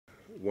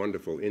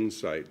wonderful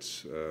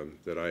insights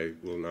that I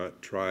will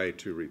not try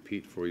to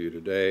repeat for you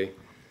today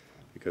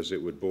because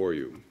it would bore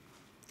you.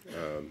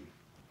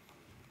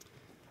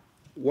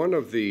 One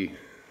of the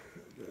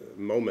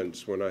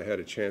moments when I had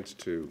a chance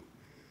to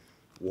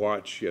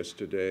watch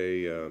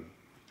yesterday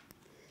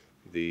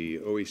the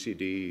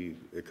OECD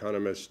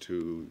economist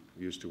who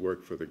used to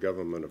work for the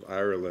government of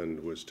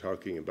Ireland was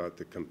talking about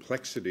the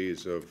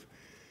complexities of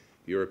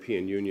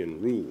European Union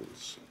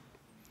rules.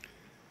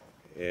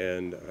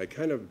 And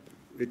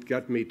it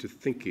got me to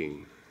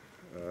thinking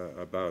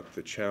about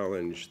the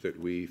challenge that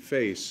we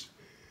face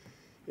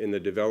in the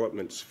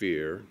development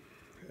sphere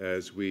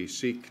as we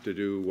seek to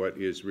do what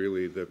is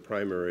really the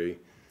primary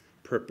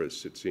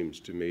purpose, it seems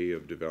to me,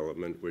 of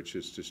development, which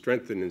is to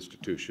strengthen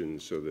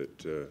institutions so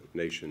that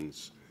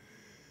nations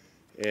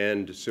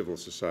and civil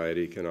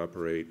society can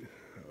operate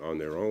on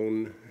their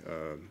own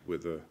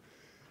with a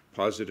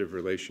positive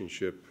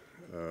relationship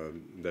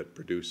that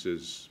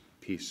produces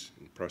peace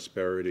and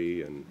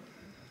prosperity and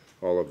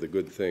all of the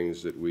good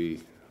things that we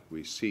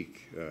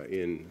seek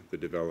in the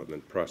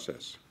development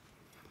process.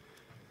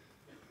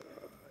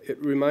 It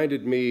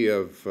reminded me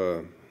of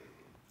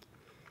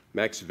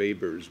Max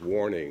Weber's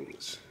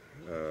warnings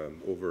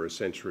over a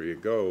century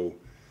ago,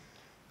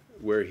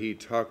 where he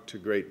talked a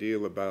great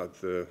deal about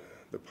the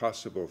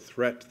possible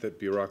threat that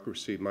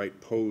bureaucracy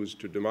might pose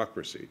to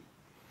democracy.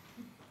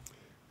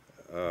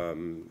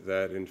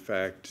 That in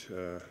fact,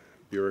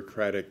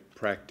 bureaucratic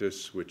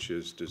practice, which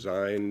is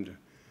designed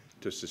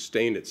to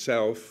sustain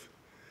itself,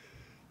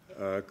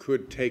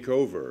 could take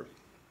over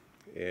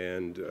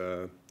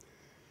and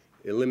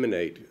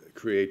eliminate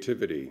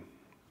creativity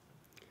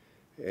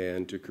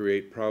and to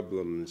create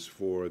problems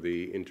for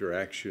the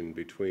interaction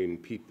between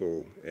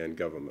people and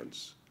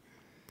governments.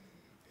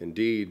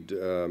 Indeed,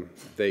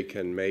 they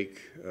can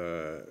make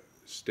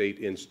state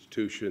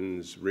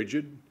institutions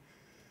rigid.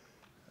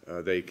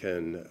 They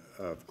can,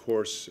 of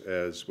course,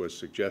 as was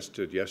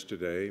suggested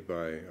yesterday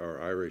by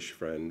our Irish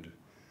friend,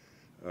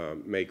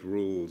 make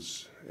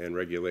rules and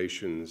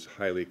regulations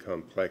highly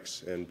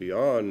complex and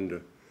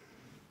beyond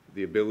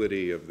the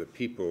ability of the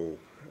people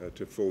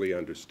to fully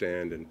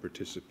understand and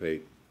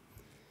participate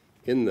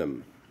in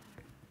them.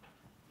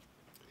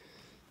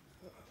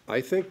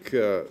 I think,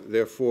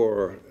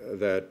 therefore,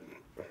 that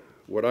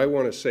what I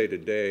want to say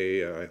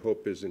today, I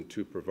hope isn't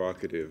too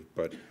provocative,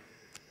 but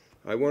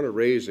I want to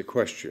raise a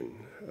question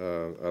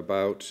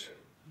about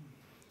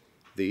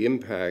the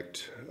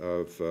impact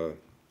of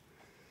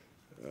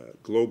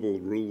global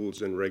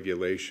rules and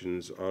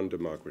regulations on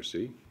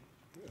democracy,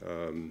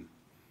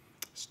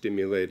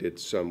 stimulated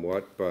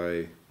somewhat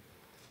by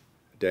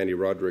Danny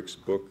Roderick's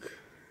book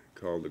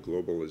called The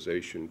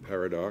Globalization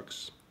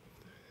Paradox,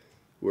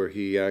 where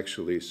he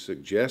actually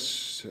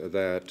suggests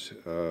that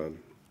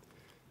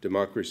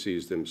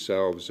democracies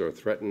themselves are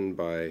threatened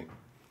by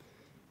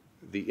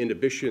the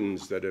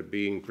inhibitions that are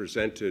being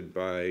presented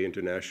by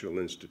international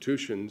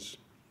institutions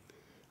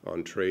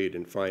on trade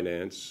and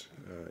finance,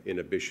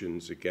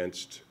 inhibitions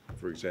against,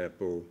 for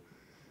example,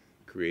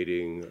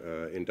 creating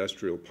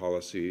industrial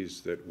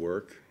policies that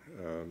work,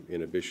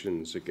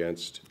 inhibitions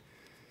against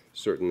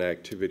certain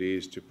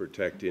activities to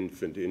protect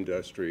infant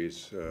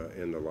industries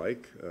and the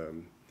like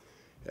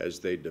as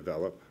they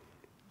develop.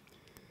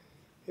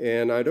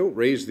 And I don't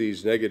raise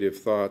these negative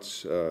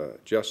thoughts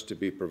just to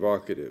be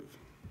provocative.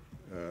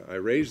 I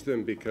raise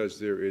them because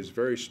there is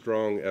very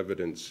strong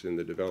evidence in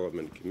the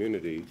development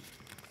community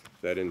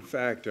that, in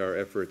fact, our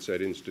efforts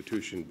at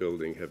institution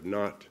building have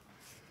not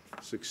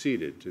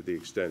succeeded to the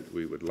extent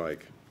we would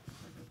like.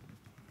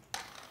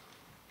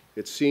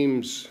 It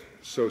seems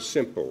so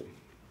simple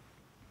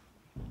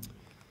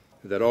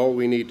that all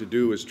we need to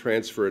do is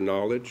transfer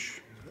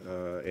knowledge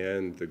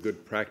and the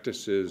good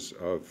practices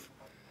of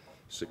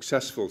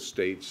successful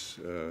states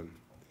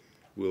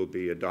will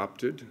be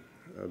adopted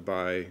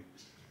by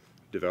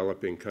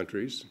developing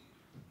countries,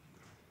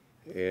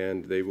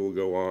 and they will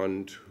go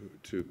on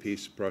to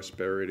peace,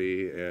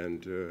 prosperity,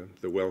 and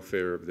the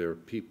welfare of their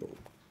people.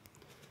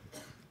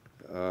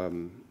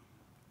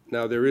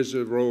 Now, there is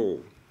a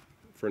role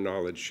for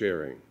knowledge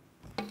sharing,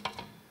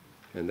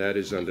 and that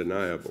is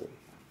undeniable.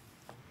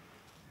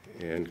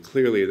 And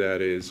clearly that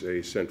is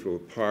a central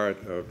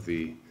part of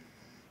the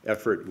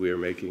effort we are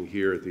making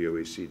here at the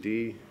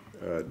OECD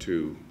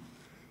to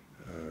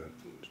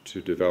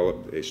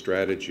develop a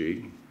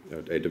strategy,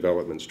 a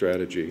development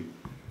strategy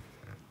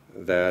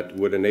that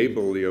would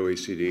enable the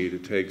OECD to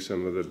take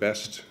some of the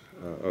best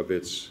of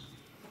its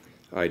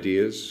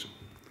ideas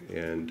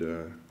and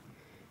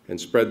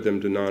spread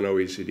them to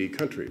non-OECD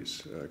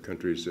countries,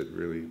 countries that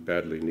really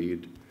badly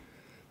need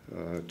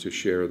to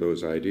share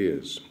those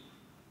ideas.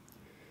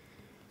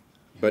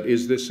 But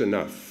is this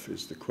enough,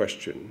 is the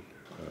question.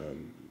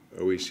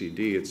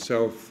 OECD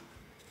itself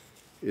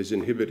is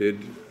inhibited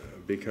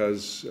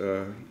because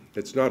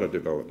it's not a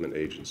development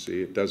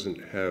agency. It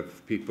doesn't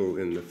have people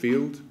in the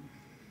field,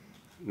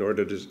 nor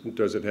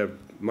does it have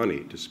money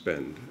to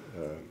spend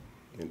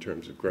in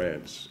terms of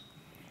grants.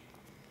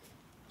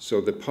 So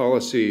the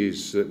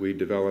policies that we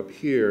develop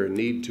here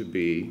need to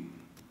be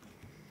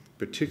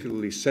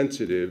particularly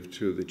sensitive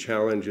to the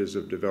challenges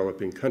of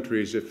developing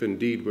countries if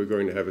indeed we're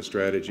going to have a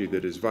strategy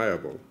that is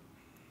viable.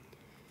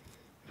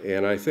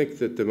 And I think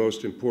that the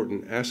most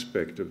important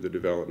aspect of the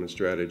development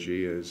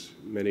strategy, as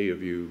many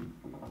of you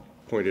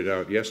pointed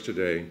out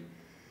yesterday,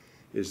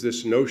 is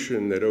this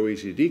notion that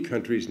OECD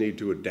countries need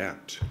to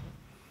adapt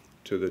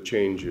to the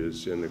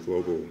changes in the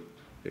global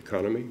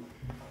economy,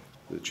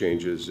 the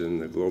changes in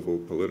the global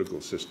political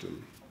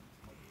system,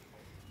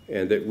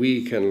 and that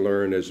we can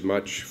learn as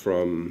much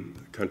from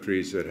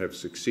countries that have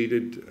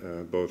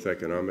succeeded, both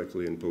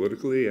economically and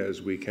politically,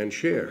 as we can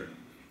share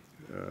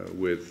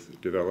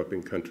with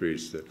developing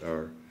countries that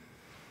are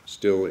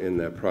still in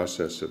that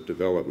process of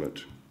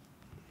development.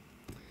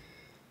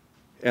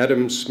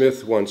 Adam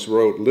Smith once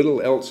wrote,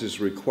 "Little else is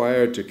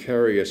required to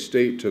carry a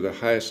state to the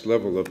highest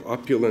level of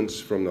opulence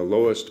from the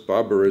lowest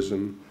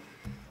barbarism,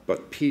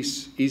 but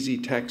peace, easy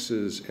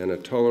taxes, and a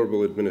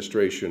tolerable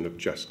administration of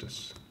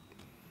justice."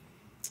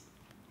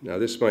 Now,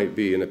 this might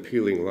be an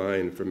appealing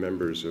line for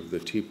members of the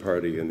Tea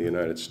Party in the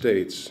United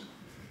States,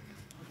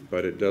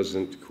 but it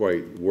doesn't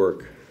quite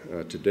work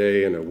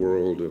today in a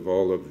world of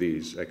all of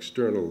these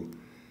external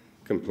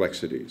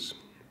complexities.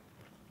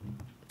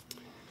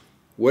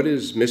 What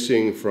is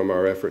missing from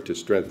our effort to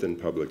strengthen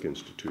public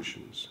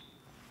institutions?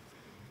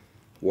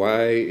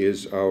 Why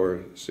is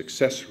our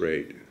success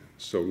rate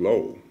so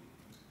low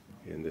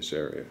in this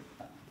area?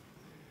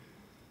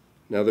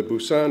 Now, the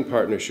Busan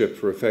Partnership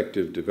for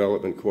Effective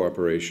Development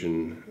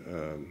Cooperation,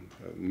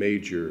 a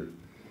major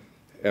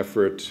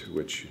effort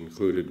which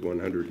included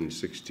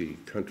 160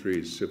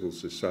 countries, civil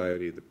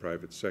society, the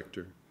private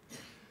sector,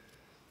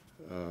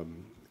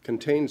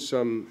 contains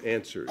some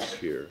answers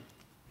here.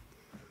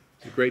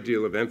 A great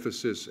deal of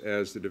emphasis,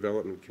 as the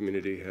development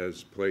community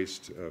has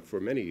placed for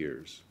many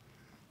years,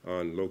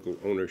 on local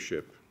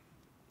ownership.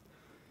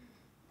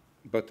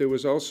 But there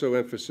was also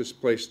emphasis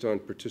placed on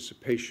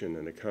participation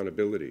and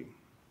accountability.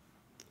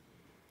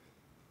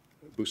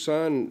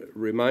 Busan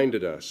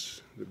reminded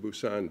us, the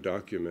Busan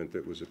document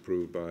that was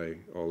approved by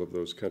all of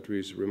those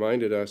countries,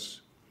 reminded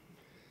us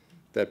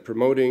that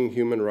promoting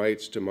human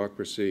rights,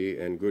 democracy,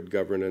 and good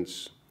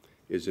governance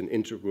is an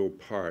integral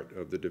part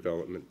of the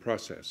development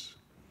process.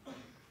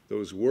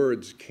 Those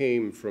words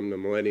came from the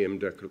Millennium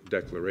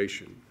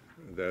Declaration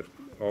that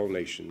all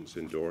nations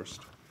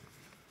endorsed,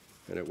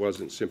 and it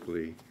wasn't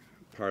simply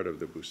part of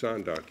the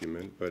Busan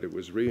document, but it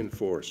was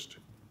reinforced.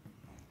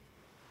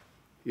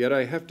 Yet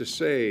I have to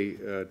say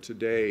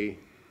today,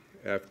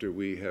 after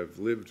we have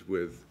lived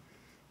with,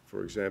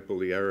 for example,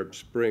 the Arab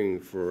Spring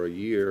for a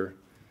year,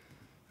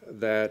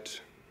 that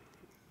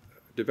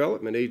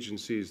development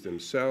agencies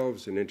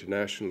themselves and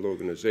international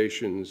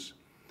organizations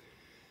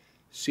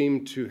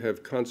seem to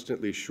have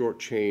constantly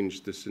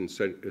shortchanged this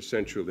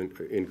essential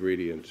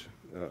ingredient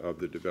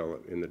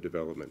in the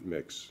development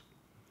mix.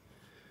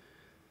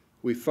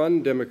 We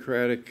fund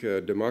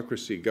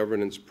democracy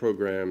governance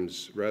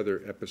programs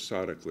rather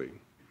episodically.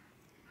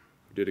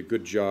 We did a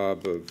good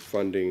job of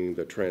funding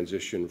the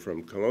transition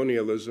from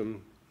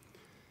colonialism.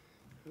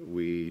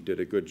 We did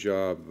a good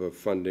job of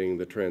funding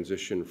the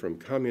transition from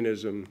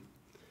communism.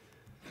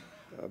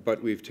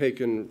 But we've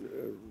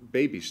taken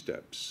baby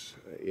steps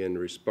in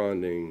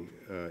responding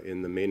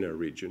in the MENA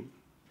region.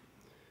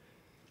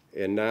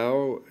 And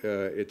now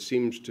it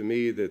seems to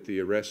me that the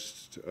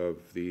arrest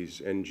of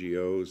these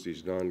NGOs,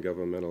 these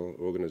non-governmental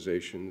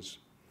organizations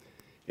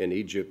in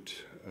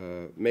Egypt,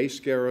 may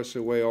scare us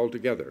away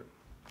altogether.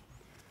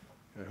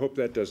 I hope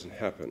that doesn't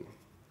happen,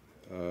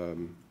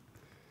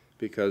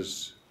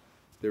 because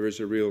there is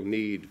a real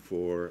need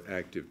for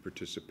active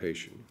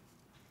participation.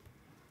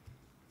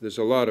 There's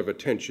a lot of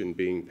attention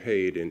being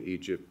paid in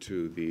Egypt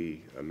to the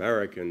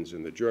Americans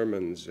and the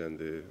Germans and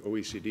the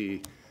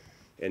OECD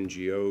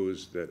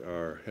NGOs that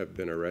have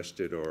been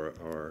arrested or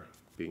are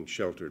being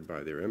sheltered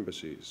by their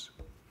embassies.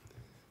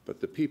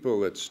 But the people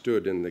that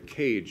stood in the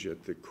cage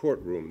at the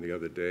courtroom the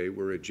other day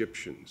were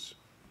Egyptians.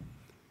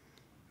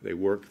 They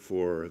work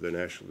for the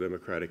National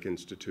Democratic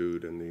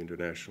Institute and the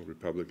International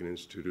Republican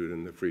Institute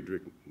and the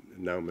Friedrich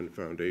Naumann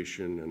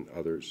Foundation and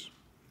others.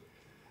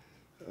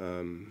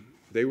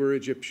 They were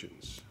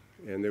Egyptians,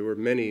 and there were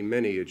many,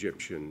 many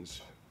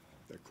Egyptians,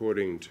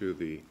 according to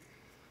the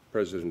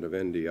president of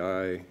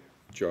NDI,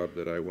 job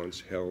that I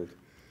once held.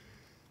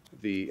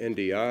 The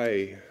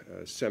NDI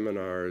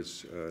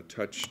seminars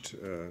touched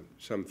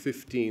some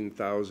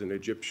 15,000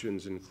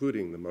 Egyptians,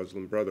 including the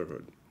Muslim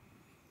Brotherhood.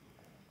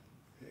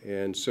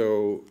 And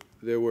so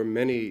there were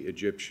many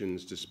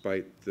Egyptians,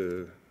 despite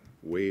the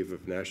wave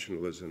of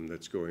nationalism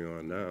that's going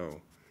on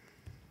now,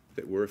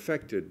 that were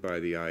affected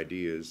by the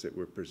ideas that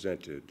were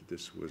presented.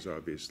 This was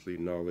obviously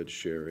knowledge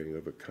sharing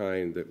of a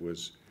kind that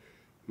was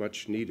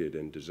much needed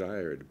and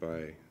desired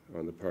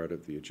on the part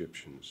of the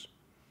Egyptians.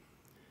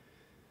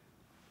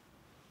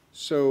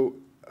 So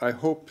I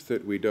hope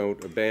that we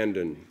don't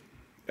abandon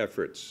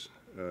efforts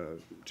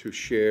to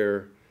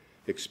share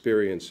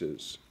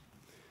experiences.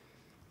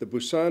 The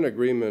Busan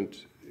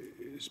Agreement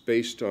is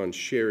based on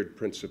shared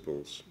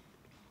principles.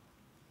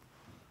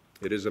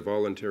 It is a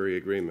voluntary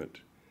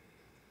agreement.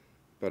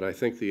 but I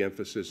think the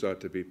emphasis ought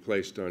to be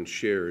placed on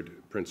shared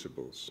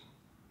principles.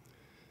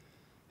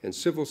 And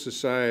civil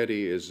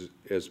society is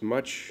as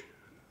much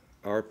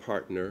our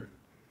partner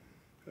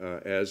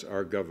as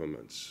our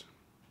governments.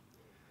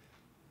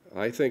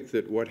 I think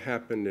that what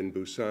happened in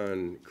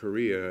Busan,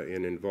 Korea,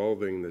 in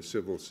involving the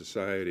civil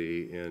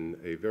society in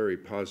a very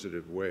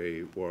positive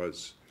way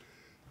was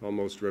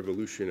almost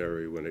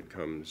revolutionary when it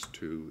comes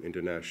to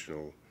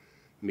international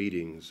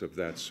meetings of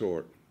that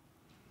sort.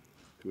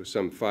 There were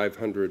some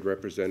 500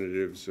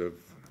 representatives of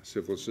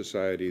civil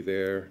society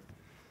there.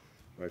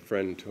 My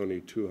friend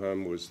Tony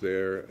Tuham was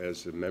there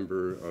as a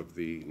member of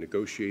the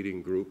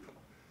negotiating group.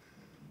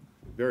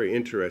 Very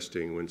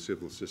interesting when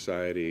civil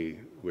society,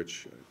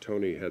 which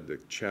Tony had the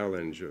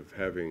challenge of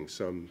having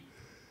some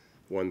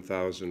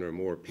 1,000 or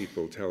more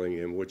people telling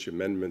him which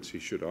amendments he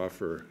should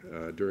offer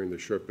during the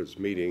Sherpa's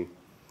meeting,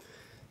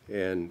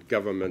 and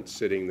government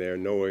sitting there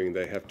knowing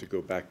they have to go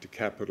back to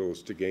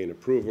capitals to gain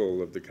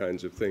approval of the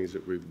kinds of things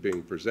that were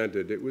being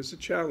presented. It was a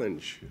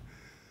challenge,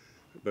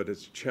 but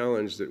it's a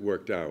challenge that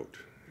worked out,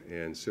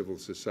 and civil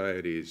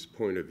society's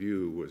point of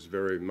view was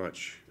very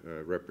much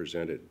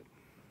represented.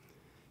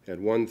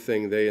 And one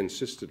thing they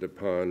insisted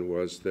upon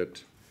was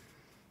that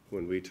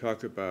when we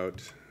talk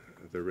about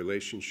the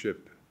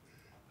relationship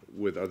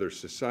with other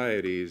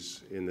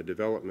societies in the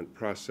development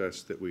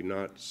process, that we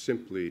not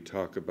simply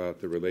talk about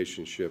the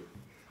relationship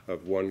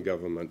of one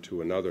government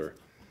to another,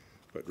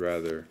 but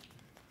rather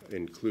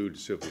include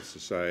civil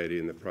society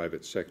and the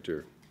private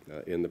sector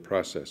in the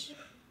process.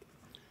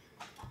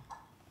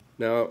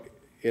 Now,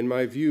 in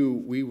my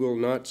view, we will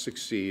not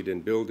succeed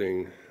in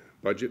building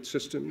budget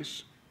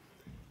systems,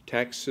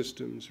 tax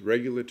systems,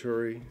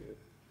 regulatory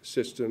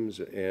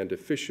systems, and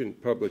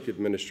efficient public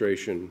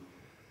administration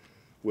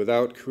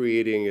without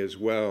creating as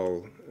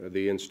well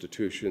the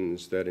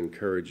institutions that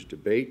encourage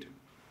debate,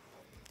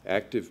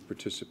 active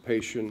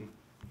participation,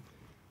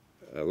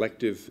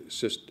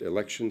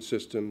 election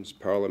systems,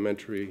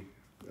 parliamentary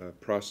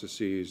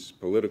processes,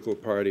 political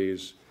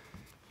parties,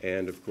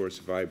 and of course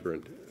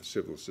vibrant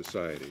civil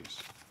societies.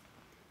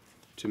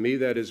 To me,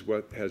 that is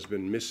what has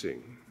been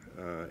missing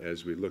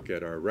as we look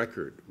at our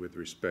record with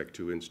respect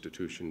to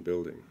institution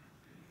building.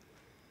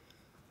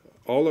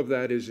 All of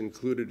that is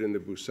included in the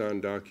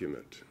Busan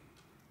document.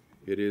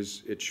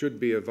 It should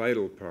be a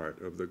vital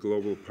part of the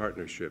global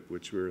partnership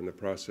which we're in the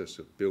process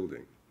of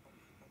building.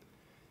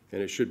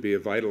 And it should be a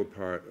vital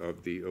part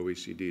of the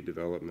OECD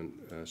development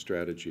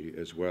strategy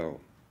as well.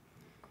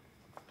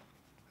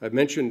 I've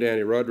mentioned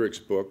Danny Roderick's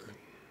book.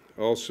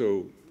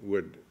 Also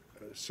would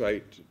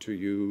cite to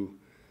you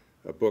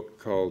a book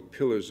called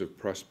Pillars of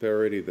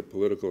Prosperity, The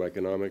Political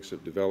Economics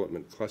of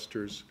Development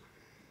Clusters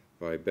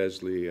by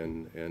Besley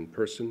and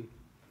Person.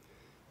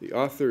 The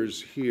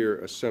authors here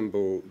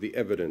assemble the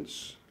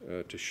evidence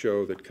to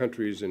show that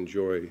countries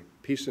enjoy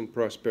peace and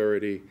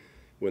prosperity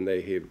when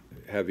they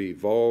have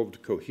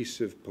evolved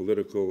cohesive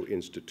political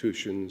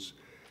institutions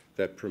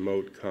that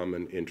promote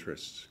common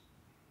interests.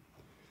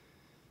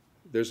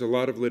 There's a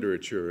lot of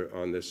literature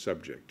on this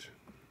subject,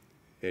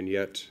 and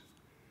yet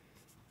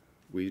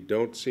we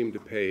don't seem to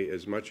pay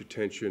as much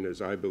attention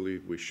as I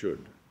believe we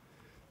should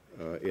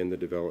in the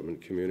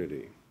development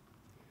community.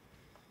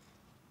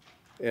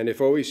 And if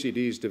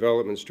OECD's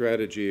development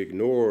strategy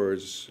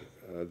ignores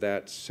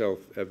that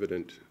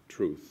self-evident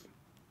truth,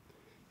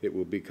 it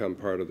will become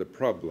part of the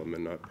problem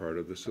and not part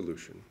of the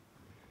solution.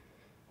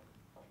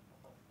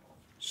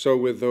 So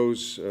with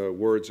those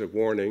words of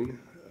warning,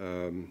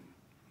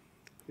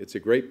 it's a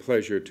great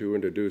pleasure to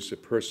introduce a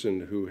person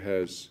who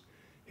has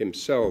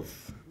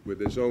himself, with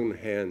his own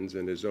hands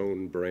and his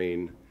own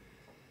brain,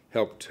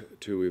 helped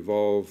to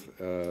evolve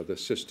the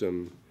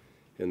system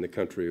in the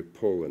country of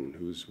Poland,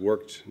 who's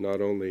worked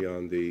not only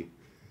on the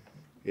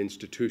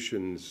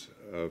institutions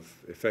of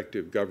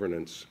effective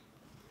governance,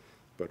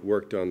 but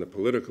worked on the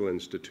political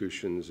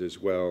institutions as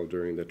well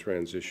during the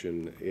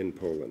transition in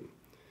Poland.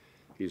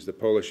 He's the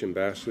Polish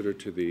ambassador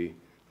to the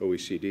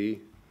OECD,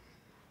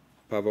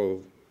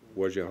 Pawel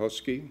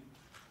Wojciechowski.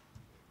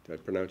 Did I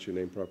pronounce your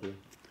name properly?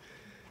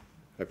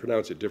 I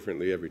pronounce it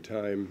differently every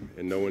time,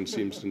 and no one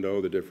seems to know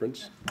the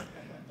difference.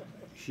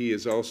 He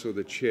is also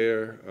the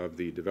chair of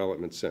the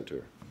Development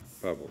Center.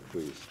 Pawel,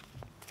 please.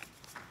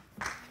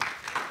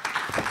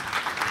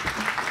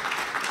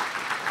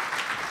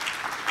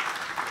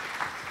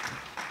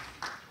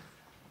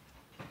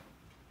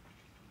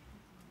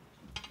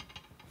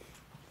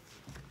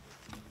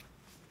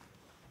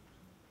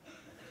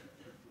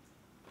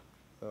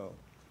 Oh.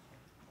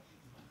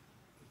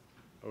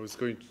 I was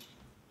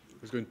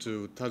going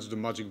to touch the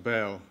magic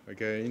bell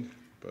again,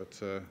 but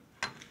so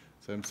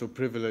I'm so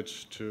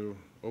privileged to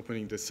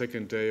opening the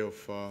second day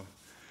of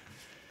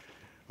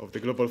the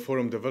Global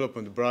Forum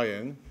Development,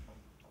 Brian,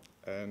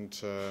 and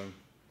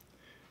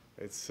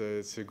it's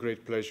a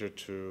great pleasure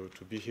to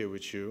be here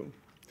with you.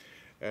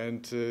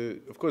 And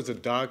of course, the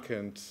DAC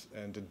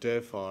and the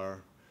DEF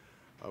are,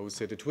 I would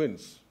say, the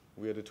twins.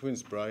 We are the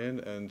twins,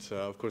 Brian, and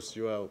of course,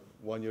 you are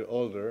 1 year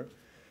older,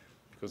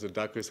 because the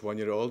DAC is 1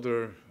 year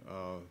older.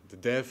 The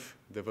DEF,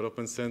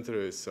 Development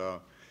Center, is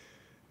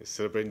is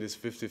celebrating this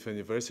 50th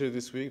anniversary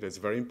this week. That's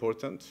very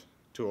important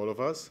to all of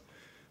us.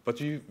 But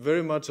we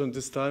very much on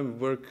this time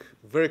work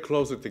very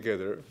closely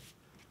together,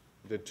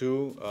 the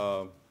two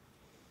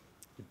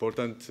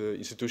important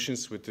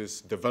institutions with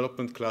this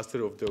development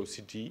cluster of the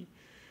OECD,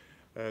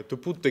 to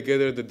put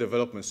together the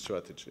development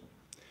strategy.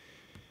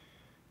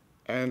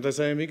 And as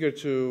I am eager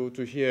to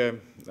hear,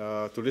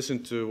 to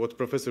listen to what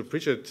Professor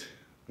Pritchett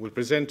will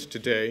present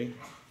today,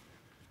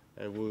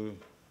 I will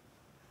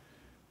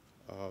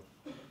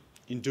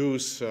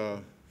induce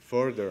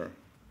further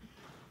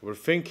our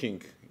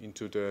thinking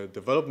into the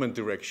development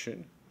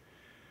direction.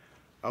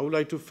 I would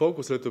like to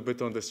focus a little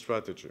bit on the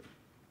strategy.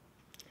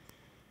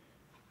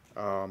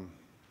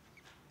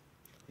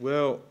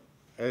 Well,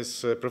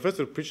 as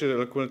Professor Pritchett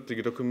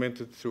eloquently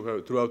documented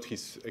throughout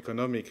his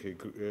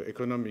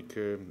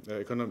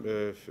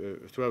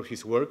throughout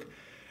his work,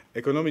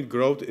 economic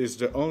growth is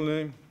the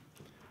only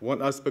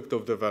one aspect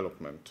of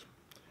development.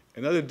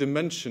 Another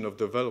dimension of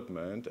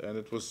development, and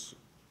it was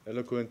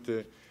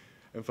eloquently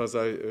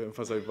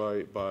emphasized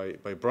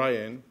by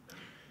Brian,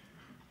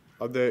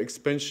 are the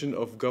expansion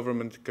of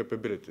government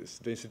capabilities,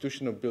 the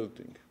institutional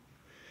building.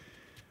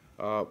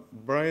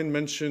 Brian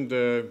mentioned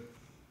the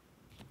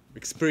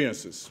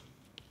experiences,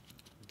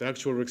 the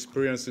actual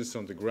experiences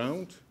on the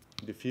ground,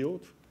 in the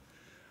field,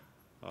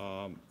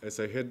 as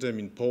I had them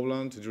in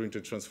Poland during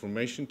the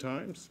transformation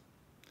times.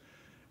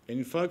 And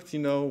in fact,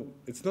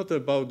 it's not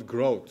about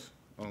growth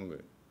only.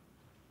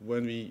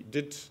 When we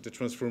did the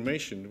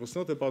transformation, it was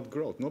not about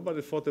growth.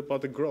 Nobody thought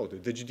about the growth,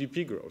 the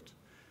GDP growth.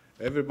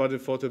 Everybody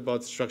thought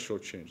about structural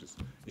changes,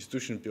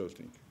 institution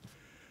building.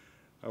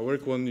 I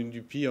work in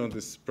UP on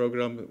this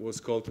program. It was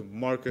called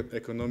Market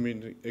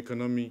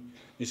Economy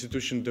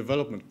Institution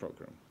Development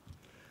Program.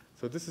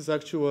 So this is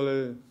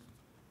actually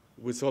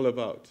what it's all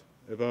about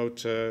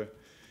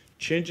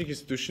changing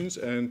institutions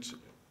and,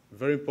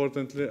 very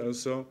importantly,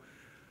 also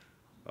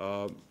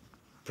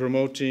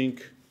promoting,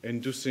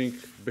 inducing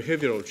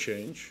behavioral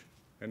change,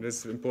 and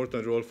that's an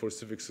important role for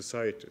civic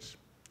societies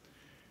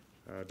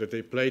that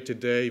they play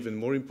today, even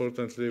more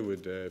importantly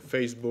with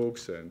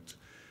Facebooks and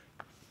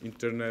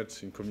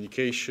internet and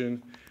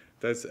communication.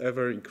 That's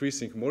ever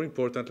increasing, more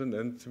important,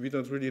 and we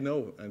don't really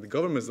know, and the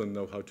governments don't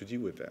know how to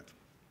deal with that.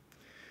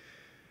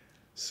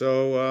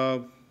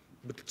 So,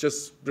 but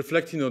just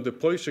reflecting on the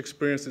Polish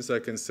experiences, I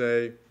can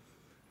say,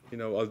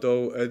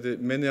 although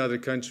many other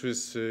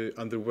countries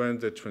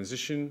underwent the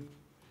transition,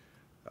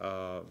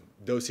 the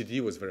OECD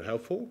was very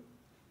helpful.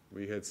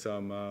 We had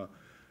some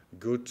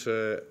good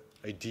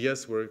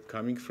ideas were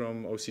coming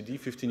from OECD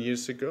 15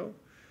 years ago,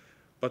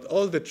 but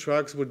all the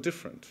tracks were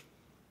different.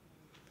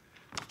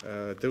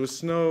 There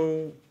was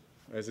no,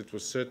 as it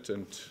was said,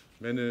 and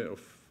many of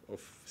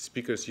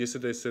speakers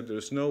yesterday said, there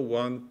is no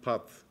one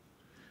path,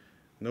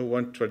 no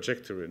one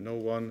trajectory, no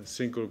one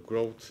single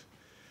growth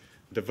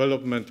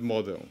development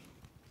model.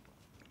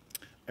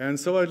 And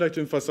so I'd like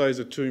to emphasize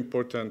the two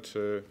important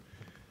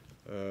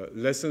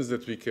lessons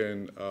that we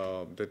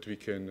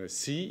can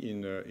see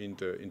in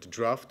the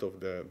draft of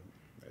the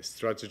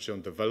strategy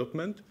on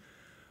development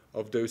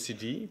of the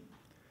OECD.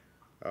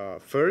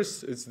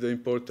 First, it's the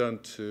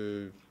important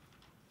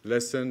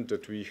lesson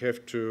that we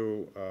have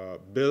to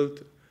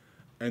build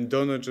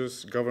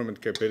endogenous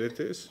government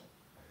capabilities.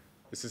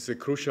 This is a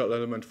crucial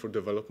element for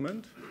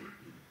development.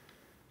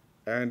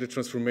 And the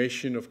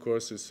transformation, of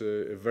course, is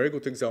a very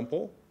good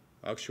example.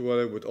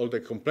 Actually, with all the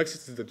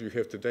complexities that we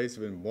have today, it's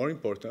even more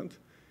important,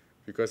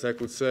 because I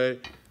could say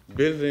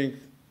building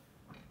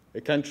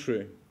a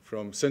country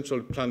from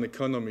central planned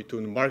economy to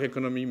a market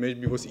economy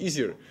maybe was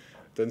easier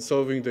than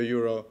solving the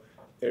euro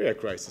area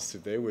crisis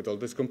today with all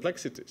these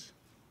complexities.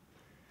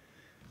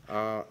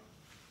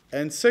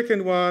 And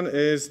second one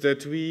is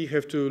that we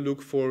have to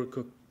look for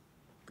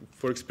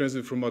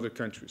experiences from other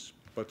countries.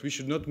 But we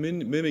should not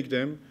mimic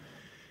them,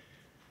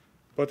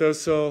 but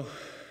also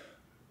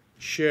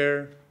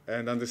share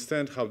and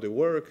understand how they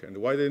work and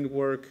why they didn't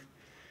work.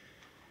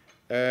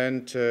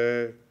 And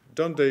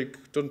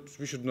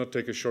we should not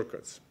take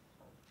shortcuts.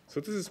 So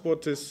this is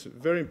what is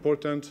very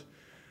important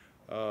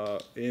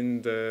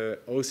in the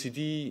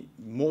OECD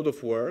mode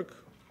of work,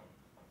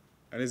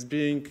 and is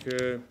being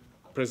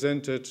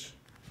presented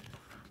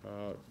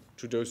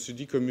to the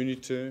OECD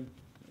community,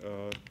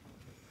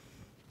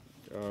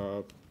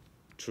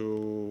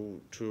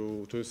 to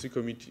the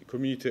OECD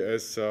community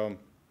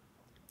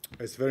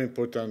as very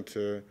important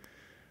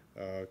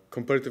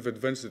comparative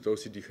advantage that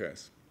OECD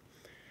has.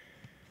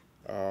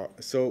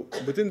 So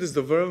within this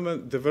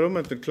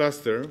developmental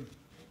cluster,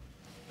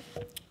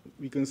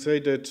 we can say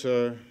that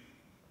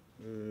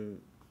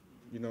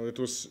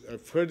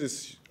I've heard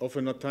this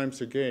often at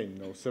times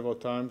again, several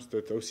times,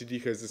 that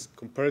OECD has this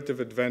comparative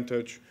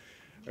advantage.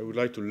 I would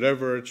like to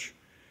leverage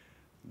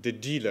the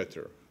D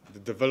letter, the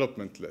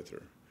development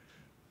letter,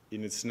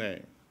 in its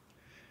name.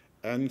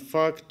 And in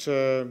fact,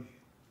 the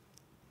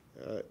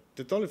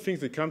only thing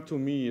that come to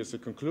me as a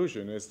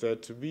conclusion is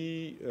that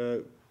we,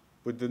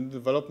 with the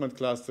development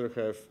cluster,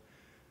 have,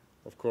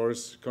 of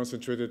course,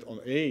 concentrated on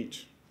aid,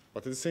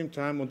 but at the same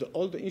time on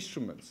all the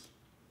instruments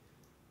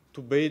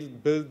to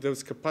build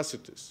those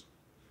capacities.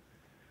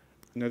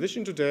 In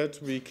addition to that,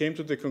 we came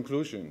to the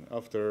conclusion,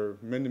 after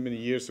many, many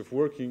years of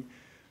working,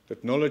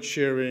 that knowledge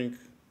sharing,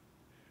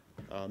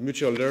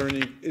 mutual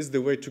learning is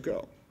the way to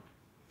go.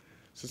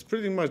 So it's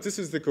pretty much, this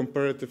is the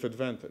comparative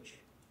advantage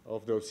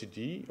of the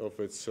OECD, of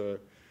its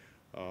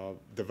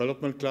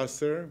development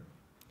cluster,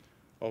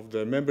 of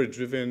the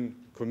member-driven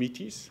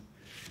committees.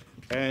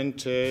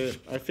 And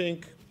I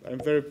think I'm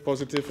very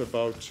positive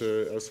about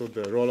also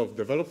the role of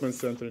Development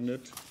Center in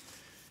it,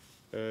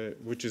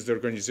 which is the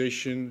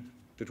organization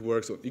that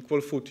works on equal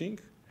footing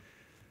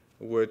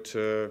with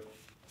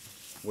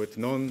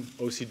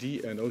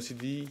non-OECD and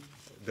OECD,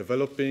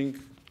 developing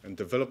and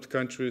developed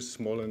countries,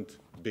 small and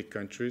big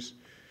countries,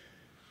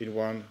 in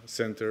one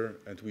center,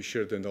 and we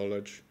share the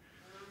knowledge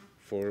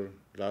for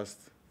last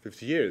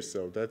 50 years.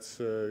 So that's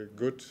a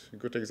good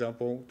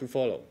example to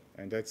follow.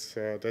 And that's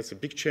a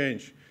big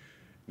change,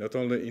 not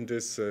only in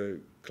this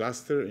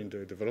cluster, in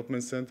the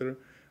development center,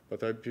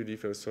 but I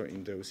believe also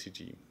in the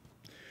OECD.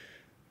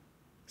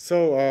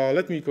 So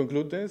let me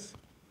conclude this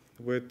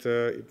with,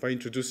 by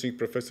introducing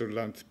Professor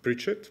Lant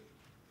Pritchett.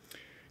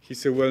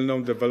 He's a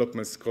well-known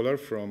development scholar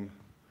from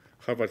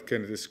Harvard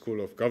Kennedy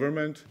School of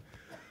Government.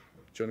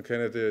 John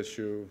Kennedy, as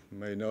you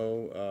may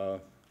know,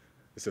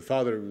 is the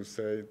father, we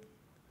say,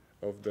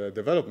 of the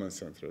Development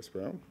Center as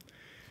well.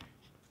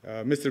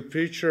 Mr.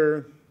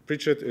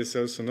 Pritchett is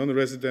also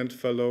non-resident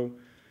fellow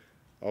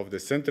of the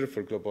Center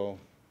for Global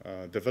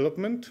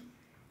Development.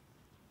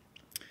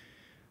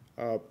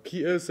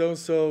 He is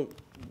also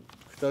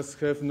does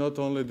have not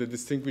only the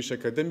distinguished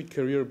academic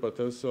career, but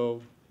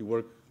also he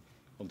worked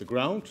on the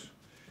ground,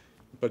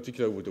 in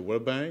particular with the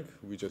World Bank.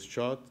 We just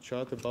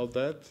chat about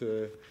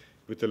that,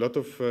 with a lot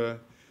of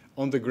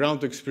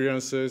on-the-ground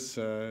experiences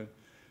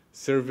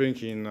serving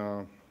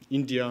in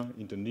India,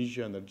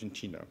 Indonesia, and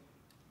Argentina.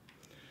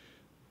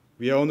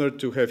 We are honored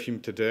to have him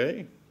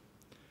today.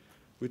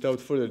 Without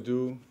further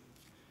ado,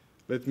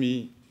 let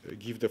me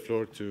give the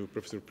floor to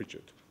Professor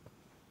Pritchett.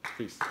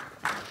 Please.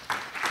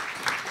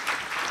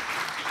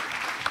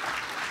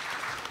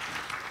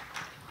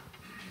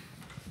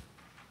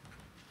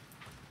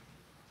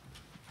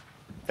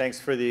 Thanks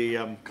for the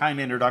kind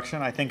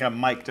introduction. I think I'm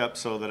mic'd up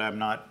so that I'm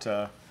not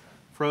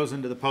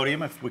frozen to the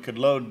podium. If we could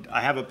load,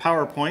 I have a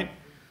PowerPoint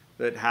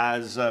that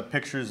has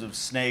pictures of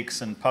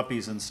snakes and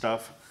puppies and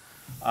stuff.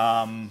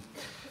 So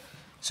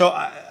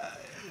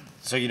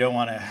you don't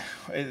want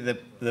to,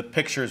 the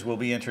pictures will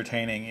be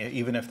entertaining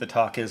even if the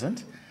talk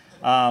isn't.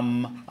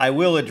 I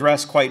will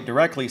address quite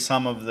directly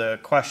some of the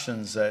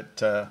questions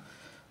that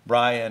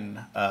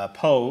Brian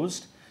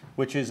posed,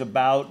 which is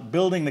about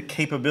building the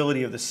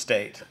capability of the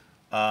state.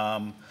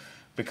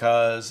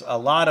 Because a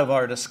lot of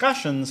our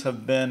discussions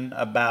have been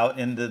about,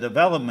 in the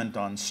development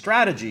on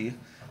strategy,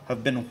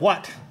 have been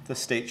what the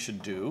state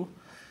should do,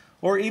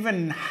 or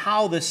even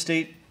how the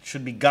state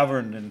should be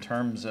governed in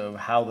terms of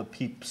how the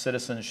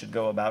citizens should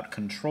go about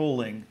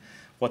controlling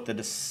what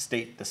the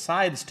state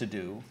decides to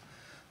do.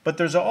 But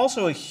there's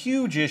also a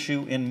huge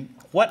issue in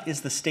what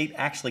is the state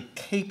actually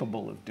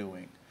capable of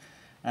doing.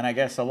 And I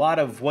guess a lot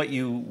of what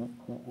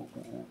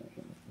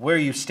where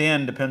you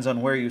stand depends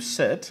on where you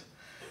sit.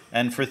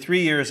 And for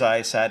 3 years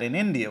I sat in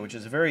India, which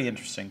is a very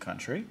interesting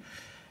country,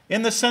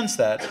 in the sense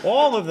that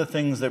all of the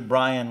things that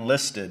Brian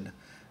listed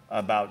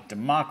about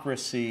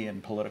democracy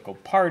and political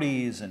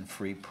parties and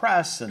free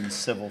press and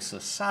civil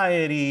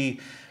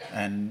society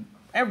and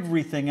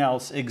everything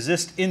else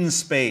exist in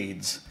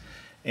spades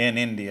in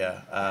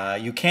India.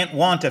 You can't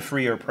want a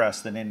freer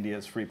press than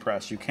India's free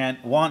press. You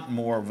can't want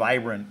more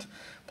vibrant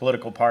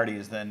political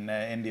parties than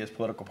India's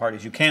political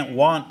parties. You can't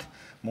want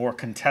more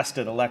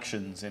contested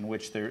elections in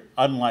which,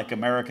 unlike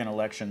American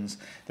elections,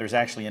 there's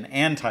actually an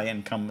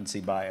anti-incumbency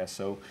bias.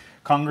 So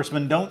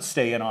congressmen don't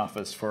stay in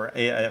office for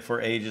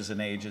ages and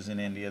ages in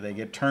India. They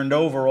get turned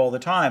over all the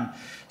time.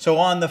 So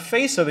on the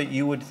face of it,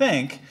 you would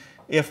think,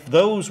 if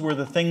those were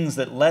the things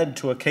that led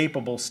to a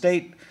capable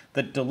state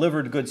that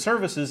delivered good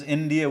services,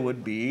 India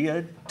would be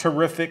a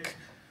terrific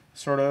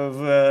sort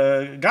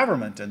of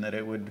government, and that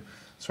it would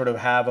sort of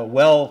have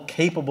a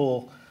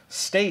capable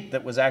state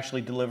that was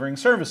actually delivering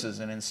services.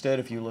 And instead,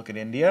 if you look at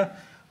India,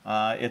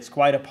 it's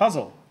quite a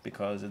puzzle,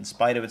 because in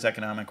spite of its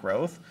economic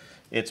growth,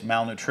 its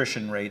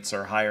malnutrition rates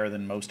are higher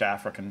than most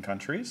African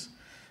countries.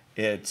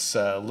 Its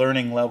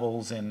learning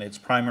levels in its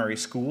primary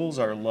schools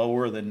are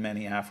lower than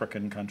many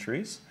African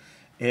countries.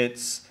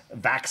 Its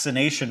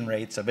vaccination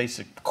rates, a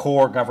basic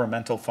core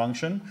governmental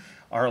function,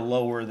 are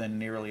lower than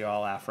nearly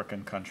all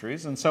African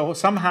countries. And so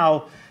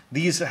somehow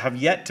these have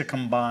yet to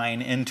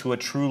combine into a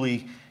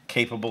truly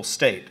capable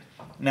state.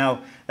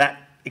 Now,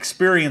 that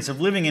experience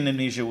of living in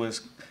Indonesia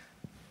was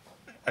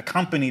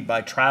accompanied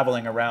by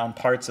traveling around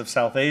parts of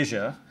South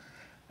Asia.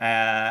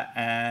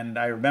 And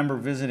I remember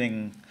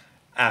visiting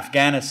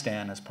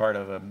Afghanistan as part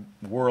of a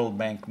World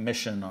Bank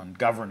mission on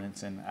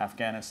governance in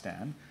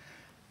Afghanistan.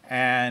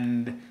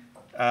 And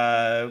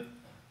the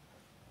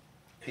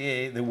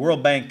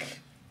World Bank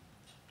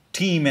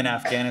team in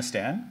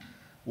Afghanistan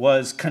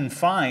was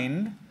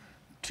confined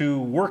to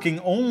working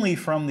only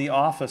from the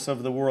office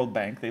of the World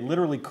Bank. They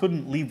literally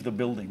couldn't leave the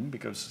building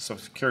because of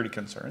security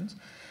concerns.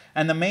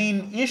 And the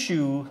main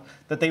issue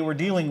that they were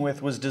dealing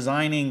with was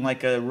designing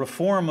like a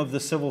reform of the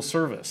civil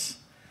service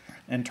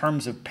in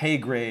terms of pay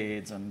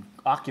grades and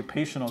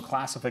occupational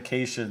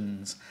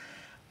classifications.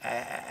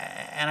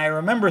 And I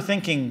remember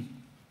thinking,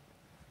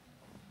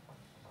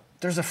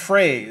 there's a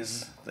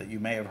phrase that you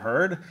may have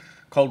heard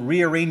called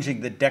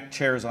rearranging the deck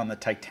chairs on the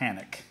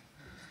Titanic.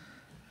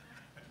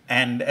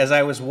 And as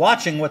I was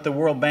watching what the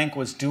World Bank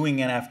was doing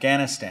in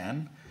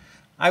Afghanistan,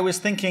 I was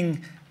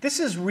thinking, this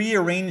is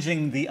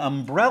rearranging the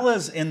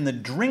umbrellas in the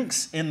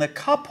drinks in the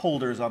cup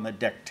holders on the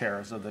deck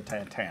chairs of the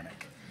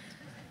Titanic.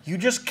 You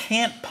just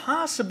can't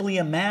possibly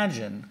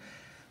imagine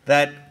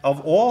that of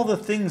all the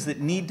things that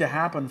need to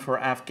happen for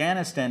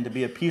Afghanistan to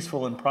be a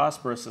peaceful and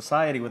prosperous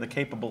society with a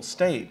capable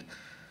state,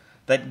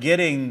 that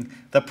getting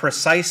the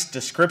precise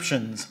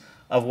descriptions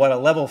of what a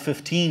level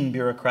 15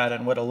 bureaucrat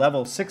and what a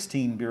level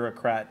 16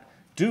 bureaucrat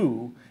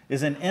do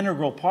is an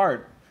integral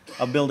part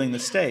of building the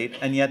state,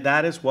 and yet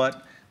that is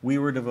what we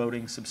were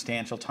devoting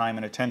substantial time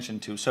and attention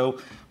to. So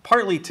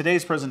partly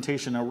today's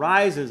presentation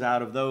arises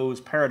out of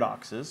those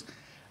paradoxes,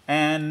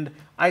 and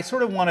I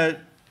sort of want to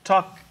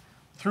talk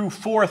through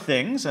four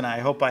things, and I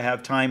hope I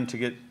have time to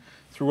get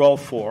through all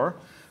four.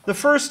 The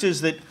first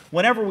is that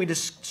whenever we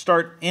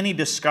start any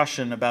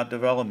discussion about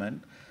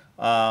development,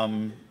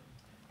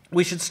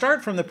 we should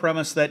start from the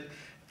premise that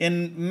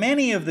in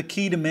many of the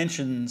key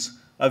dimensions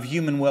of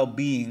human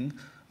well-being,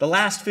 the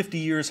last 50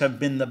 years have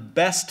been the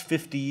best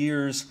 50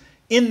 years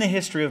in the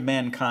history of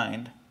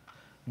mankind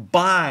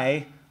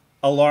by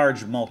a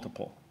large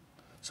multiple.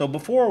 So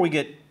before we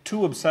get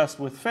too obsessed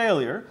with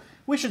failure,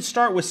 we should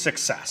start with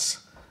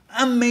success.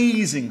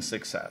 Amazing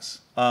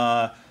success,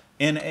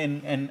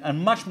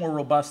 and much more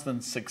robust than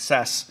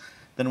success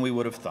than we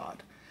would have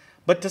thought.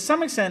 But to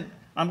some extent,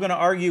 I'm going to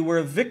argue we're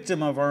a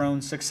victim of our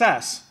own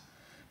success,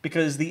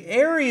 because the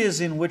areas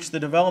in which the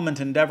development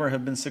endeavor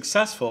have been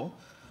successful,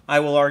 I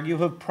will argue,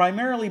 have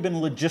primarily been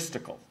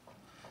logistical.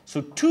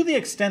 So to the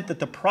extent that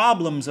the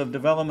problems of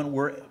development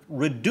were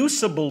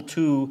reducible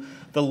to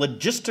the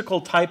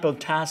logistical type of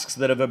tasks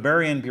that a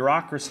Weberian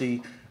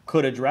bureaucracy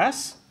could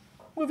address,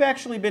 we've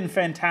actually been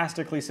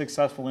fantastically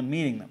successful in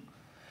meeting them.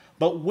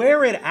 But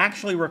where it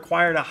actually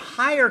required a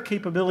higher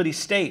capability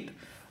state,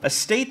 a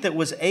state that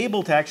was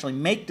able to actually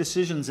make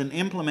decisions and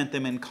implement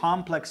them in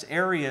complex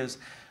areas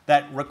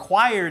that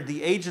required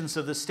the agents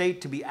of the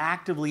state to be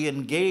actively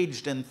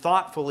engaged and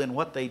thoughtful in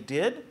what they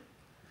did,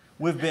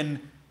 we've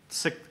been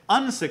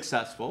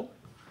unsuccessful.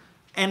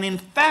 And in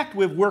fact,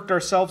 we've worked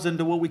ourselves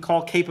into what we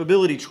call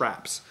capability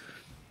traps,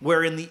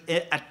 where in the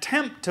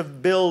attempt to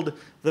build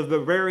the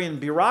Weberian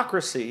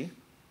bureaucracy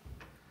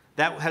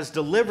that has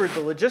delivered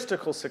the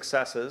logistical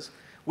successes,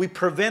 we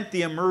prevent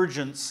the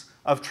emergence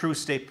of true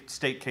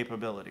state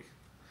capability.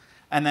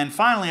 And then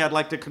finally, I'd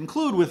like to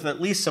conclude with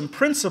at least some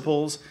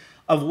principles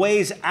of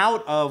ways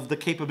out of the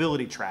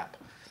capability trap,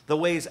 the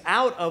ways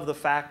out of the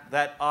fact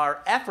that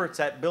our efforts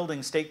at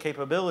building state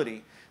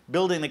capability,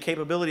 building the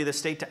capability of the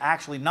state to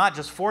actually not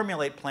just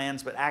formulate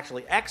plans, but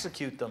actually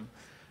execute them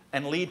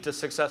and lead to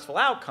successful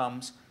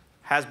outcomes,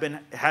 has been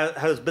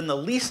the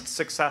least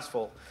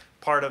successful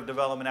part of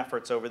development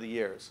efforts over the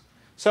years.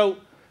 So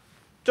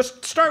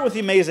just start with the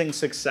amazing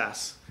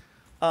success.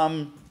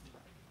 I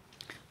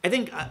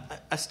think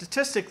a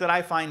statistic that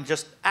I find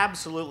just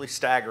absolutely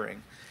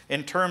staggering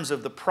in terms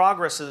of the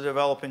progress of the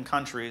developing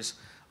countries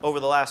over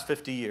the last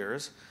 50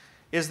 years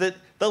is that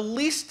the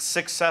least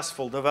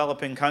successful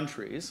developing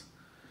countries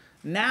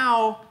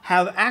now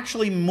have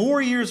actually more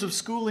years of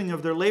schooling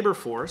of their labor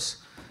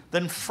force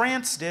than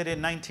France did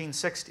in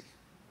 1960.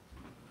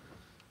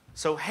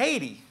 So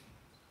Haiti,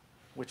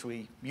 which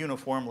we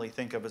uniformly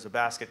think of as a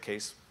basket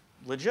case,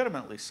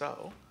 legitimately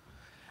so,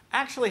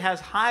 actually has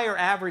higher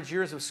average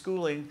years of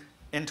schooling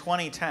in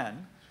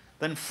 2010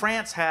 than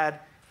France had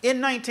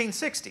in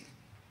 1960,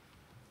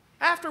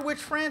 after which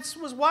France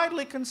was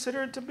widely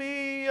considered to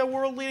be a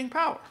world-leading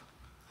power.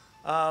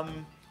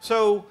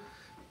 So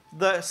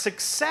the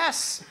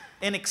success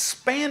in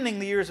expanding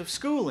the years of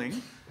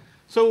schooling,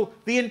 so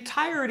the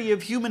entirety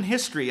of human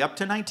history up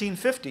to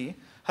 1950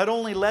 had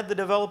only led the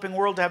developing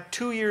world to have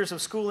 2 years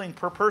of schooling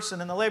per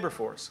person in the labor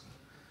force.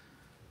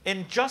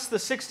 In just the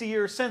 60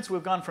 years since,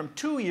 we've gone from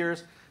 2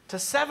 years to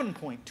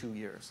 7.2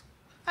 years.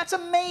 That's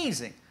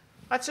amazing.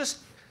 That's just,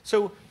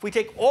 so if we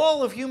take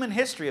all of human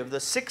history of the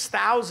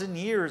 6,000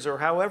 years or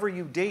however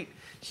you date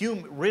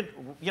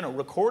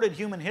recorded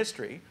human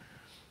history,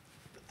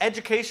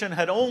 education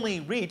had only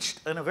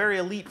reached in a very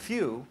elite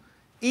few,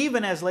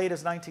 even as late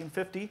as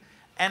 1950,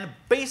 and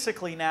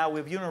basically now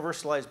we've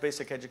universalized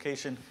basic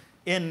education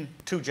in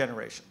 2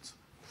 generations.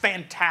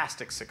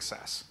 Fantastic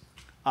success.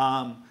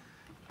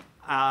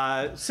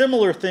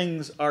 Similar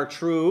things are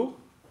true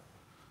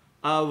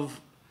of,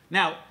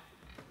 now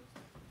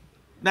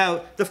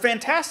the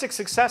fantastic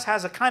success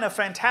has a kind of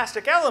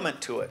fantastic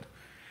element to it,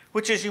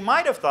 which is you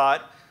might have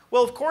thought,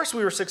 well, of course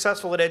we were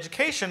successful at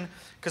education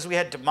because we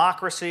had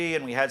democracy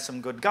and we had some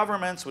good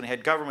governments, we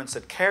had governments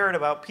that cared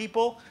about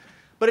people.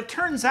 But it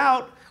turns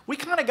out we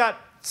kind of got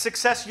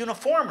success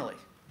uniformly.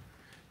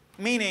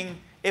 Meaning,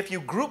 if you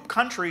group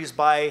countries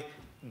by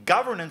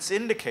governance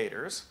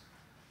indicators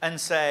and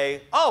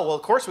say, oh, well,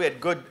 of course we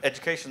had good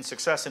education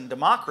success in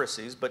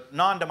democracies, but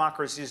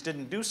non-democracies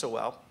didn't do so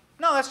well.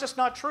 No, that's just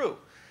not true.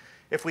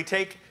 If we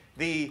take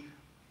the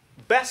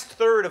best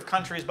third of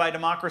countries by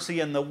democracy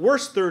and the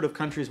worst third of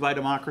countries by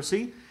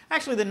democracy,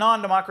 actually the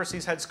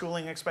non-democracies had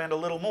schooling expand a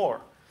little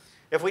more.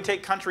 If we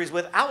take countries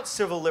without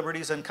civil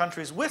liberties and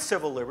countries with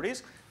civil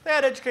liberties, they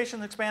had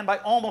education expand by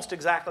almost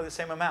exactly the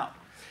same amount.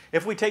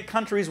 If we take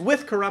countries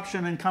with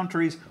corruption and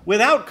countries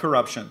without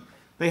corruption,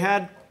 they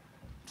had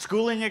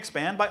schooling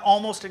expand by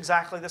almost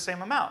exactly the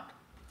same amount.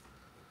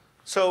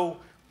 So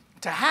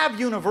to have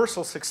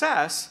universal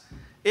success,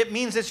 it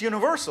means it's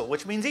universal,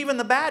 which means even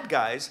the bad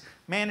guys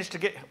manage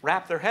to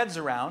wrap their heads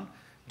around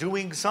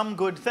doing some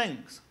good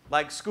things,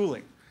 like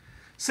schooling.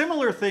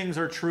 Similar things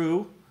are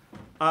true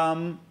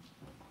of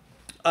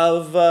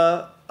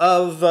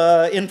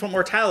infant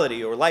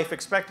mortality or life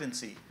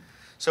expectancy.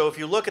 So if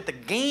you look at the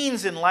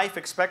gains in life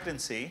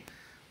expectancy,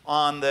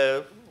 on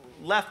the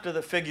left of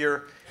the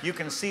figure, you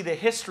can see the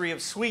history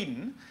of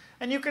Sweden.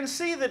 And you can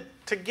see that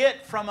to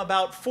get from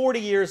about 40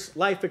 years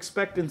life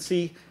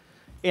expectancy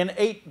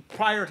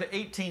prior to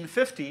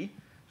 1850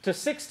 to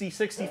 60,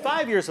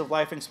 65 years of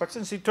life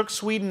expectancy took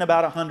Sweden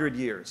about 100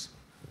 years.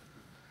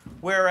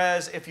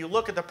 Whereas if you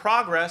look at the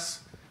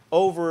progress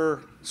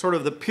over sort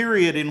of the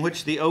period in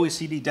which the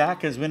OECD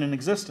DAC has been in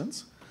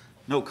existence,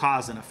 no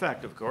cause and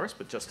effect, of course,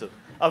 but just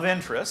of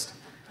interest,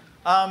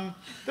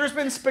 there's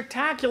been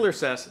spectacular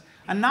success.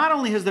 And not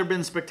only has there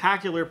been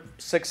spectacular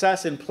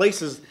success in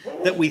places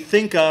that we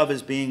think of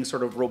as being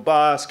sort of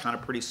robust, kind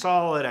of pretty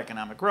solid,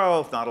 economic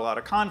growth, not a lot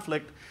of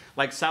conflict,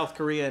 like South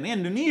Korea and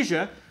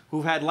Indonesia,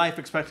 who've had life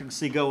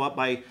expectancy go up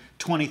by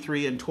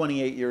 23 and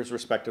 28 years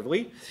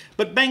respectively.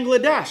 But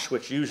Bangladesh,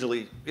 which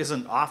usually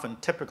isn't often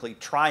typically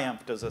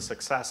triumphed as a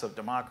success of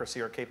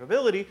democracy or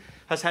capability,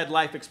 has had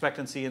life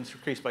expectancy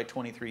increased by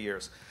 23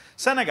 years.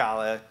 Senegal,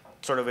 a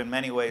sort of in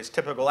many ways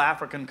typical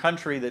African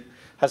country that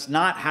has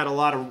not had a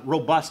lot of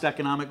robust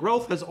economic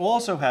growth, has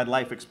also had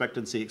life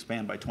expectancy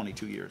expand by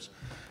 22 years.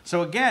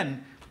 So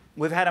again,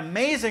 we've had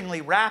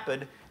amazingly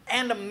rapid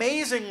and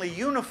amazingly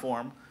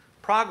uniform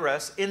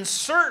progress in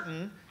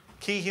certain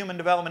key human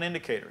development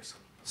indicators.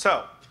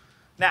 So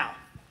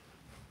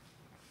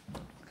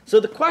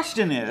the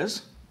question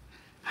is,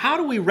 how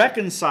do we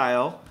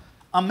reconcile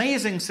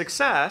amazing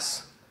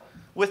success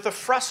with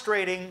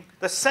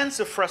the sense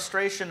of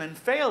frustration and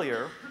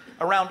failure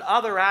around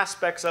other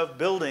aspects of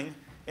building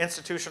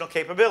institutional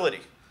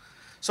capability?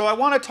 So I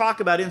want to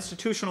talk about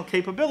institutional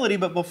capability,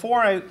 but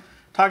before I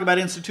talk about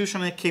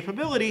institutional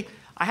capability,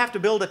 I have to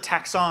build a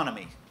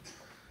taxonomy.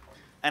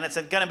 And it's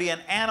going to be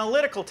an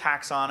analytical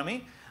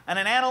taxonomy. And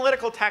an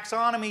analytical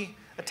taxonomy,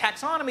 a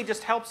taxonomy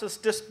just helps us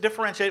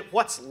differentiate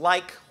what's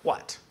like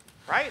what,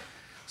 right?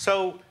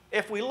 So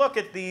if we look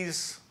at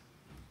these,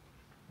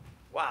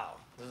 wow,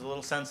 this is a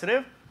little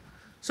sensitive.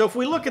 So if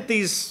we look at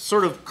these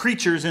sort of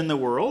creatures in the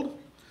world,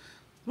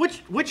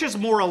 which is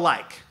more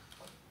alike?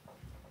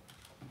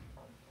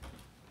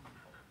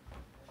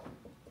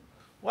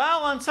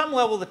 Well, on some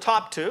level, the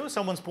top two.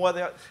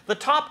 The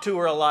top two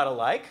are a lot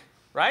alike,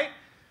 right?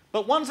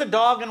 But one's a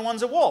dog and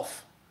one's a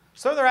wolf.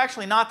 So they're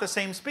actually not the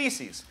same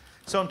species.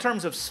 So in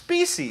terms of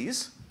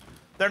species,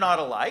 they're not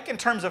alike. In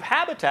terms of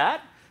habitat,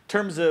 in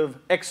terms of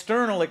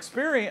external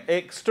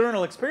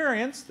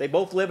experience, they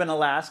both live in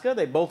Alaska.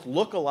 They both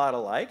look a lot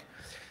alike.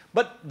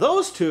 But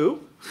those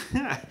two,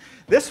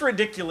 this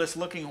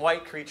ridiculous-looking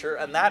white creature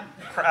and that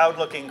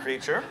proud-looking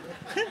creature,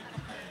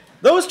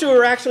 those two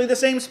are actually the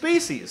same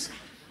species.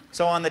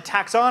 So on the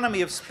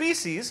taxonomy of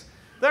species,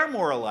 they're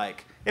more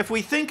alike. If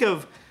we think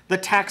of the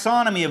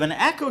taxonomy of an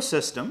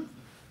ecosystem,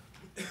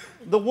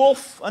 the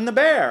wolf and the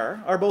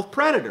bear are both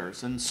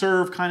predators and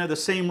serve kind of the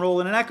same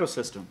role in an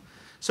ecosystem.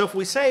 So if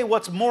we say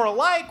what's more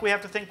alike, we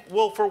have to think,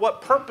 well, for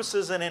what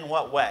purposes and in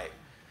what way?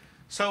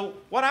 So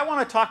what I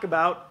want to talk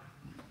about,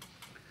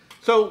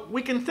 so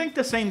we can think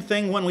the same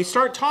thing when we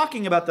start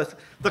talking about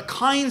the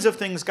kinds of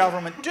things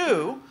government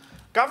do.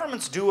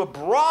 Governments do a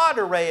broad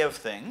array of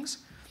things,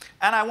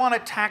 and I want a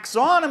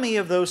taxonomy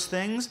of those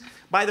things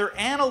by their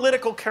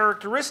analytical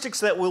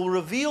characteristics that will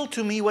reveal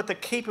to me what the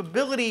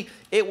capability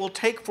it will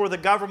take for the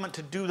government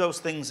to do those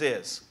things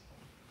is.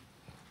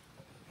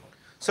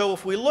 So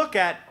if we look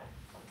at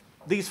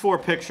these four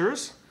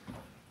pictures,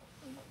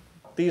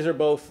 these are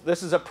both,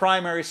 this is a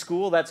primary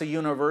school, that's a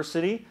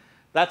university,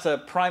 that's a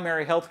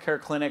primary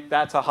healthcare clinic,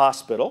 that's a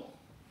hospital.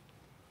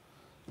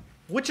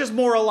 Which is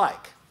more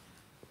alike?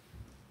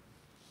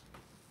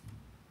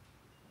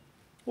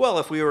 Well,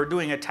 if we were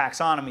doing a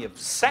taxonomy of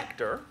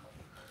sector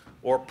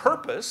or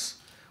purpose,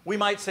 we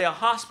might say a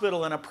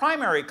hospital and a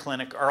primary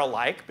clinic are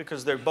alike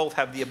because they both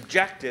have the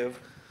objective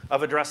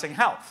of addressing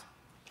health.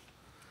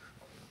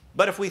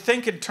 But if we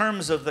think in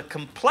terms of the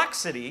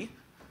complexity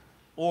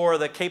or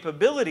the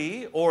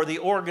capability or the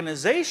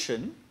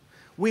organization,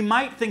 we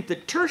might think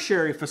that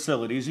tertiary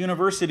facilities,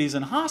 universities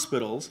and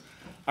hospitals,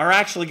 are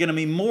actually going to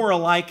be more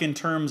alike in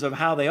terms of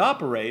how they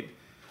operate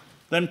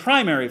than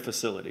primary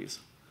facilities.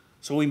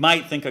 So we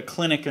might think a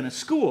clinic and a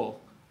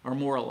school are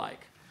more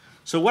alike.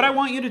 So what I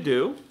want you to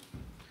do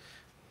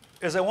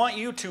is I want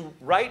you to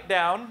write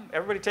down,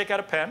 everybody take out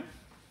a pen.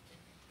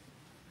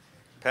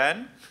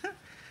 Pen.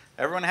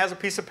 Everyone has a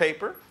piece of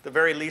paper. At the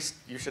very least,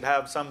 you should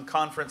have some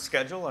conference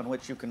schedule on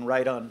which you can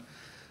write on.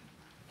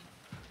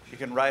 You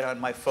can write on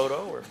my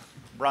photo or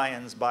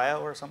Brian's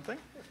bio or something.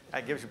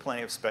 That gives you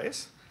plenty of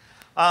space.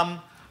 I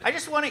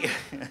just want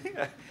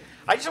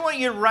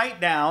you to write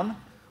down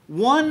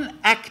one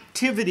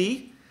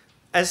activity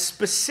as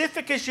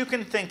specific as you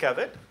can think of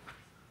it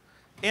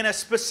in a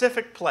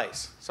specific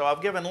place. So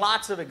I've given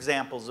lots of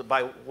examples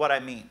by what I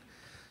mean.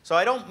 So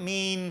I don't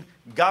mean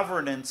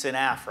governance in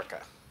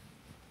Africa.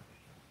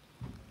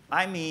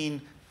 I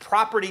mean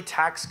property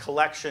tax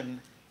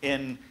collection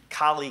in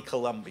Cali,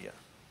 Colombia,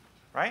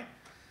 right?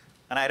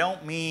 And I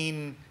don't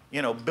mean,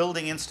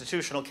 building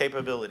institutional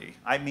capability.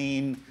 I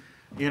mean,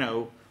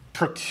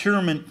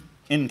 procurement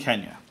in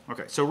Kenya.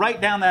 Okay, so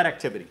write down that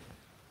activity.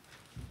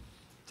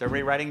 Is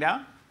everybody writing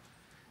down?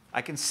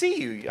 I can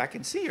see you. I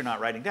can see you're not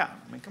writing down.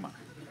 I mean, come on.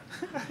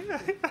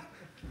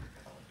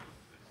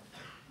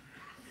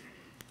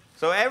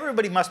 So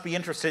everybody must be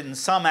interested in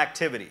some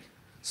activity,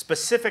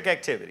 specific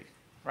activity,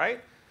 right?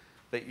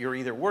 That you're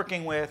either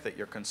working with, that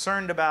you're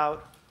concerned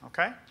about,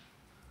 okay?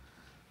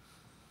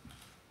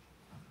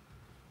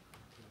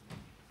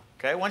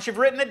 Okay, once you've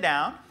written it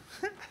down,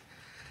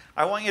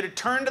 I want you to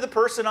turn to the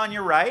person on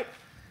your right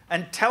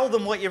and tell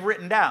them what you've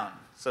written down.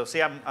 So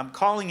see, I'm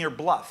calling your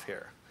bluff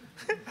here.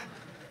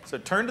 So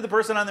turn to the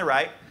person on the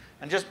right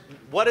and just,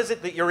 what is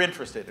it that you're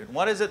interested in?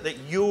 What is it that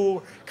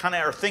you kind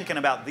of are thinking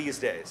about these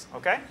days,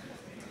 okay?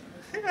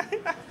 Did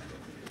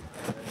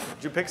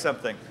you pick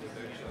something?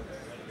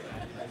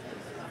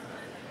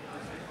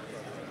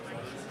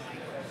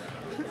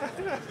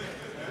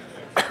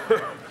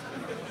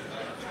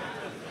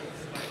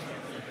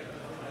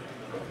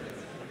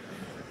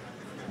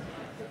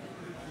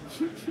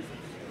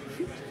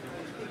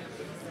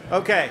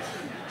 Okay.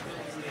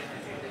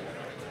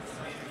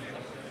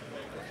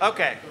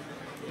 Okay.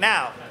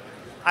 Now,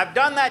 I've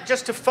done that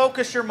just to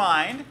focus your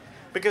mind,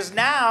 because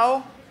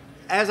now,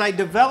 as I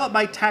develop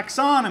my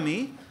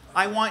taxonomy,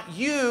 I want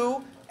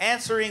you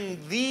answering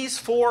these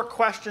 4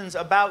 questions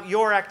about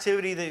your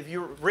activity that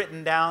you've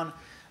written down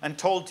and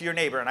told to your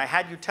neighbor. And I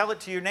had you tell it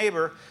to your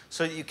neighbor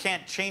so that you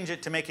can't change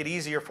it to make it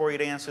easier for you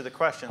to answer the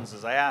questions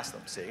as I ask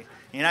them, see?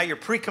 Now you're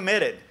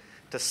pre-committed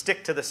to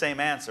stick to the same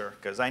answer,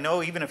 because I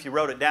know even if you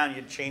wrote it down,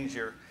 you'd change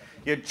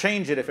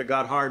it if it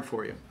got hard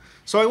for you.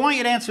 So I want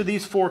you to answer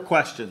these 4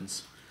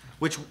 questions,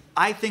 which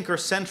I think are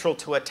central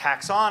to a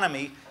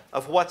taxonomy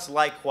of what's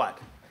like what.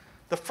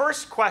 The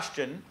first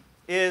question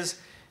is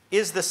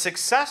the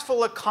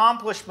successful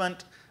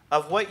accomplishment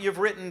of what you've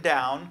written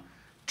down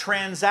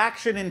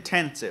transaction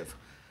intensive?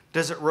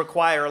 Does it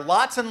require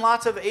lots and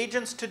lots of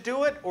agents to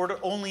do it, or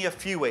only a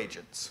few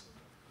agents?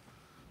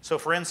 So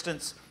for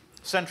instance,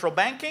 central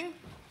banking,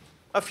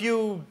 a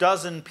few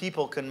dozen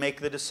people can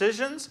make the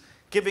decisions.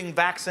 Giving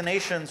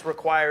vaccinations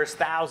requires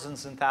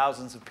thousands and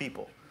thousands of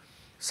people.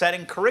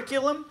 Setting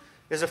curriculum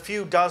is a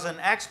few dozen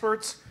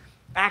experts.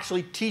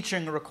 Actually,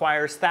 teaching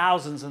requires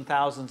thousands and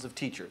thousands of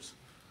teachers.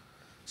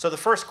 So the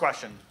first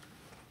question,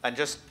 and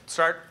just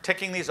start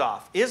ticking these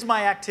off. Is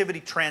my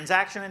activity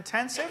transaction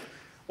intensive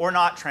or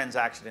not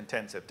transaction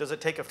intensive? Does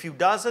it take a few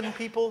dozen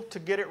people to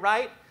get it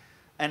right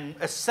and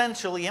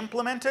essentially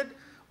implement it?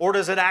 Or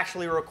does it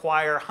actually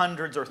require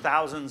hundreds or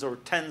thousands or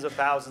tens of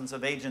thousands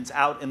of agents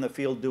out in the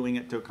field doing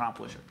it to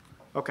accomplish it?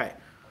 Okay.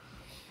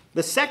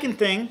 The second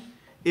thing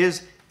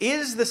is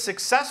the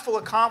successful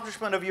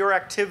accomplishment of your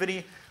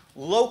activity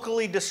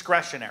locally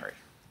discretionary?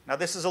 Now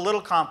this is a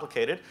little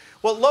complicated.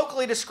 What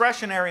locally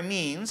discretionary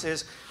means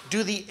is,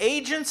 do the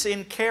agents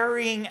in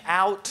carrying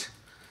out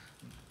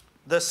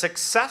the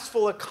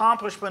successful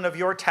accomplishment of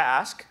your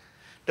task,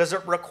 does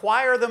it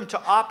require them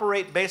to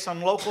operate based on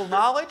local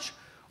knowledge,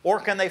 or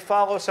can they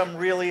follow some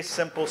really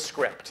simple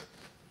script?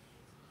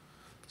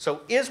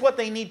 So is what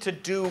they need to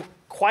do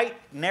quite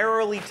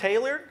narrowly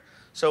tailored?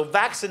 So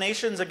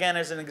vaccinations, again,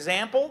 is an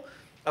example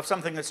of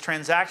something that's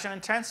transaction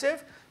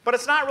intensive, but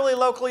it's not really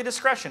locally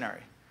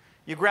discretionary.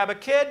 You grab a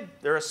kid,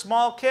 they're a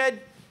small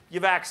kid, you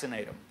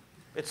vaccinate them.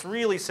 It's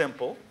really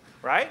simple,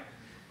 right?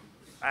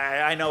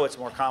 I know it's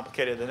more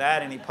complicated than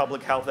that. Any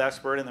public health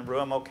expert in the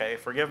room, okay,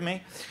 forgive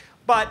me.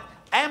 But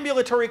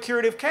ambulatory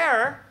curative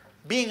care,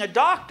 being a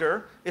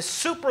doctor, is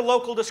super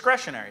local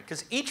discretionary,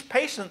 because each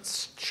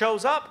patient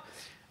shows up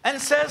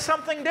and says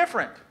something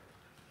different.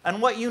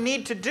 And what you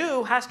need to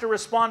do has to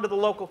respond to the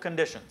local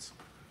conditions.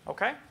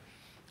 Okay?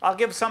 I'll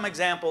give some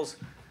examples.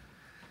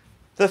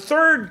 The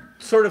third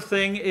sort of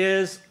thing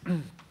is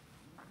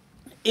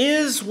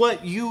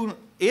what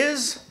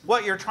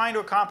you're trying to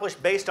accomplish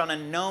based on a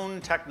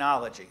known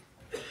technology?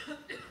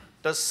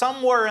 Does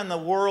somewhere in the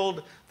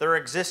world there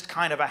exist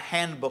kind of a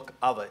handbook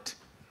of it?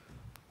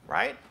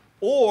 Right?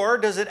 Or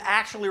does it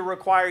actually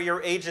require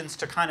your agents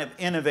to kind of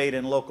innovate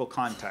in local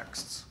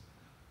contexts?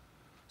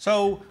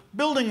 So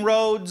building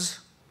roads,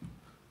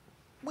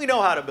 we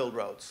know how to build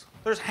roads.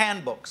 There's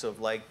handbooks of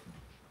like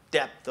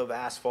depth of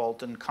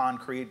asphalt and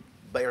concrete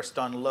based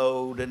on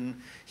load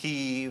and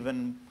heave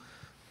and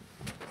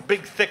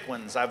big thick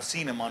ones. I've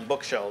seen them on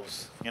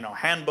bookshelves, you know,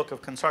 Handbook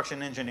of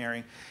Construction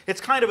Engineering. It's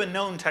kind of a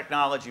known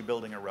technology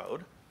building a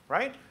road,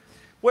 right?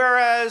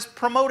 Whereas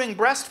promoting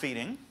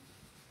breastfeeding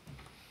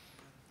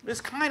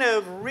is kind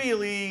of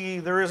really,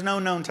 there is no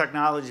known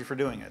technology for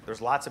doing it.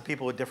 There's lots of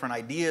people with different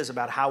ideas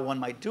about how one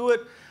might do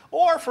it,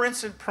 or for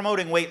instance,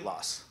 promoting weight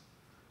loss,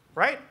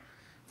 right?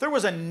 If there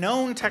was a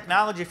known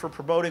technology for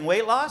promoting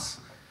weight loss,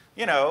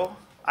 you know,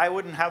 I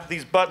wouldn't have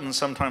these buttons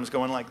sometimes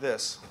going like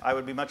this. I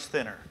would be much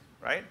thinner,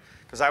 right?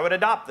 Because I would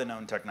adopt the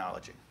known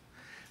technology.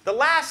 The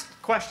last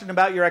question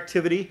about your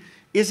activity,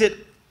 is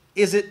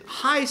it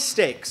high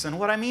stakes? And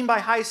what I mean by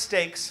high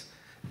stakes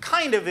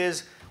kind of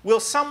is,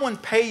 will someone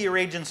pay your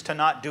agents to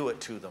not do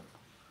it to them?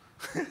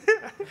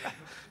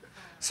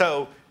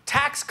 So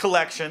tax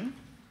collection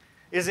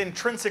is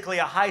intrinsically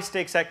a high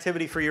stakes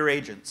activity for your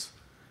agents.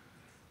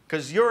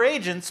 Because your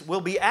agents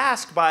will be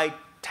asked by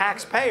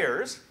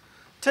taxpayers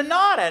to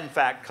not, in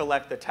fact,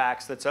 collect the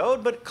tax that's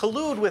owed, but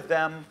collude with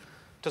them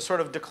to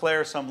sort of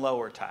declare some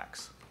lower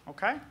tax,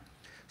 okay?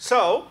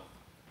 So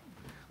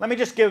let me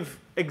just give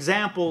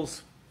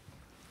examples.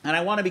 And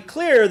I want to be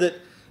clear that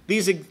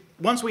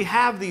once we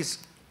have these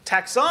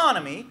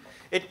taxonomy,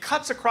 it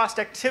cuts across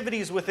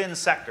activities within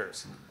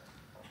sectors.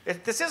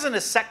 This isn't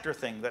a sector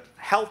thing, that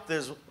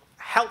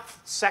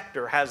health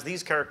sector has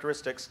these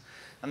characteristics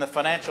and the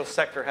financial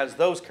sector has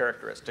those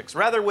characteristics.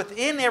 Rather,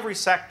 within every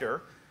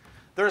sector,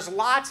 there's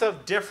lots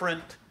of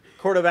different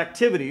sort of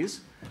activities.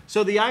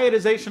 So the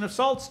iodization of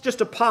salt's just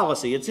a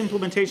policy. It's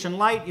implementation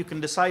light. You can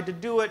decide to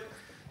do it.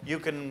 You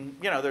can,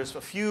 you know, there's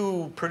a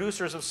few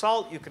producers of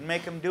salt. You can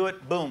make them do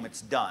it. Boom,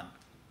 it's done,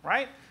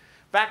 right?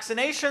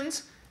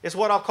 Vaccinations is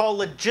what I'll call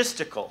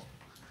logistical.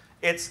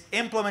 It's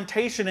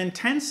implementation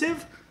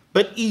intensive,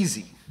 but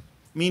easy,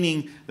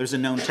 meaning there's a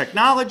known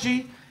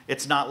technology.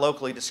 It's not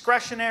locally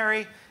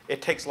discretionary.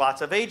 It takes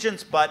lots of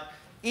agents, but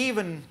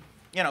even,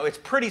 you know, it's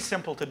pretty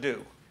simple to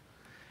do.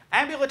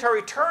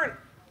 Ambulatory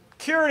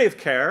curative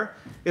care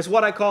is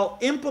what I call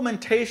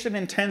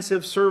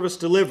implementation-intensive service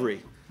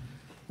delivery,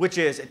 which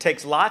is it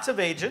takes lots of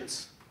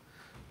agents.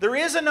 There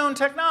is a known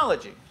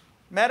technology.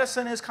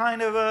 Medicine is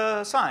kind of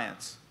a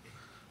science.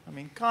 I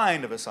mean,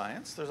 kind of a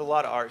science. There's a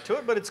lot of art to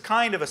it, but it's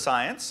kind of a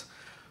science.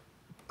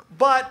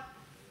 But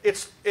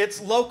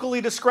it's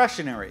locally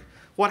discretionary.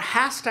 What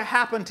has to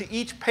happen to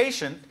each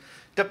patient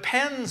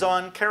depends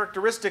on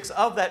characteristics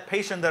of that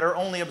patient that are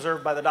only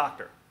observed by the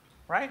doctor,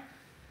 right?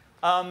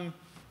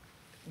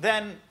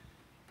 Then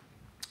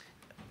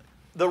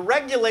the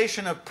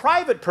regulation of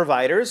private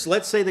providers,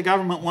 let's say the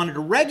government wanted to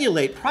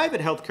regulate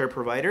private healthcare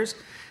providers,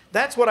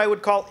 that's what I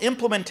would call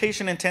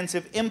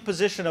implementation-intensive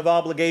imposition of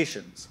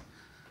obligations.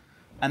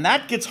 And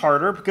that gets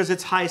harder because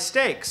it's high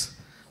stakes.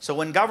 So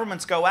when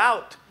governments go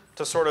out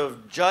to sort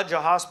of judge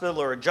a hospital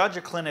or judge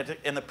a clinic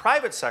in the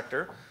private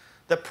sector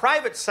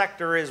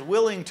is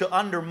willing to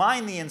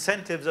undermine the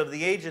incentives of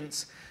the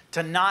agents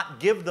to not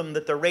give them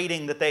the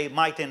rating that they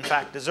might in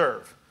fact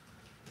deserve.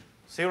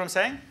 See what I'm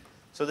saying?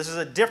 So this is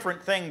a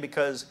different thing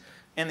because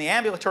in the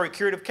ambulatory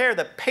curative care,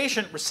 the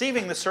patient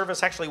receiving the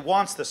service actually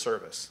wants the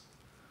service.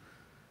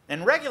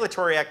 In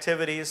regulatory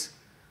activities,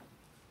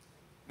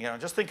 you know,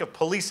 just think of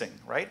policing,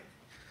 right?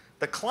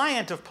 The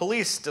client of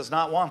police does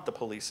not want the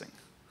policing,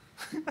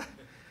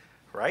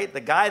 right? The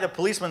guy the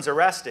policeman's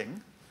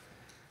arresting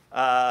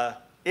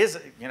is,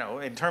 you know,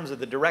 in terms of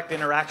the direct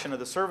interaction of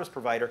the service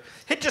provider,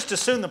 he'd just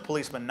assume the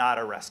policeman not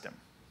arrest him,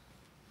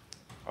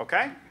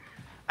 okay?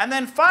 And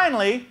then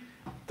finally,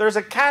 there's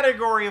a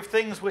category of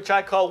things which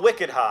I call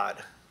wicked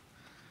hod.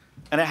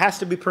 And it has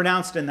to be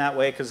pronounced in that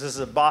way because this is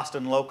a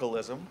Boston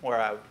localism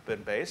where I've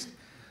been based.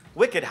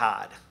 Wicked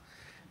hod,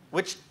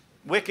 which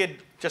wicked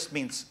just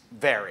means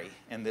very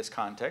in this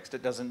context.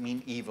 It doesn't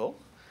mean evil.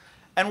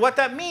 And what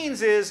that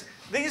means is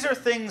these are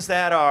things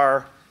that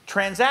are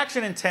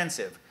transaction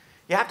intensive.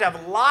 You have to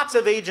have lots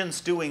of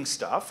agents doing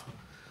stuff.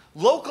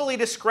 Locally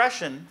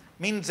discretion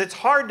means it's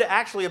hard to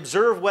actually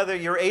observe whether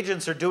your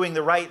agents are doing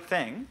the right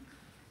thing.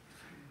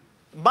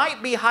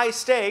 Might be high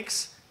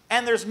stakes,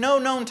 and there's no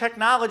known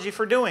technology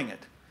for doing it.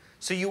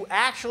 So you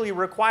actually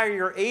require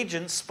your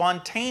agents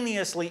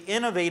spontaneously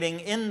innovating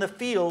in the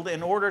field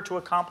in order to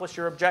accomplish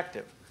your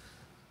objective.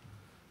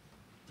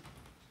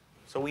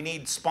 So we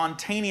need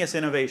spontaneous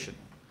innovation.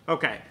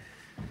 Okay.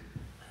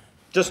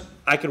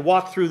 I could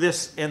walk through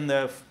this in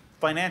the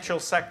financial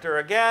sector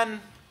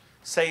again.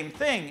 Same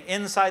thing.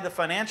 Inside the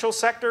financial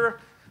sector,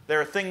 there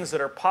are things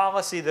that are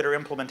policy that are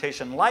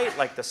implementation light,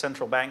 like the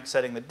central bank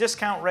setting the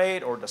discount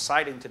rate or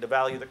deciding to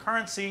devalue the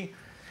currency.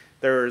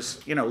 There's,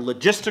 you know,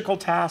 logistical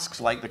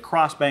tasks like the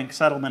cross-bank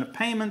settlement of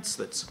payments.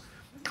 That's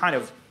kind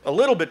of a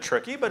little bit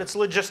tricky, but it's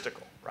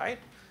logistical, right?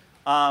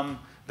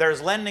 There's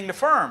lending to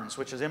firms,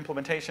 which is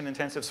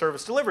implementation-intensive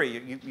service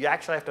delivery. You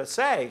actually have to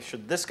say,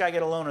 should this guy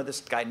get a loan or this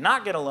guy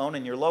not get a loan,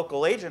 and your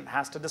local agent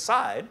has to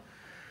decide.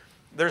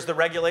 There's the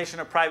regulation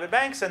of private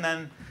banks, and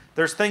then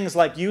there's things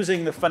like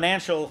using the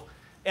financial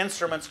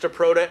instruments to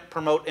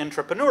promote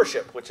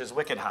entrepreneurship, which is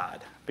wicked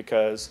hard,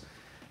 because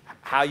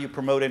how you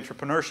promote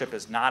entrepreneurship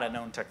is not a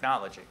known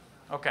technology.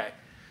 Okay,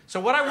 so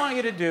what I want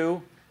you to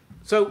do,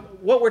 so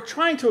what we're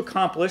trying to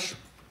accomplish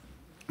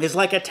is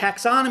like a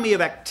taxonomy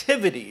of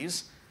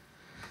activities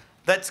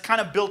that's kind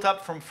of built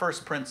up from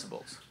first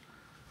principles.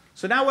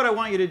 So now what I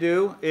want you to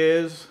do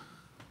is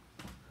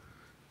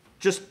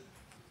just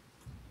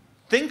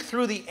think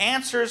through the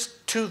answers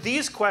to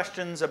these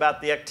questions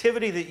about the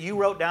activity that you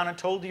wrote down and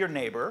told to your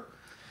neighbor,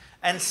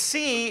 and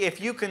see if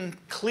you can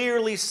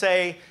clearly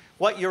say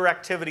what your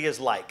activity is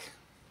like.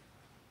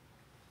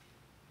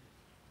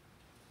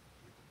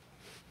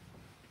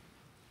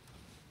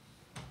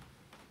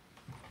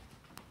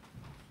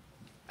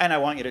 And I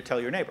want you to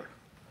tell your neighbor.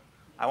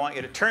 I want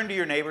you to turn to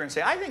your neighbor and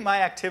say, I think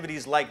my activity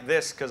is like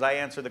this because I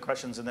answer the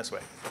questions in this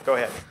way. Go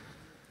ahead.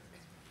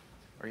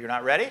 Are you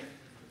not ready?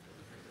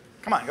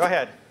 Come on, go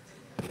ahead.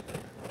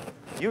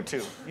 You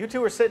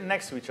two are sitting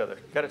next to each other.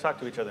 You've got to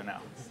talk to each other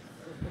now.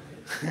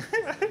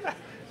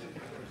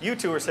 You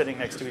two are sitting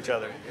next to each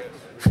other.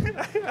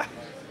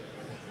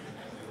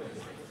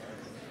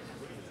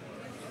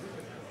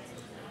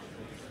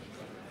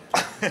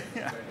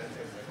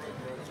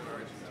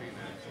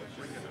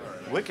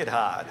 Wicked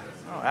hard.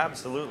 Oh,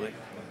 absolutely.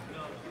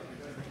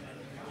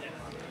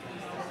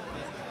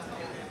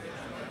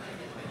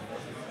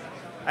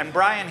 And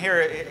Brian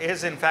here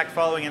is, in fact,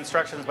 following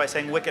instructions by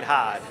saying wicked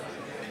hard.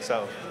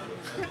 So,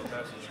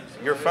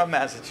 you're from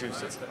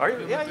Massachusetts. Are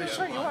you? Yeah, you're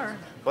sure you are.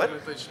 What?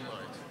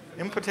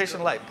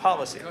 Imputation light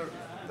policy.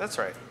 That's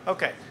right.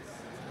 Okay.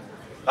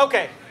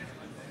 Okay.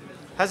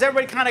 Has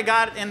everybody kind of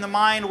got in the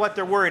mind what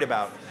they're worried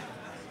about?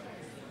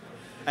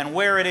 And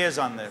where it is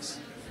on this?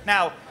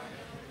 Now,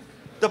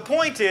 the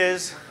point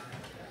is,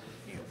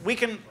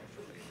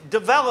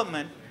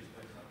 development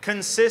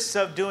consists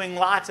of doing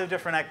lots of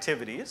different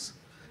activities,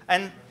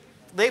 and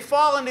they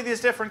fall into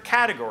these different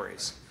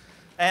categories.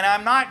 And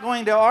I'm not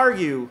going to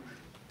argue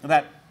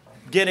that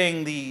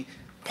getting the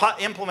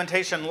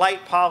implementation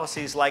light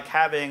policies like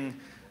having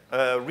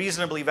a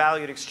reasonably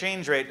valued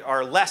exchange rate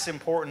are less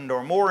important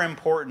or more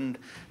important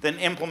than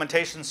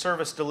implementation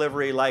service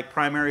delivery like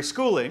primary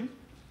schooling.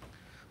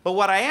 But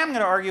what I am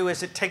going to argue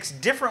is it takes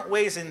different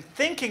ways in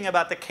thinking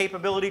about the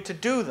capability to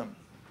do them.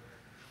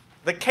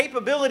 The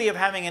capability of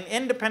having an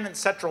independent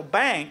central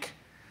bank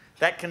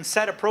that can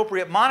set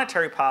appropriate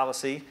monetary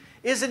policy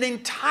is an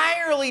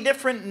entirely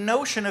different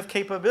notion of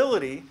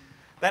capability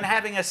than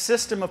having a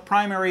system of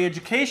primary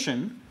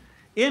education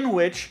in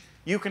which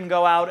you can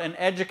go out and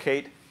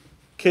educate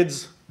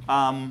kids,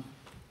 in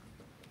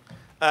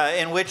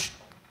which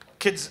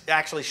kids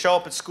actually show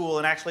up at school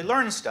and actually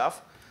learn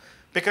stuff.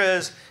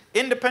 Because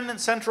independent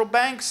central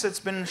banks, it's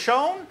been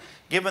shown,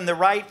 given the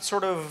right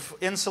sort of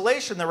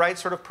insulation, the right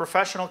sort of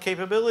professional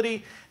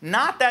capability,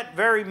 not that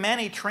very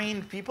many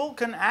trained people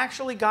can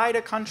actually guide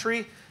a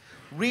country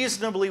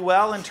reasonably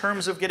well in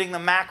terms of getting the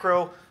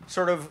macro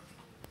sort of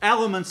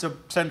elements of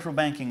central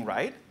banking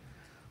right.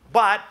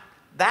 But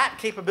that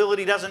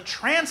capability doesn't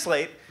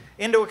translate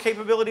into a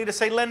capability to,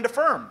 say, lend to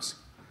firms.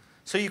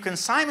 So you can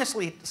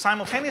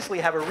simultaneously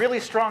have a really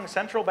strong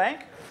central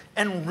bank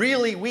and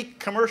really weak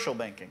commercial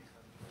banking,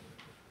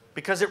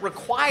 because it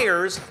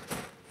requires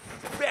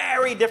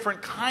very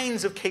different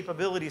kinds of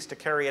capabilities to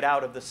carry it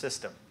out of the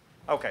system.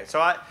 Okay,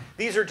 so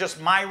these are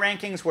just my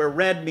rankings where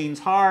red means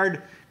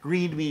hard,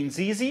 green means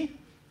easy.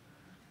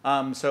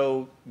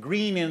 So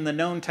green in the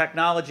known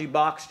technology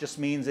box just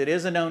means it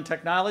is a known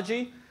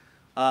technology.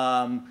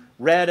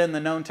 Red in the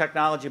known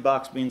technology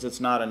box means it's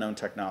not a known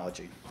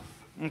technology.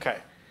 Okay,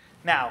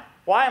 now,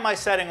 why am I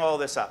setting all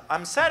this up?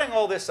 I'm setting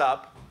all this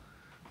up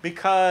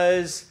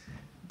because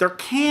there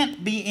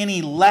can't be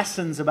any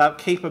lessons about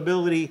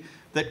capability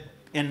that,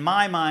 in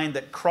my mind,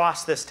 that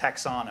cross this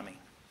taxonomy.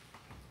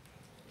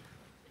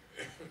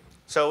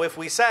 So if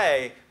we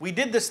say, we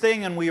did this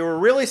thing and we were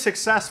really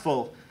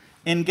successful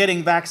in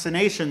getting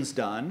vaccinations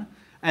done,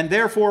 and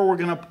therefore we're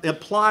going to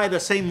apply the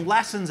same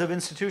lessons of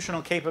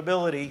institutional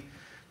capability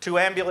to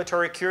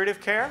ambulatory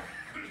curative care,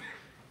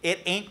 it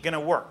ain't going to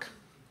work.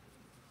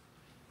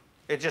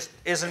 It just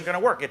isn't going to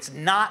work. It's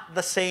not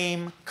the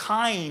same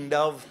kind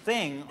of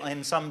thing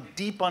in some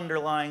deep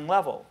underlying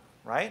level,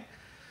 right?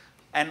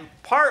 And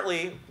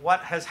partly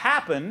what has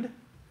happened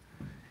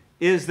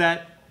is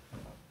that,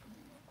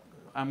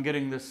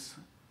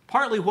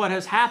 partly what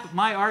has happened,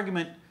 my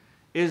argument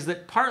is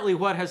that partly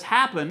what has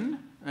happened,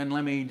 and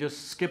let me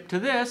just skip to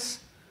this,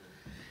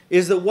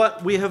 is that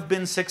what we have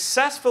been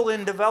successful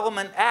in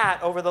development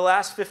at over the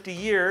last 50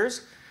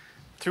 years,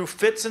 through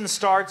fits and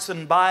starts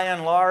and by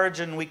and large,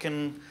 and we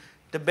can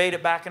debate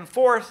it back and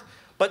forth,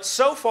 but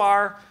so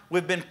far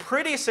we've been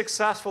pretty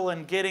successful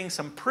in getting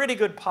some pretty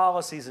good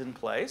policies in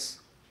place,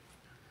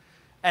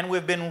 and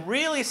we've been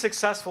really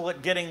successful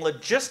at getting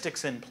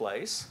logistics in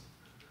place,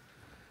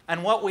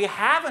 and what we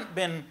haven't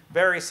been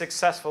very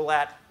successful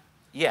at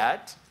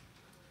yet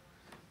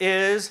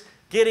is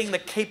getting the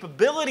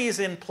capabilities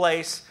in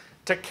place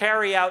to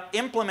carry out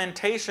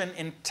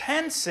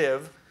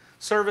implementation-intensive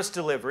service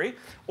delivery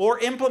or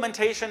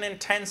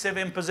implementation-intensive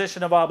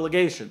imposition of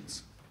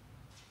obligations.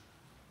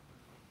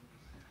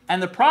 And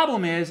the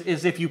problem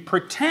is if you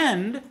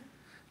pretend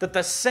that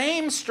the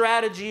same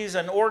strategies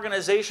and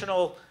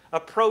organizational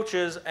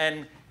approaches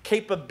and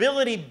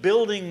capability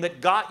building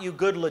that got you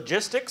good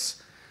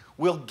logistics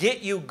will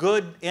get you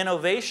good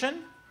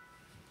innovation,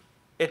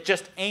 it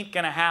just ain't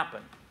going to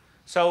happen.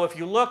 So if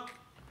you look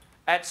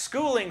at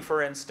schooling,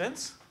 for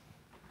instance,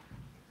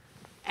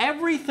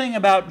 everything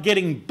about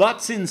getting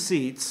butts in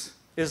seats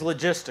is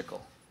logistical,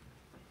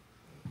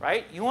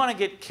 right? You want to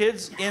get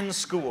kids in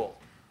school,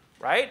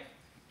 right?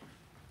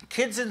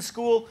 Kids in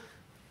school,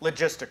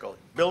 logistical.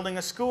 Building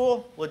a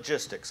school,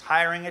 logistics.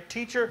 Hiring a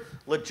teacher,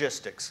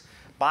 logistics.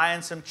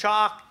 Buying some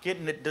chalk,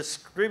 getting it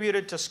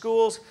distributed to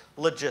schools,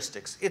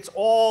 logistics. It's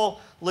all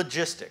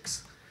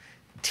logistics.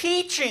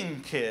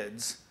 Teaching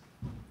kids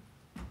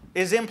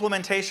is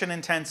implementation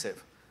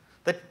intensive.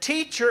 The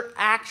teacher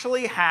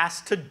actually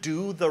has to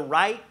do the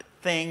right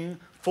thing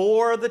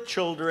for the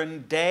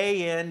children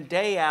day in,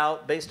 day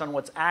out, based on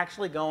what's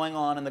actually going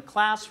on in the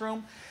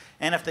classroom.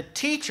 And if the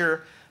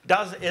teacher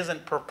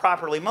isn't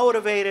properly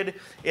motivated,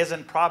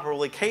 isn't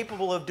properly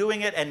capable of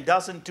doing it, and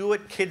doesn't do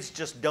it, kids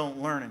just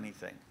don't learn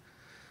anything.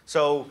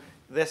 So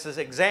this is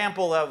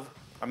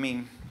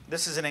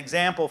this is an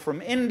example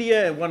from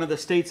India, in one of the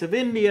states of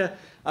India,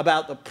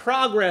 about the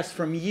progress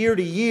from year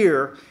to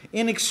year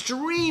in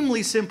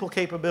extremely simple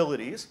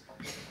capabilities.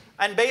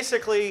 And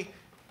basically,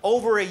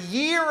 over a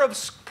year of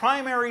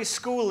primary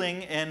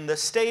schooling in the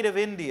state of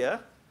India,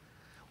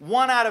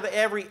 1 out of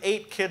every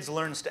 8 kids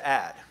learns to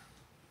add.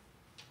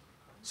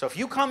 So if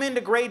you come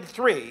into grade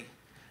 3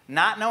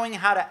 not knowing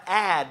how to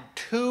add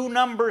 2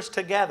 numbers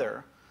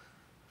together,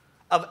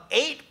 of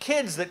 8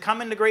 kids that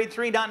come into grade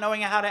 3 not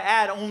knowing how to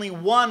add, only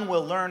 1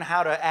 will learn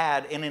how to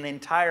add in an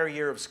entire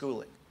year of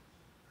schooling.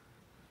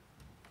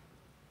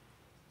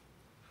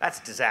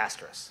 That's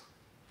disastrous.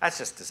 That's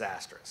just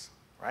disastrous,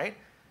 right?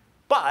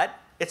 But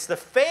it's the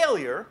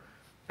failure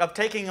of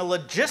taking a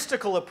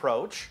logistical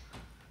approach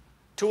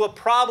to a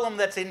problem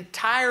that's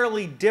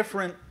entirely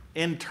different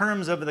in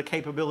terms of the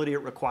capability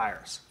it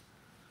requires,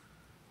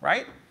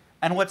 right?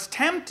 And what's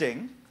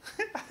tempting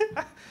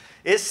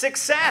is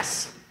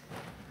success.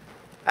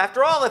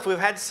 After all, if we've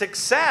had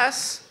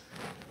success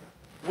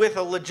with a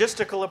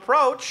logistical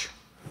approach,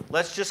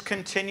 let's just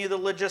continue the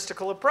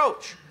logistical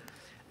approach.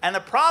 And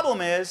the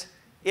problem is,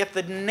 if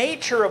the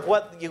nature of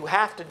what you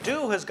have to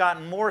do has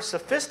gotten more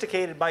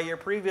sophisticated by your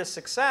previous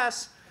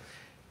success,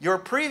 your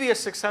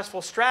previous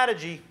successful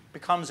strategy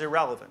becomes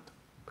irrelevant,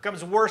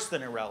 becomes worse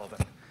than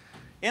irrelevant.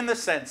 In the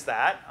sense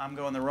that, I'm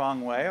going the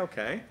wrong way,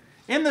 okay.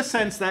 In the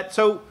sense that,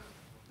 so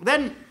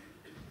then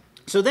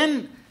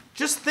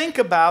just think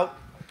about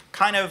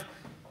kind of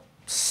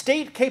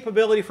state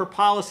capability for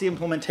policy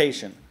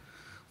implementation.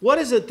 What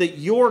is it that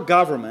your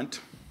government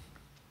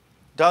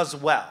does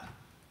well?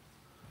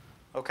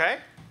 Okay?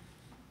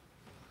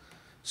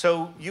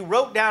 So you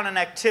wrote down an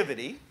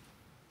activity,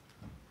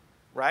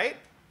 right?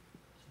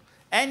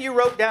 And you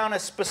wrote down a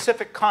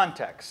specific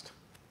context.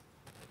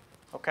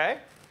 Okay?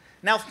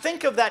 Now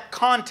think of that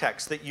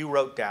context that you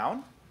wrote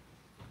down.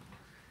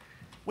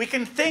 We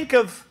can think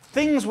of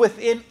things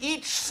within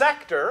each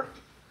sector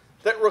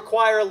that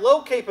require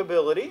low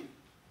capability,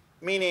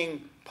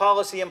 meaning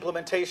policy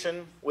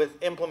implementation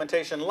with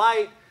implementation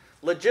light,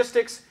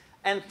 logistics,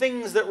 and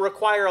things that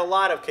require a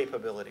lot of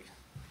capability.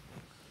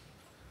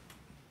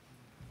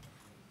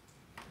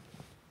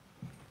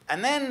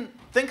 And then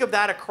think of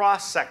that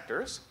across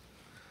sectors.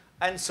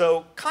 And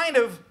so kind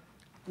of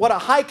what a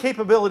high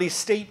capability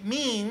state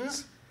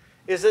means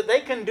is that they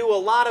can do a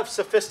lot of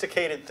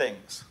sophisticated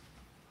things.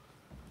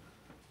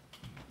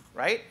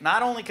 Right?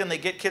 Not only can they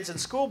get kids in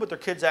school, but their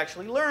kids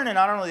actually learn. And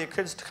not only do their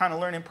kids kind of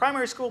learn in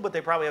primary school, but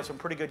they probably have some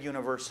pretty good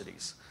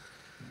universities.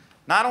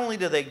 Not only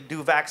do they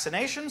do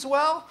vaccinations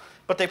well,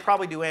 but they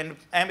probably do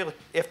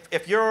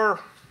if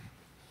you're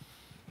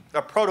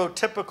a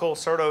prototypical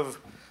sort of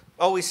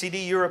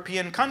OECD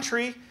European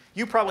country,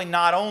 you probably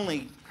not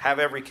only have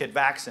every kid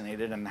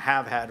vaccinated and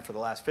have had for the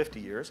last 50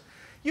 years,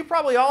 you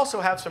probably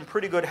also have some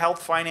pretty good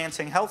health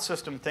financing, health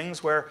system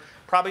things where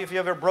probably if you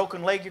have a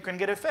broken leg, you can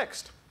get it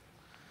fixed.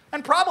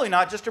 And probably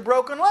not just a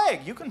broken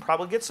leg. You can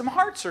probably get some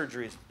heart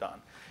surgeries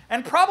done.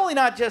 And probably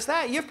not just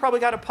that. You've probably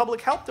got a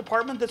public health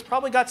department that's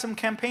probably got some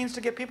campaigns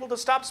to get people to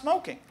stop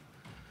smoking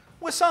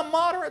with some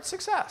moderate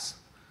success.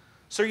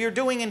 So you're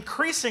doing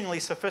increasingly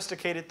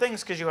sophisticated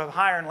things because you have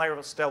higher and higher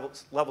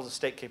levels of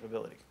state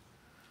capability.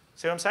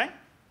 See what I'm saying?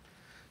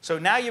 So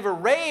now you've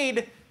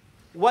arrayed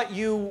what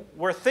you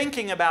were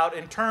thinking about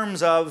in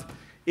terms of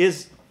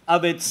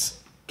its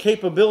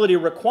capability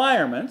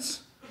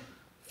requirements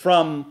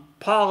from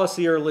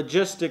policy or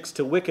logistics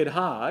to wicked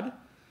hard.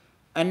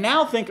 And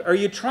now think, are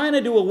you trying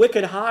to do a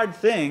wicked hard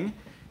thing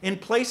in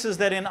places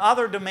that in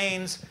other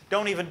domains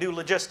don't even do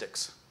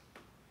logistics?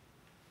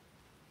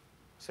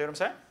 See what I'm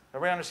saying?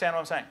 Everybody understand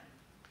what I'm saying?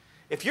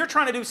 If you're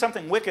trying to do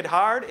something wicked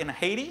hard in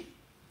Haiti,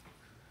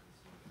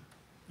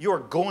 you're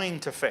going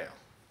to fail.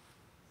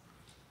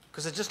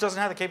 Because it just doesn't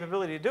have the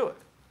capability to do it,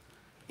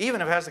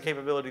 even if it has the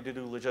capability to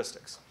do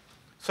logistics.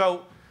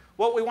 So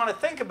what we want to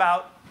think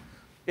about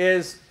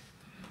is,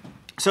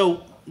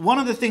 so one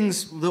of the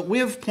things that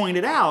we've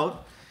pointed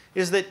out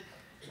is that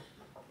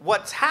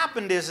what's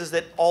happened is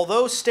that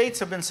although states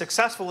have been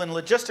successful in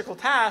logistical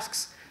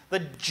tasks, the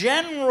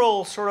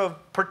general sort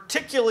of,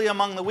 particularly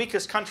among the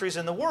weakest countries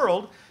in the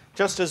world,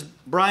 just as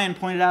Brian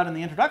pointed out in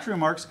the introductory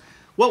remarks,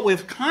 what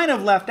we've kind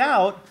of left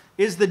out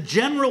is the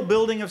general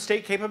building of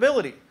state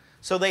capability.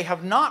 So they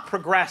have not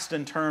progressed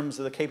in terms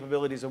of the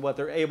capabilities of what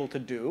they're able to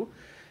do.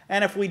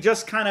 And if we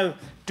just kind of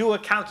do a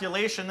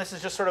calculation, this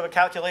is just sort of a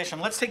calculation.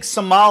 Let's take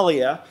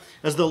Somalia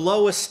as the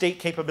lowest state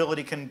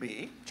capability can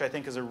be, which I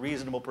think is a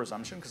reasonable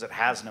presumption because it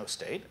has no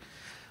state.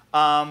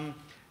 Then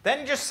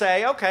just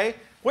say, okay,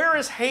 where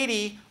is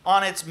Haiti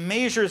on its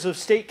measures of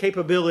state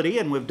capability?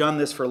 And we've done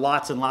this for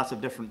lots and lots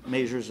of different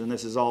measures, and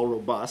this is all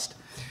robust.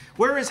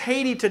 Where is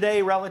Haiti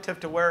today relative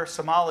to where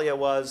Somalia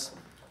was,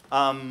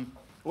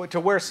 to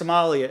where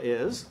Somalia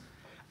is?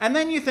 And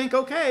then you think,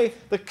 okay,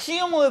 the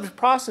cumulative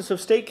process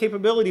of state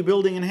capability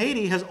building in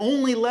Haiti has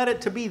only led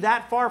it to be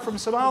that far from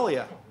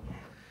Somalia,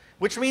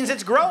 which means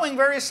it's growing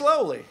very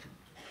slowly.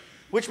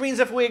 Which means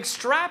if we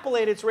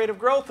extrapolate its rate of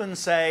growth and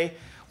say,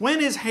 when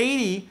is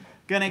Haiti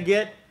going to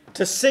get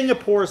to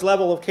Singapore's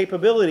level of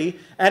capability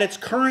at its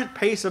current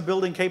pace of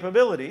building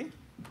capability?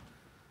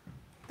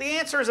 The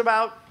answer is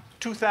about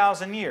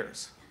 2,000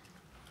 years.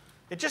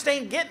 It just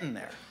ain't getting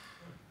there,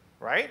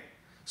 right?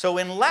 So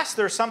unless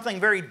there's something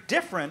very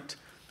different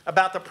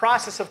about the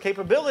process of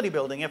capability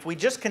building, if we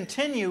just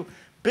continue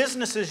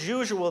business as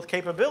usual with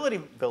capability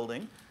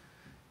building,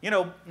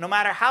 no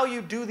matter how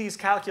you do these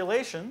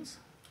calculations,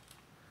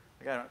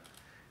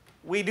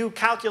 we do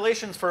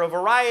calculations for a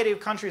variety of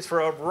countries, for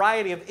a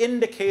variety of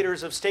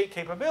indicators of state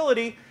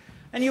capability,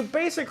 and you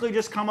basically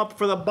just come up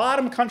for the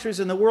bottom countries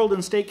in the world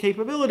in state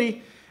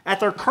capability, at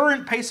their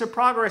current pace of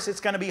progress,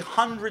 it's going to be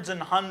hundreds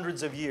and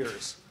hundreds of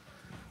years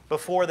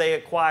before they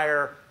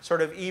acquire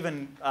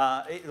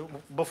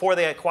before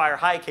they acquire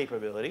high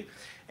capability.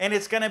 And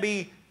it's going to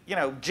be,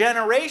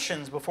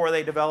 generations before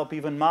they develop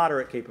even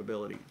moderate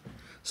capability.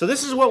 So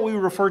this is what we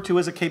refer to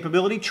as a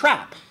capability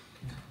trap.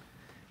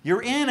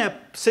 You're in a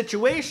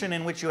situation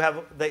in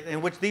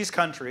which these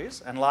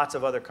countries, and lots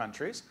of other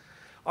countries,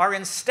 are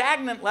in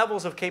stagnant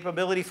levels of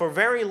capability for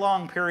very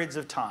long periods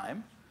of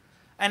time,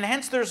 and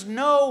hence there's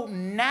no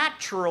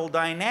natural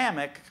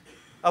dynamic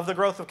of the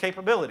growth of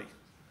capability.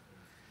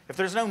 If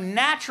there's no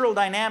natural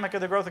dynamic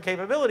of the growth of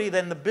capability,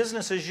 then the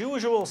business as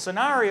usual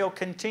scenario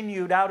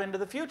continued out into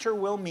the future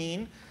will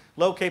mean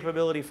low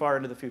capability far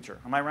into the future.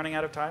 Am I running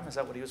out of time? Is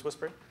that what he was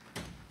whispering?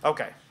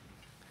 Okay.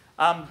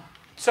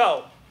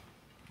 So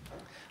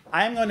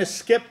I'm going to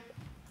skip.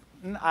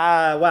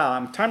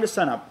 Time to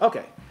sum up.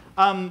 Okay.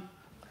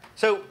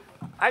 So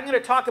I'm going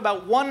to talk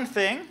about one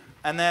thing,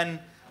 and then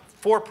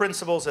 4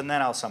 principles, and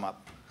then I'll sum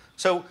up.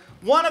 So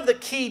one of the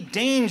key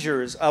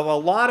dangers of a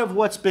lot of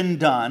what's been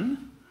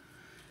done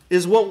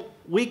is what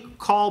we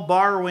call,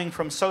 borrowing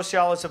from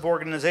sociologists of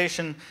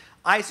organization,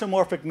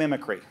 isomorphic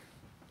mimicry.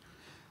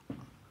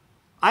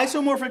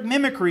 Isomorphic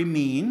mimicry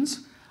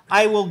means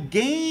I will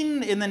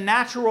gain in the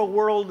natural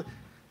world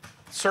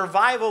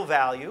survival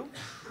value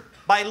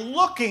by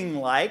looking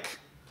like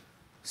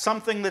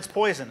something that's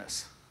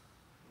poisonous.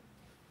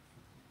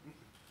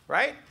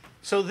 Right?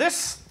 So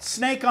this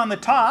snake on the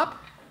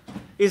top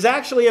is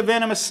actually a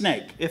venomous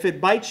snake. If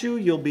it bites you,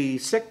 you'll be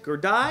sick or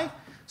die.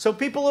 So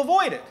people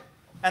avoid it.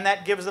 And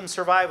that gives them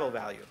survival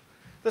value.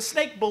 The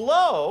snake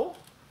below,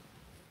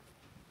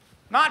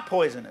 not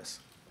poisonous.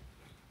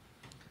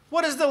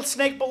 What has the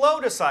snake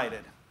below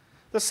decided?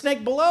 The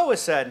snake below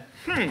has said,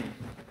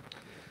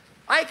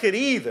 I could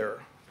either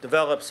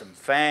develop some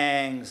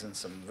fangs and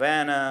some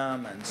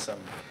venom and some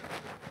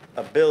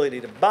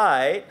ability to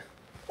bite,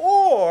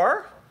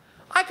 or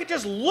I could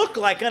just look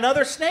like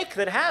another snake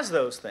that has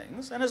those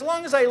things. And as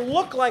long as I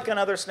look like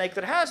another snake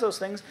that has those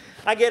things,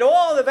 I get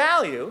all the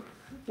value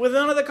with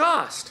none of the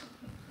cost.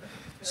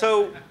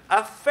 So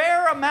a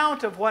fair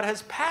amount of what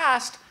has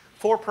passed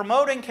for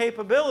promoting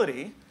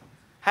capability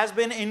has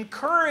been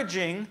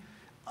encouraging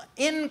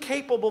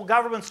incapable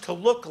governments to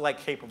look like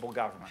capable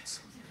governments.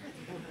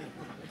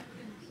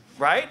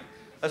 Right?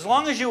 As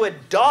long as you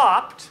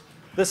adopt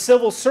the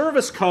civil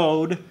service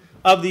code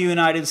of the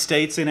United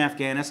States in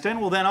Afghanistan,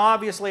 well then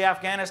obviously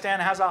Afghanistan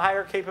has a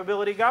higher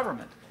capability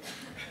government.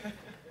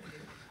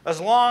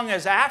 As long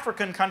as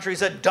African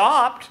countries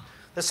adopt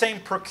the same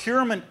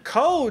procurement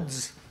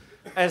codes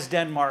as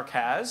Denmark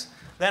has,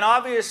 then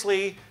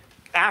obviously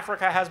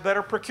Africa has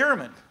better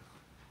procurement.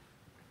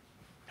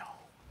 No.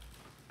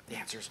 The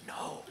answer is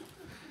no.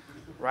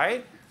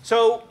 Right?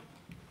 So,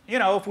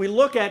 if we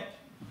look at,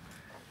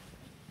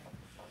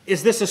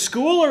 is this a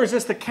school or is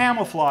this the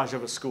camouflage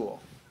of a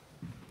school?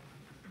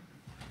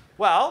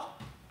 Well,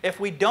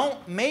 if we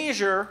don't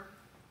measure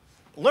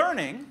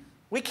learning,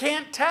 we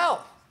can't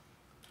tell.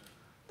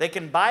 They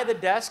can buy the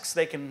desks,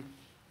 they can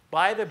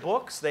buy the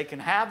books, they can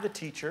have the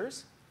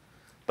teachers,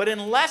 but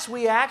unless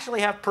we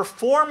actually have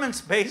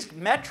performance-based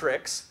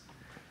metrics,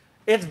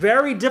 it's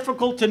very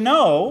difficult to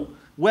know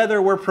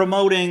whether we're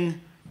promoting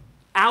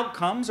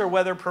outcomes or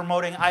whether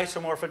promoting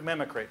isomorphic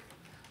mimicry.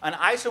 An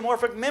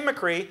isomorphic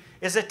mimicry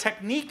is a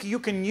technique you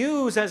can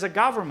use as a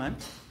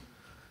government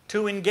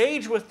to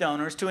engage with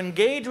donors, to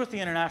engage with the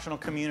international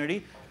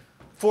community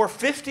for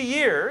 50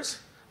 years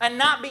and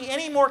not be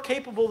any more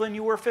capable than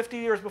you were 50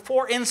 years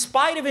before, in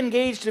spite of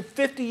engaged in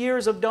 50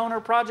 years of donor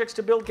projects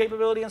to build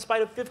capability, in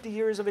spite of 50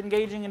 years of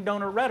engaging in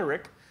donor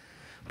rhetoric,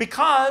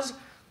 because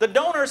the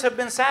donors have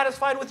been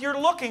satisfied with your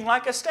looking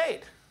like a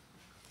state.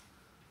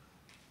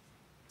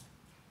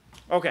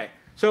 Okay,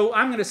 so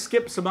I'm going to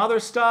skip some other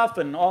stuff,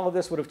 and all of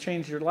this would have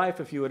changed your life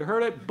if you had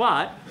heard it,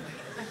 but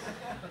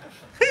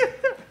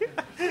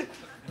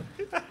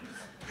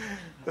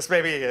this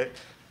may be,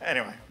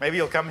 anyway, maybe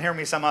you'll come hear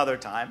me some other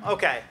time.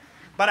 Okay,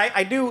 but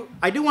I do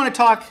want to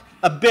talk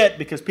a bit,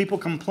 because people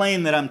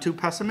complain that I'm too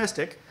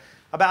pessimistic,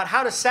 about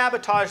how to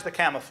sabotage the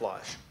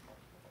camouflage.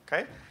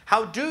 Okay?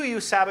 How do you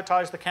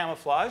sabotage the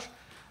camouflage?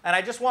 And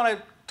I just want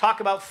to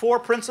talk about 4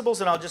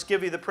 principles, and I'll just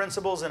give you the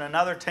principles in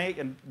another day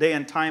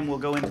and time. We'll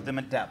go into them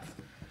in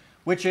depth.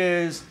 Which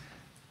is,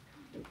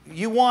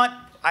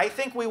 I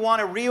think we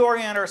want to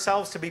reorient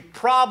ourselves to be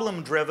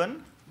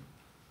problem-driven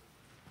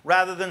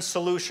rather than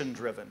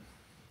solution-driven.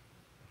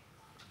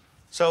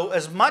 So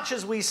as much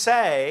as we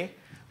say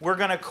we're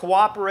going to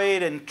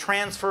cooperate and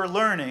transfer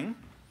learning,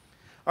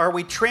 are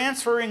we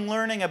transferring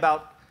learning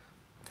about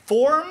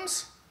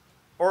forms,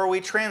 or are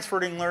we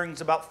transferring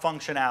learnings about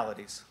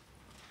functionalities?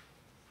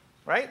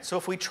 Right? So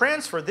if we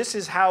transfer, this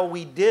is how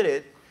we did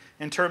it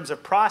in terms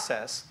of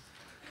process,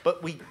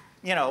 but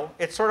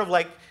it's sort of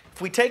like if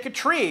we take a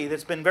tree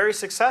that's been very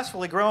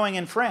successfully growing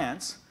in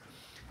France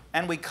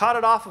and we cut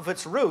it off of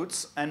its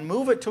roots and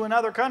move it to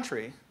another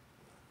country,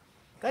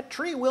 that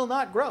tree will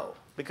not grow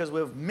because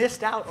we've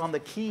missed out on the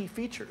key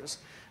features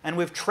and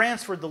we've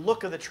transferred the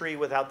look of the tree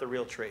without the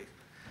real tree.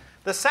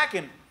 The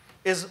second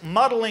is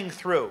muddling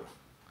through.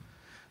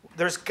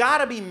 There's got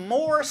to be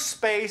more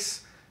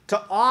space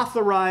to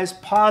authorize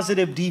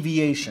positive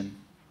deviation.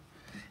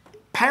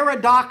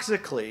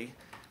 Paradoxically,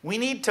 we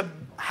need to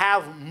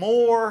have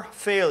more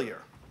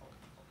failure.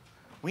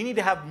 We need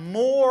to have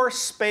more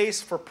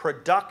space for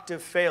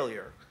productive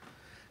failure.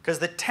 Because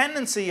the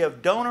tendency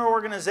of donor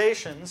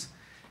organizations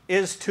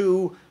is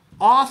to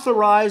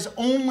authorize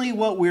only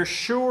what we're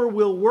sure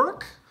will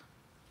work,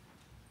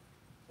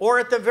 or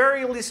at the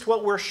very least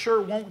what we're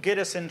sure won't get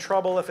us in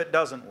trouble if it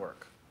doesn't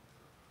work.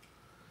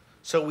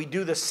 So we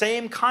do the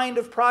same kind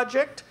of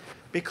project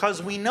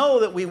because we know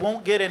that we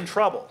won't get in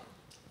trouble.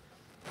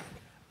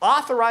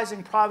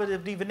 Authorizing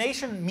positive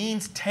deviation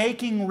means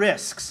taking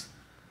risks.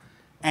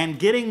 And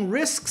getting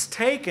risks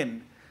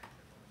taken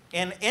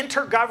in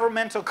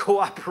intergovernmental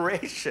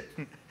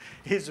cooperation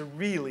is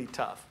really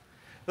tough.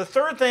 The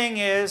third thing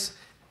is,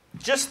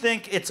 just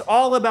think it's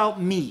all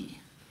about me.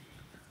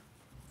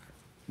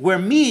 Where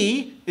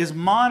me is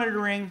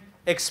monitoring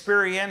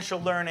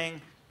experiential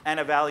learning and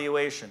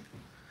evaluation,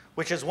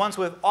 which is once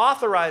we've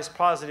authorized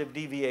positive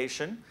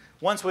deviation,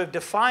 once we've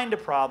defined a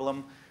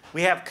problem,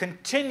 we have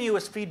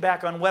continuous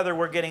feedback on whether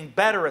we're getting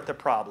better at the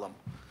problem.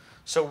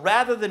 So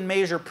rather than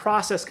measure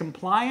process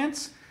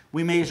compliance,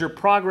 we measure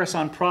progress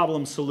on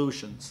problem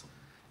solutions.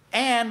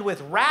 And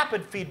with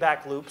rapid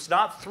feedback loops,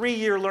 not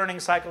 3-year learning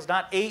cycles,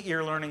 not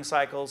 8-year learning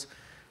cycles,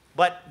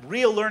 but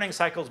real learning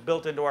cycles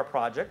built into our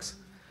projects.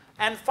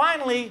 And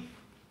finally,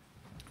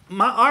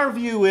 our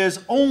view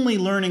is only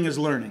learning is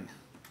learning.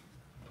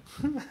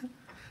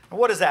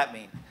 What does that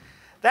mean?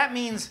 That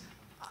means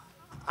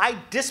I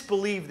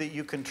disbelieve that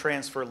you can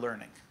transfer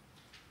learning.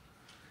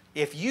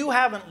 If you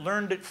haven't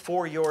learned it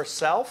for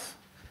yourself,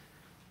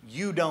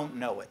 you don't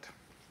know it.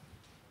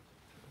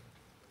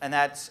 And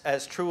that's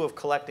as true of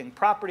collecting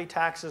property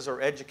taxes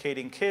or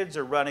educating kids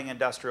or running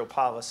industrial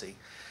policy.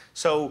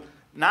 So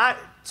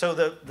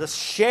the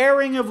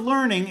sharing of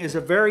learning is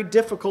a very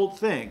difficult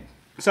thing.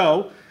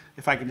 So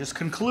if I can just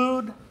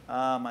conclude,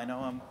 I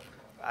know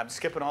I'm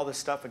skipping all this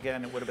stuff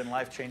again. It would have been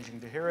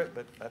life-changing to hear it,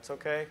 but that's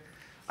okay.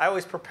 I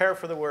always prepare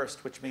for the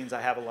worst, which means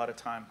I have a lot of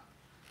time.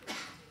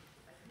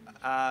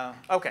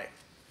 Okay.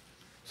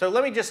 So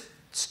let me just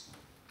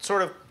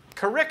sort of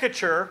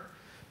caricature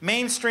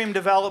mainstream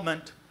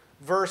development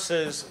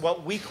versus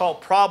what we call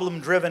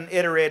problem-driven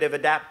iterative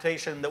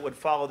adaptation that would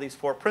follow these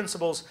 4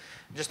 principles.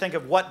 Just think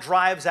of what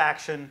drives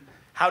action,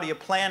 how do you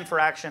plan for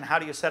action, how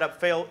do you set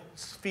up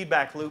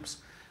feedback loops,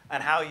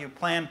 and how you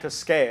plan to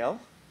scale.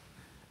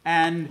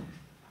 And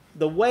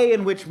the way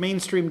in which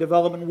mainstream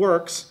development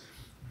works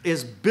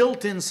is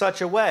built in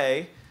such a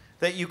way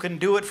that you can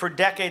do it for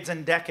decades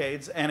and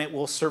decades, and it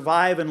will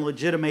survive and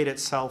legitimate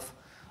itself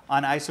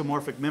on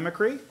isomorphic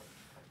mimicry,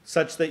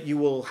 such that you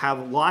will have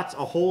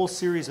a whole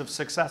series of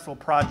successful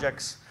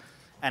projects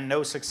and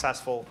no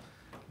successful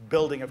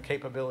building of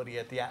capability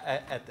at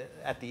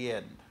the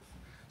end.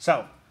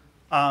 So,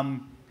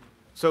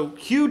 so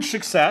huge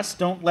success.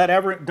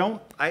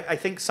 I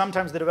think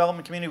sometimes the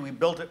development community,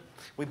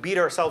 we beat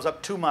ourselves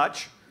up too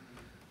much.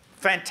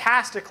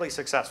 Fantastically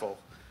successful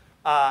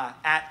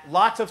at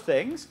lots of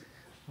things.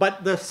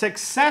 But the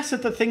success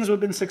at the things we've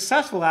been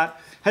successful at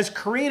has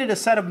created a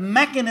set of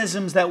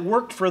mechanisms that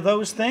worked for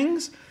those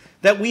things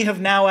that we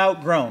have now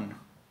outgrown.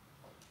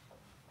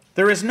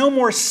 There is no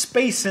more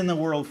space in the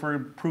world for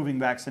improving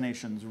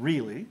vaccinations,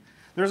 really.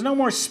 There's no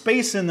more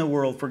space in the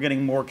world for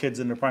getting more kids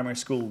into primary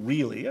school,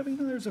 really. I mean,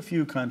 there's a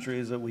few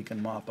countries that we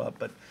can mop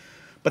up,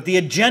 but the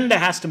agenda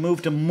has to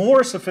move to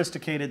more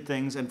sophisticated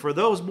things, and for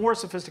those more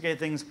sophisticated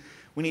things,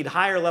 we need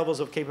higher levels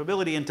of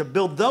capability, and to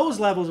build those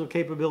levels of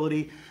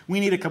capability, we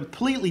need a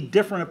completely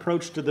different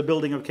approach to the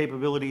building of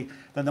capability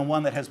than the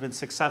one that has been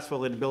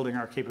successful in building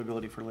our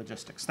capability for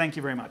logistics. Thank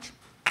you very much.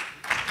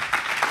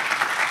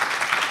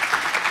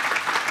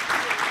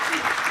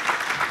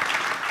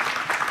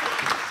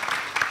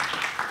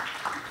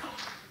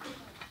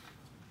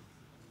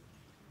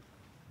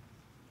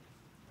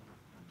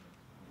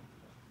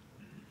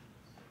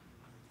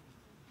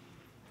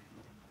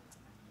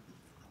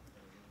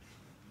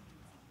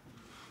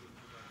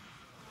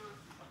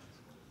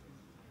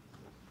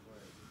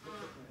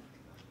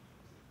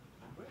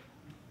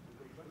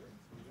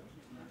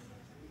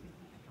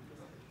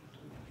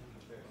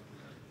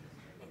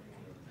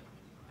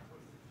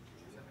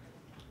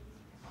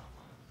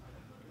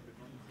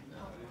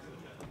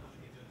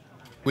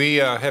 We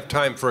have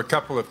time for a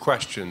couple of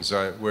questions,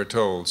 we're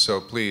told, so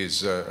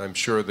please, I'm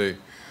sure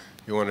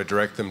you want to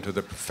direct them to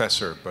the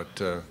professor,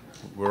 but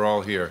we're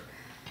all here.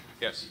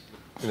 Yes,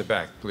 in the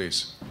back,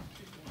 please.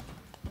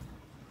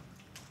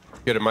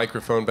 Get a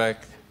microphone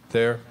back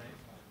there.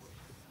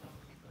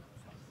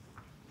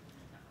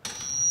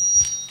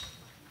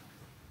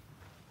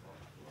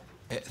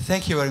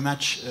 Thank you very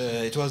much.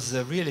 It was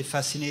a really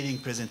fascinating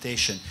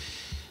presentation.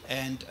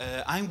 And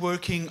I'm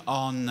working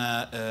on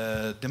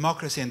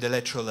democracy and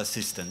electoral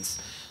assistance.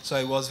 So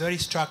I was very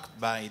struck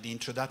by the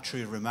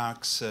introductory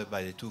remarks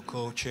by the two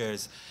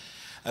co-chairs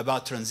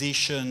about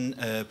transition,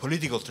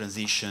 political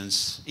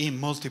transitions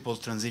in multiple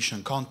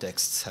transition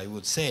contexts, I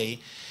would say,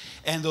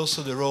 and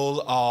also the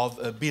role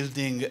of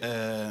building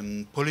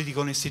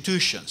political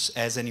institutions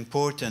as an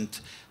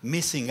important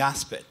missing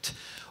aspect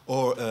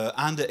or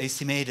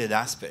underestimated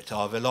aspect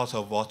of a lot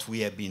of what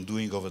we have been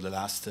doing over the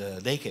last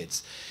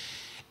decades.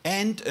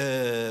 And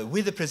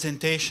with the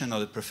presentation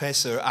of the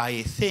professor,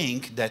 I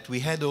think that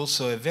we had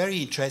also a very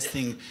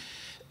interesting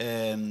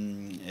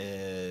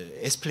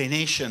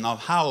explanation of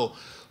how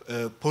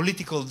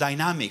political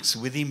dynamics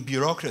within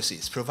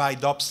bureaucracies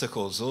provide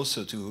obstacles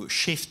also to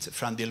shift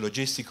from the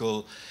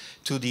logistical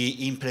to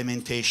the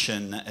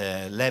implementation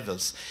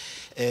levels.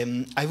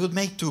 I would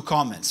make two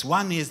comments.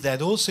 One is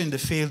that also in the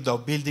field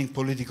of building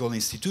political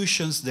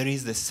institutions, there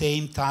is the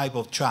same type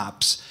of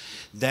traps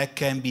that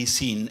can be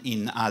seen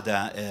in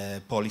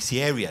other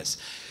policy areas.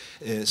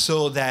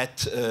 So that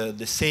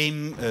the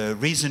same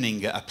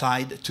reasoning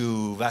applied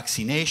to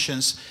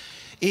vaccinations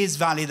is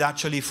valid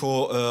actually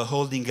for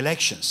holding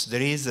elections.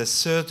 There is a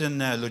certain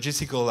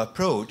logistical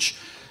approach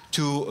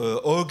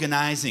to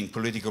organizing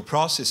political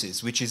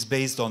processes, which is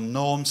based on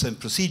norms and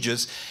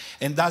procedures,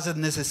 and doesn't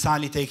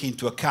necessarily take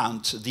into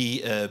account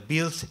the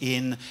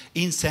built-in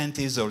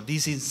incentives or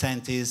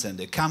disincentives and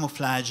the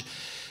camouflage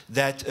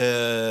that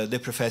the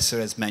professor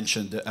has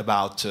mentioned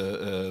about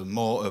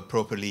more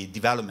properly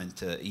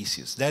development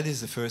issues. That is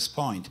the first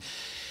point.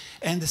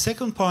 And the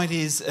second point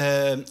is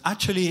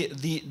actually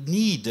the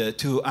need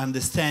to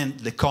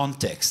understand the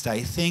context.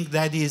 I think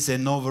that is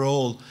an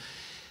overall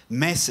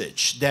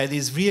message that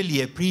is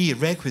really a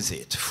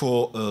prerequisite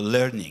for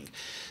learning.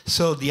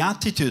 So the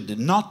attitude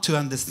not to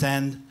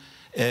understand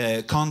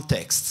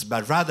contexts,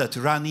 but rather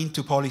to run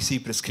into policy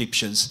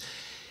prescriptions,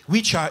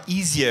 which are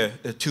easier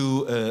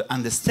to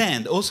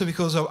understand, also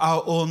because of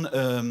our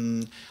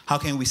own, how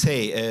can we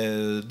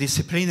say,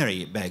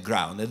 disciplinary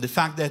background, and the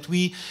fact that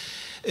we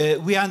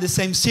are in the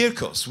same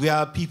circles. We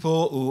are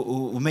people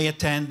who may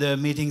attend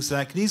meetings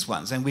like these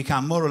ones, and we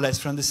come more or less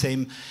from the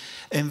same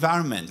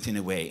environment in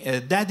a way.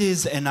 That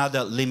is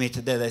another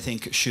limit that I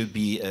think should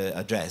be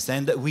addressed.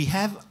 And we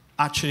have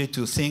actually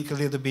to think a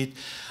little bit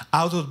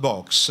out of the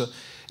box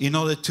in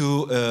order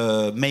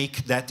to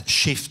make that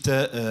shift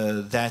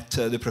that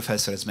the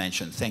professor has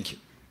mentioned. Thank you.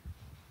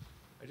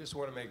 I just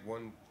want to make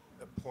one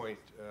point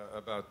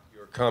about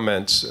your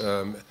comments.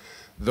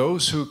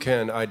 Those who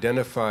can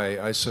identify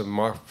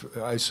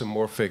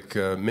isomorphic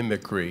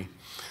mimicry,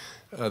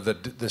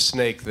 the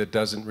snake that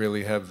doesn't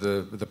really have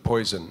the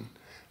poison,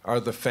 are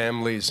the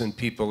families and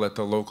people at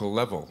the local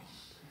level.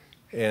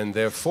 And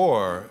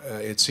therefore,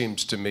 it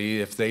seems to me,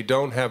 if they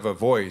don't have a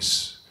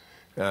voice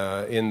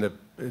in the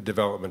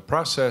development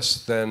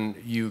process, then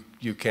you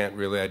can't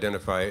really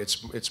identify.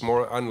 It's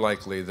more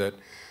unlikely that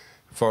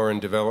foreign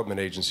development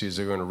agencies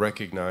are going to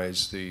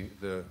recognize the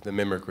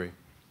mimicry.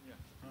 Yeah.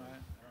 All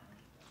right.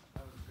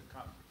 That was a good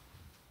comment.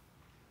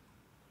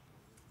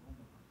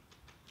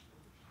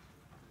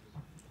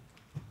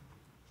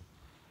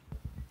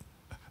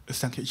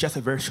 Thank you. Just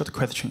a very short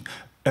question.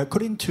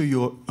 According to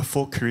your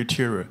 4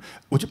 criteria,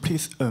 would you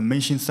please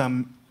mention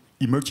some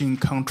emerging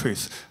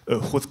countries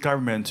whose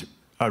government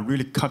are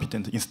really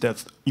competent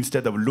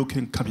instead of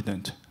looking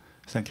competent?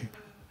 Thank you.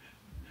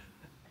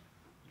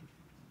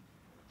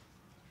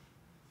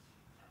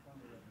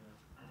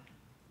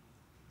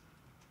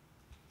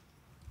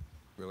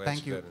 We'll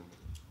Thank you. that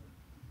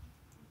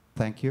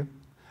Thank you.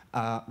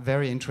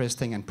 Very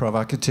interesting and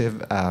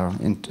provocative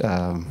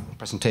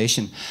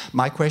presentation.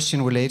 My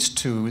question relates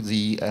to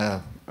the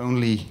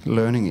only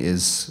learning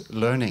is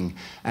learning.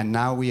 And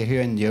now we are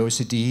here in the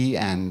OECD,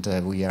 and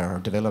we are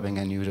developing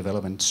a new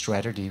development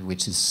strategy,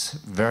 which is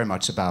very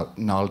much about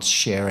knowledge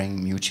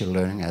sharing, mutual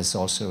learning, as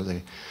also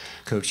the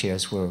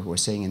co-chairs were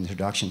saying in the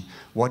introduction.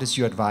 What is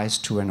your advice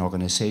to an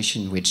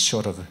organization which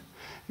sort of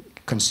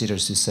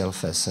considers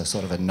itself as a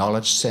sort of a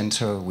knowledge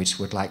center, which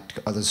would like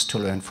others to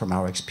learn from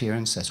our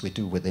experience, as we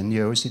do within the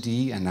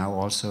OECD, and now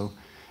also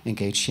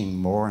engaging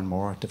more and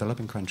more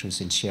developing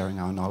countries in sharing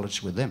our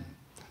knowledge with them?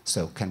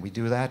 So can we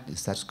do that?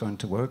 Is that going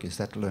to work? Is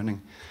that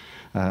learning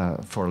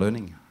for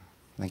learning?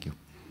 Thank you.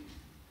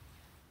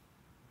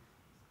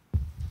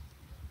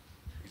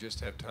 We just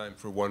have time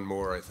for one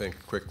more, I think,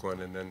 a quick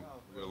one, and then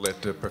we'll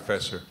let the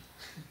professor.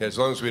 Yeah, as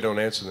long as we don't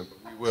answer them,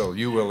 we will.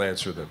 You will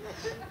answer them.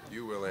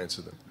 You will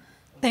answer them.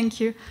 Thank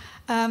you.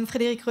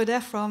 Frédéric Roder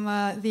from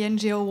the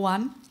NGO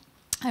One.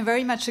 I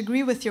very much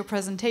agree with your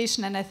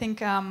presentation, and I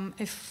think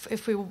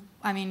if we,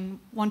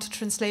 want to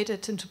translate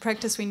it into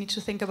practice, we need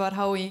to think about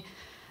how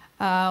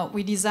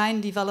we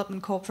design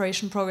development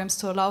cooperation programs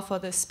to allow for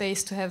this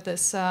space to have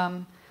this,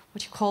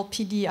 what you call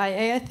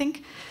PDIA, I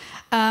think.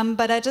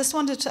 But I just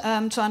wanted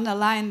to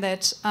underline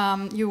that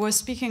you were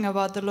speaking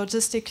about the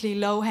logistically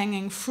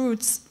low-hanging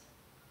fruits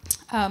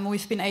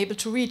we've been able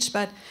to reach,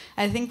 but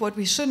I think what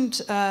we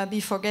shouldn't be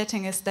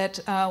forgetting is that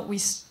we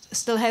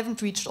still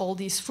haven't reached all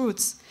these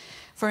fruits.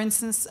 For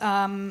instance,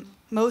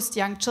 most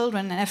young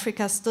children in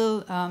Africa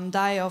still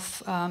die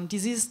of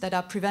diseases that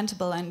are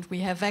preventable, and we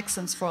have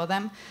vaccines for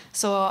them.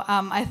 So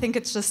I think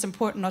it's just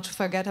important not to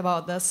forget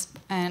about this.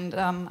 And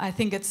I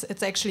think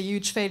it's actually a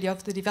huge failure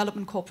of the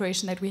development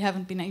cooperation that we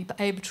haven't been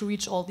able to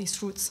reach all these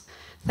fruits.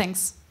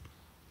 Thanks.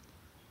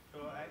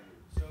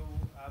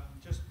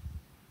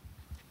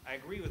 I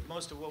agree with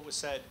most of what was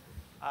said.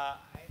 I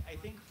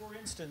think, for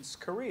instance,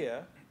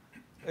 Korea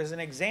is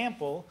an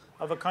example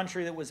of a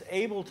country that was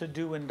able to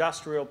do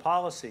industrial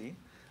policy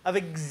of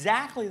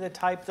exactly the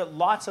type that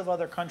lots of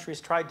other countries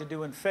tried to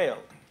do and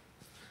failed.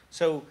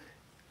 So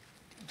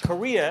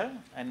Korea,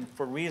 and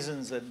for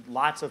reasons that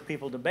lots of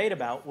people debate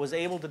about, was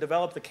able to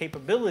develop the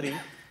capability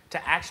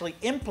to actually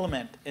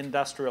implement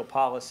industrial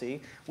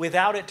policy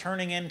without it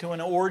turning into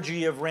an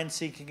orgy of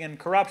rent-seeking and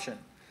corruption.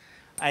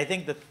 I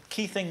think the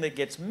key thing that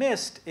gets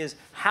missed is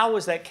how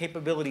is that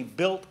capability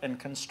built and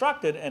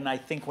constructed, and I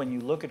think when you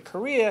look at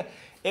Korea,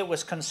 it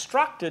was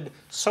constructed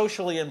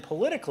socially and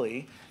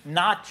politically,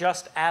 not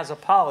just as a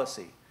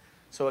policy.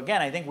 So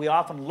again, I think we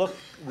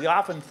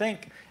often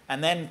think,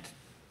 and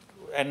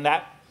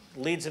that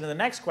leads into the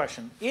next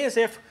question, is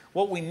if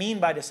what we mean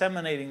by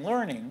disseminating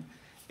learning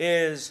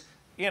is,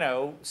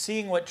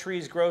 seeing what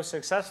trees grow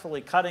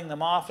successfully, cutting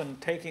them off and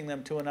taking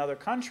them to another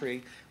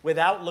country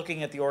without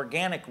looking at the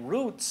organic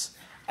roots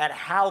at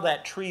how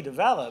that tree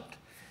developed,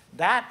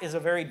 that is a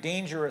very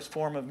dangerous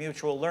form of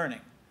mutual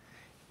learning.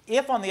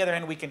 If, on the other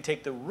hand, we can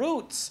take the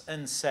roots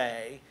and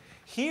say,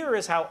 here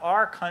is how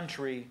our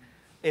country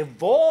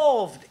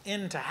evolved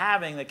into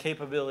having the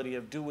capability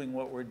of doing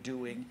what we're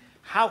doing,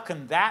 how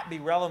can that be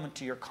relevant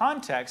to your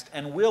context,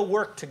 and we'll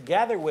work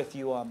together with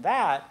you on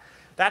that,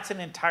 that's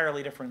an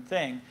entirely different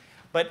thing.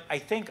 But I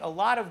think a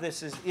lot of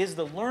this is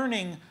the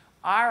learning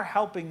are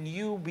helping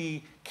you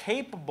be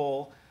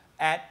capable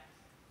at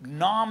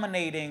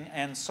nominating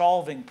and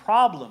solving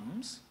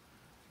problems,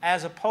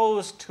 as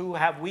opposed to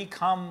have we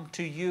come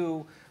to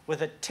you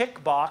with a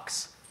tick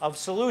box of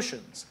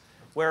solutions.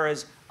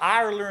 Whereas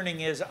our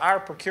learning is our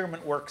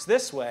procurement works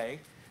this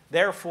way,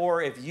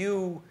 therefore if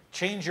you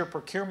change your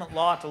procurement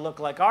law to look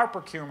like our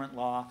procurement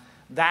law,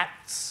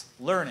 that's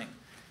learning.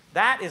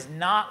 That is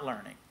not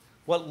learning.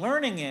 What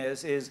learning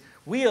is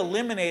we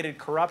eliminated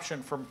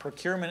corruption from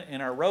procurement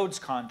in our roads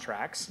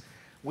contracts.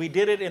 We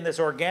did it in this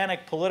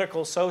organic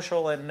political,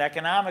 social, and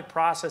economic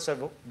process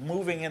of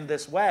moving in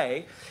this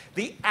way.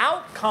 The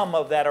outcome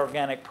of that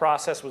organic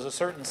process was a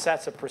certain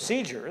sets of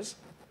procedures.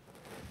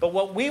 But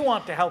what we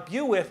want to help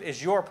you with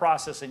is your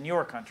process in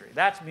your country.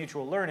 That's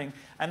mutual learning.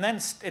 And then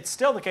it's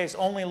still the case,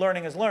 only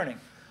learning is learning.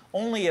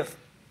 Only if,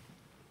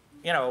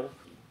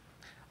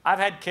 I've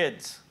had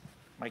kids.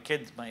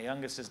 My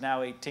youngest is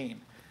now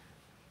 18.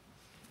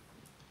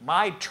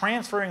 My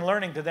transferring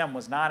learning to them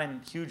was not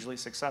hugely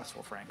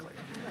successful, frankly.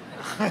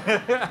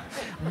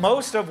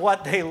 Most of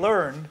what they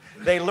learned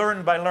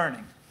by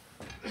learning.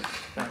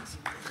 Thanks.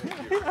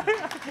 Thank you.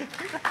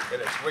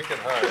 And it's wicked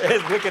hard.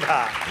 It's wicked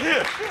hard.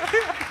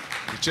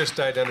 You just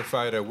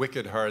identified a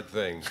wicked hard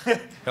thing,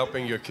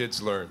 helping your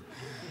kids learn.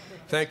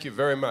 Thank you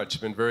very much.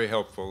 It's been very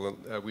helpful.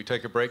 We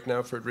take a break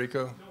now,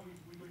 Federico?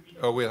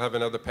 Oh, we'll have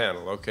another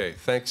panel. Okay,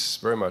 thanks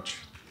very much.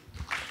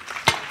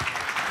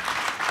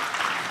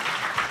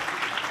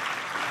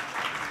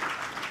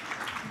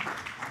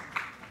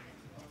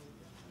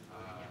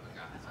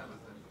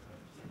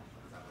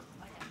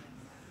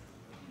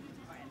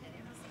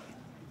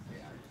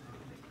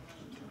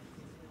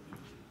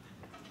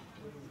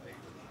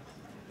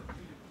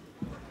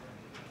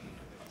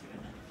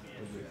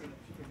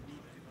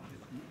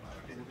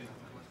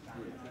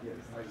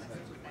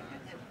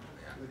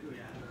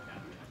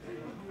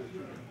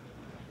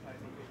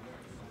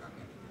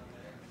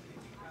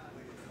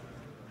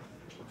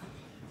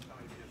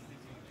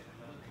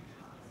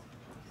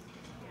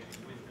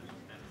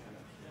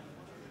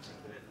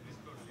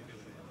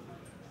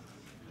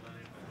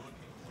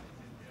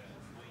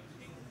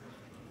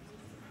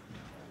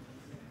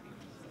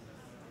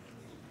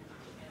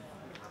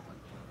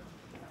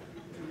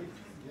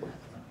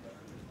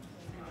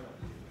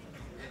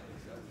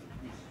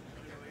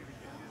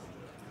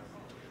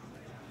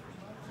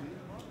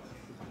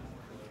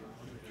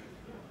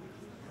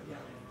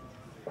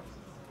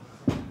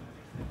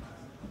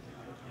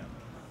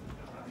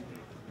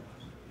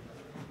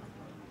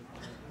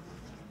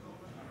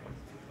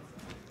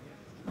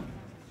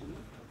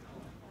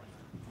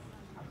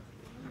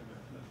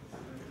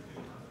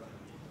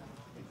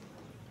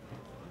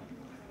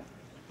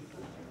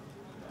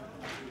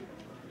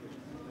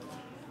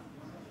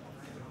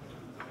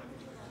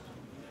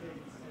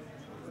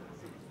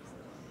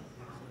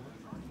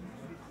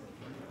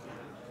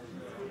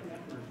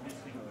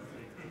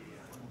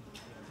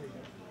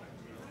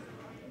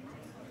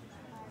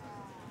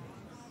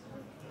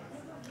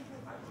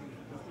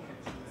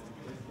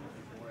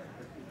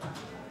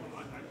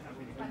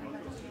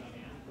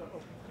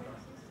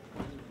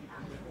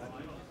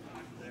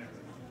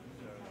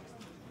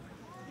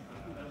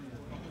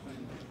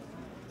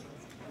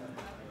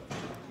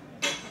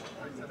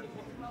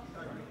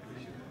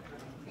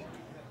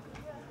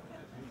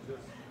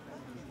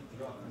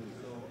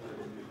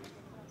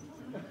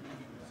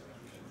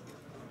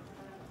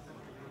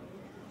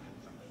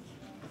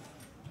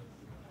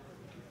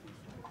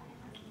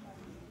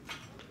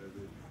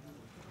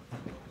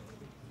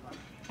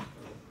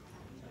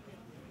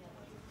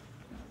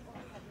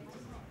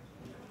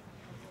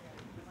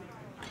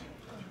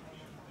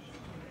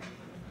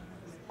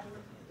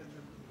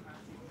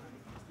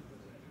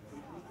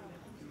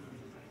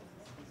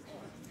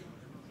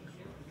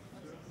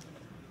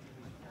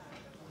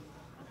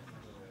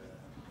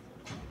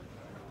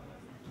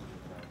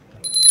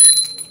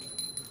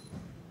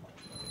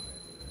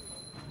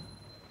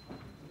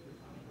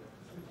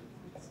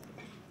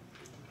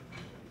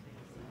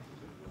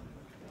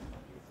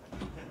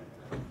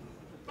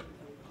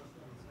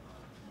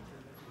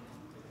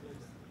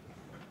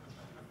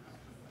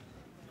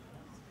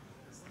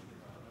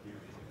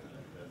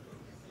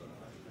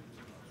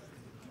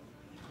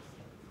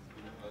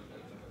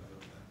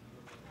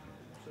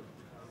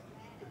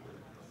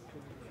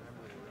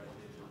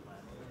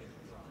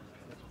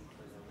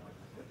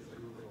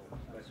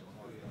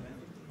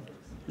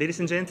 Ladies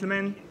and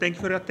gentlemen, thank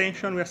you for your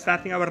attention. We are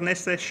starting our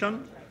next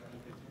session,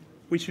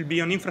 which will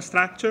be on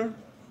infrastructure.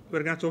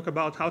 We're going to talk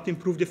about how to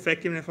improve the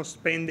effectiveness of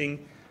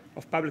spending,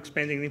 of public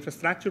spending in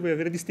infrastructure. We have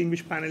a very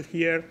distinguished panel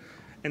here,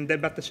 and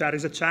Deb Bhattacharya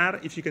is a chair.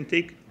 If you can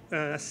take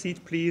a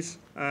seat, please,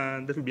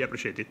 that would be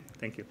appreciated.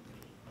 Thank you.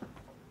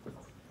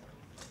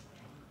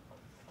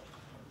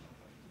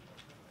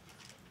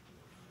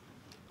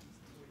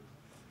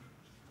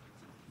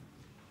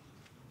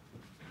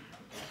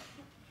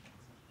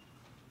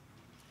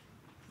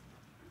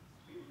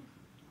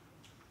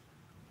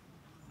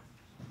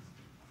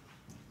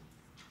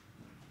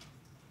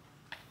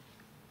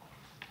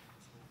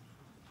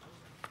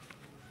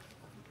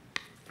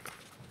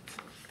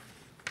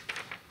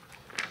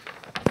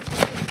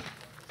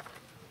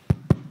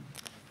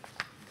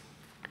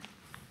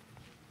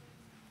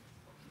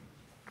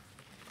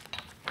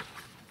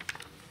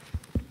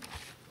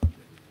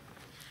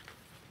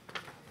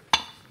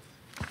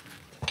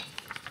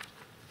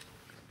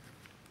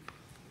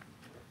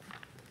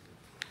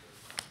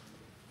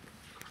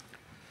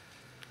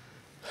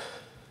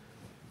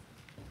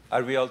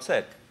 Are we all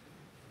set?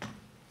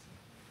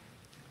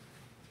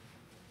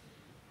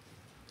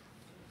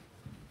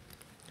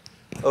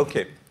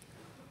 Okay.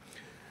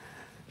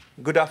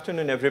 Good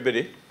afternoon,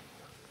 everybody.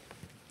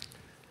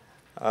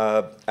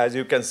 As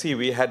you can see,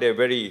 we had a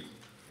very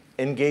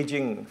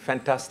engaging,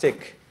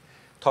 fantastic,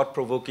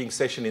 thought-provoking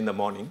session in the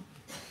morning.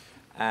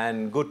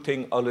 And good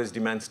thing always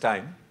demands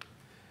time.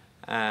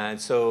 And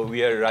so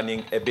we are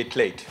running a bit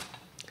late.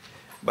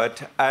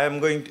 But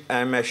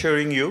I'm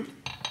assuring you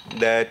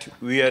that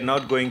we are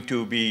not going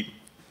to be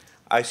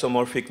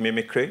isomorphic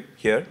mimicry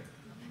here.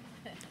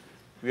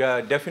 We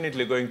are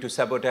definitely going to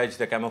sabotage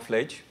the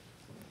camouflage.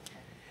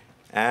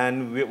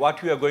 And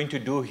what we are going to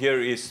do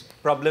here is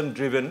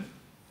problem-driven,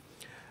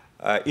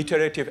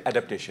 iterative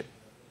adaptation.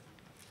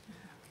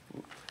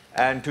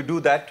 And to do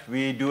that,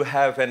 we do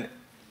have a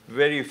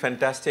very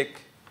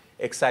fantastic,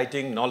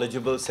 exciting,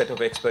 knowledgeable set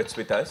of experts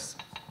with us,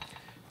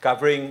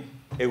 covering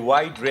a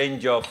wide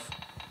range of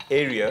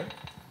area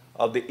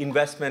of the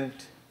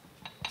investment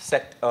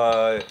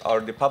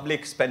or the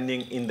public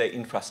spending in the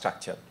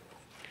infrastructure.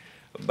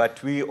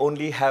 But we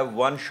only have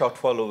one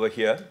shortfall over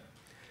here.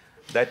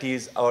 That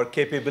is our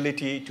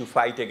capability to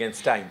fight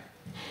against time.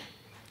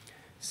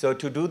 So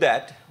to do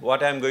that,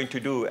 what I'm going to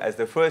do as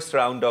the first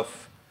round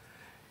of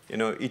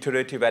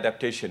iterative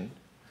adaptation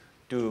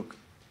to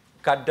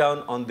cut down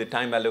on the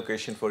time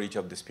allocation for each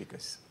of the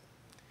speakers.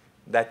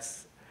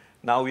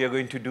 Now we are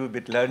going to do a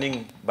bit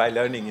learning by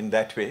learning in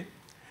that way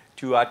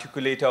to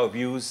articulate our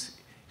views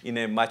in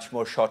a much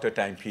more shorter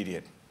time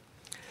period.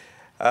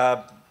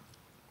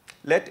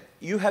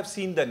 You have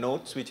seen the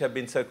notes which have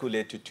been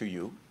circulated to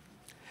you.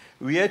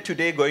 We are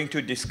today going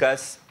to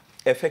discuss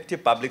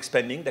effective public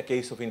spending, the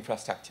case of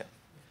infrastructure.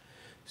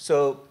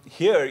 So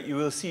here you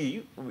will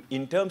see,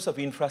 in terms of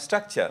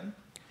infrastructure,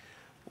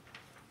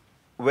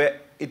 where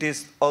it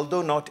is,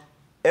 although not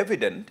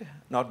evident,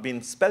 not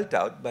been spelled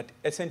out, but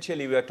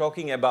essentially we are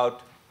talking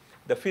about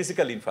the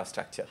physical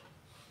infrastructure,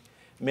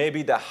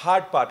 maybe the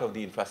hard part of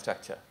the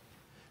infrastructure,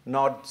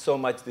 not so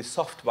much the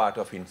soft part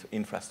of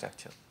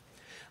infrastructure.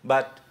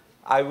 But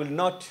I will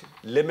not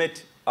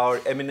limit our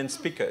eminent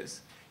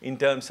speakers in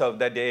terms of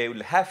that they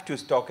will have to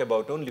talk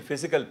about only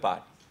physical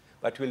part,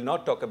 but will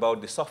not talk about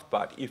the soft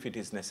part if it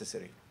is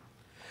necessary.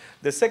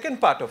 The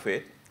second part of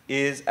it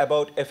is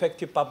about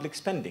effective public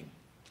spending.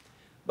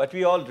 But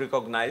we all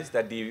recognize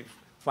that the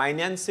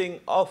financing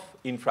of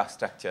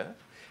infrastructure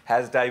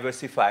has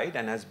diversified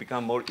and has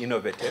become more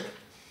innovative.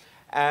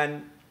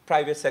 And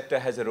private sector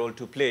has a role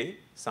to play,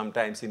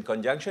 sometimes in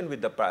conjunction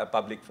with the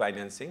public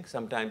financing,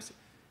 sometimes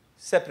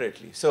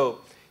separately.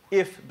 So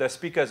if the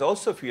speakers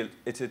also feel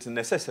it's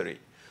necessary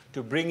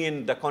to bring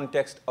in the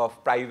context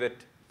of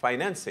private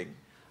financing,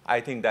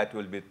 I think that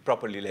will be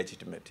properly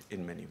legitimate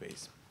in many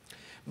ways.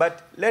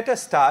 But let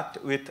us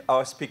start with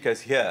our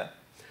speakers here.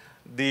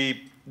 The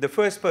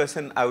first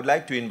person I would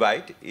like to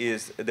invite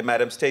is the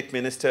Madam State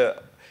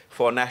Minister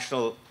for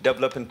National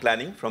Development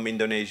Planning from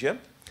Indonesia,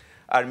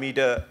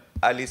 Armida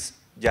Alice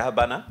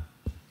Jahabana.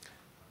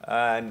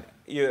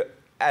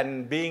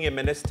 And being a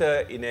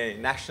minister in a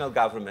national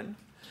government,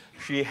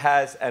 she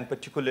has, and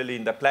particularly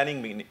in the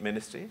planning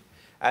ministry,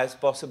 as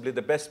possibly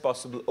the best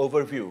possible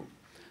overview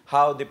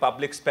how the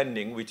public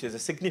spending, which is a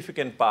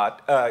significant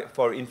part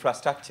for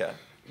infrastructure,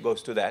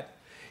 goes to that,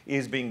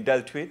 is being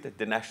dealt with,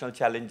 the national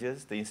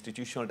challenges, the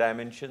institutional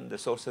dimension, the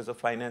sources of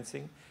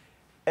financing.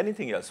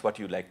 Anything else what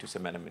you'd like to say,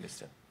 Madam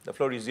Minister? The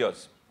floor is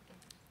yours.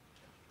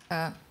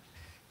 How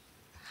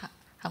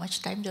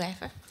much time do I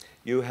have?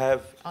 You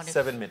have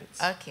 7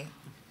 minutes. Okay.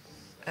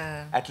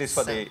 At least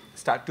for the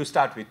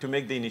start with, to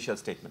make the initial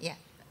statement.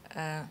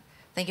 Yeah.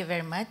 Thank you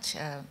very much.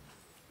 How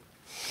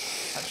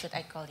should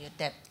I call you?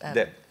 Deb.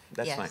 Deb,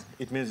 that's yes. fine.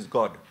 It means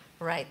God.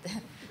 Right.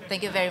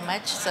 Thank you very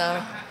much.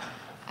 So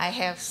I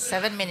have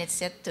 7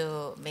 minutes yet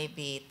to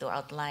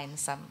outline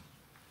some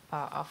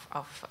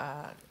of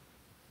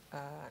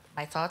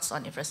my thoughts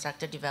on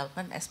infrastructure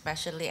development,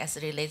 especially as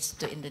it relates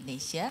to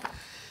Indonesia.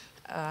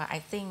 I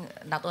think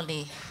not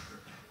only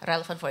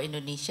relevant for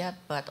Indonesia,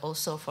 but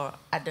also for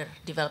other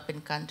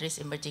developing countries,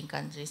 emerging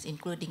countries,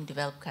 including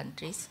developed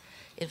countries.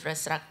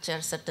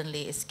 Infrastructure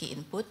certainly is key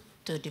input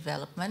to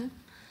development.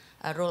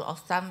 A rule of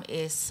thumb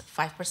is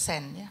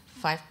 5%. Yeah?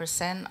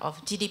 5%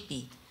 of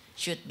GDP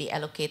should be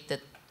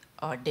allocated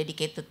or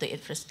dedicated to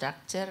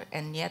infrastructure,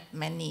 and yet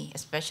many,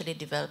 especially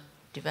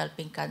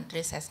developing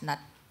countries, has not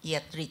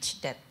yet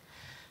reached that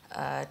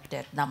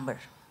number.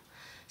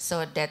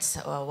 So that's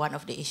one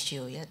of the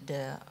issues, yeah,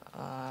 the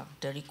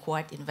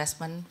required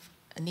investment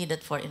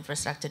needed for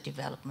infrastructure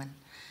development.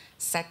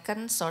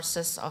 Second,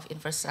 sources of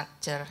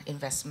infrastructure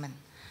investment.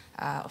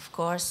 Of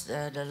course,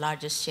 the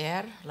largest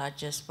share,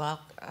 largest bulk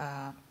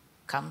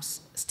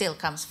still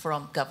comes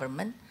from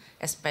government,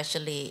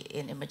 especially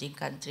in emerging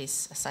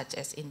countries such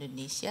as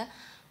Indonesia.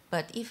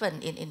 But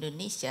even in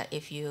Indonesia,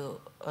 if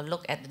you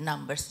look at the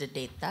numbers, the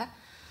data,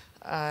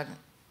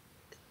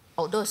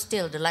 although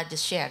still the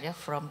largest share, yeah,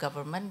 from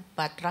government,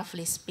 but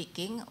roughly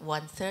speaking,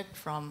 1/3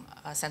 from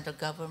central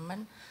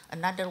government,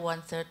 another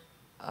 1/3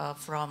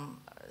 from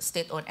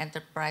state-owned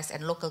enterprise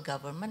and local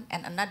government,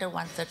 and another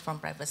 1/3 from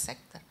private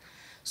sector.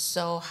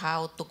 So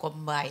how to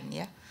combine,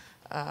 yeah,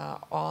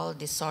 all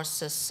the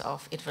sources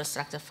of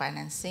infrastructure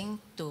financing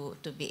to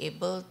be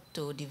able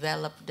to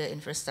develop the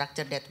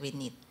infrastructure that we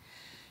need.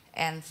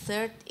 And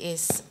third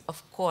is,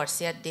 of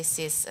course, yeah, this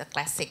is a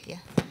classic,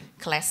 yeah,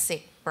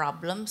 classic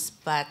problems,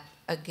 but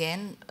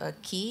again,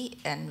 key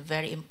and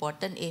very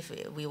important if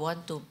we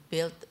want to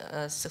build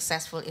a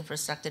successful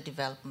infrastructure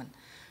development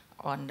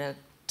on the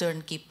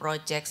turnkey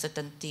projects,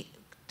 certain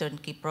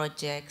turnkey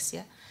projects,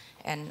 yeah,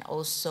 and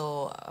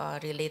also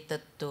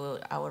related to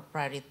our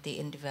priority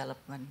in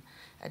development.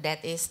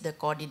 That is the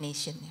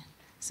coordination. Yeah.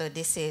 So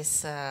this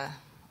is a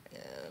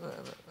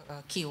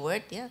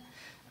keyword, yeah.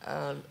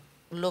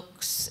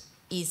 Looks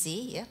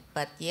easy, yeah,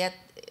 but yet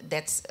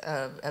that's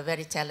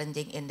very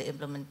challenging in the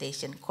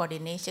implementation.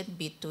 Coordination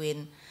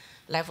between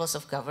levels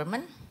of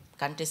government,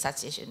 countries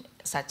such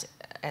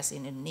as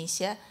in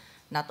Indonesia,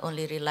 not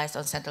only relies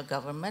on central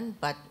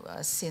government, but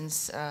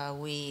since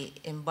we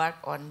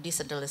embarked on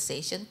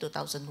decentralization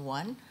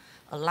 2001,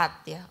 a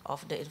lot, yeah,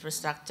 of the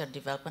infrastructure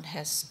development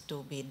has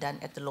to be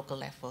done at the local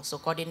level. So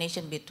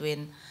coordination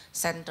between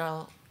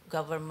central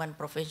government,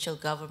 provincial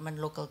government,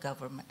 local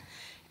government.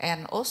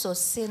 And also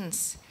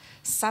since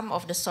some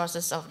of the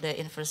sources of the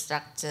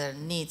infrastructure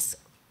needs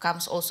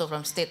comes also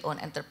from state-owned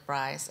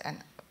enterprise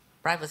and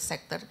private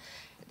sector,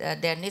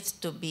 there needs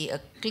to be a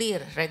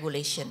clear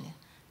regulation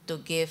to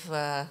give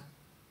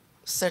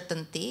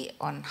certainty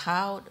on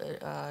how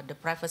the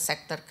private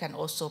sector can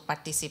also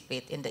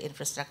participate in the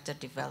infrastructure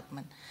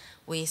development.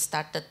 We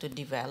started to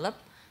develop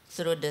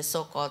through the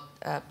so-called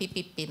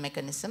PPP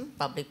mechanism,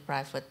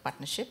 public-private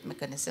partnership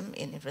mechanism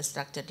in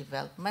infrastructure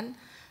development,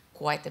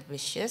 quite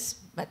ambitious,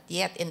 but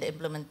yet in the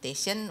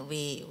implementation,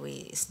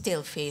 we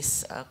still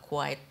face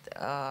quite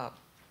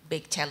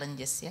big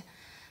challenges.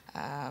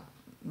 Yeah?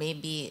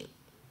 Maybe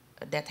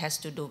that has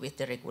to do with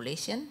the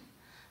regulation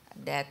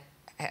that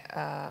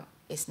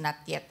is not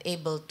yet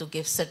able to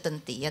give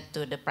certainty yet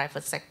to the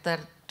private sector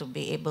to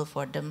be able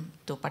for them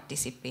to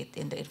participate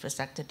in the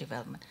infrastructure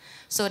development.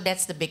 So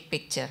that's the big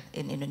picture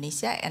in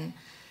Indonesia. And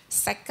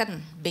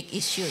second big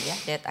issue, yeah,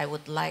 that I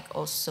would like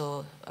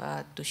also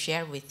to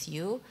share with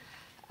you,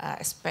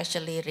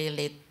 especially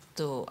relate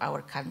to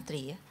our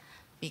country, yeah?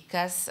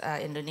 Because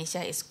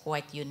Indonesia is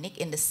quite unique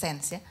in the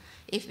sense, yeah?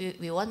 If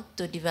we want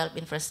to develop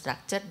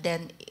infrastructure,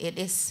 then it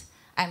is,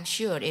 I'm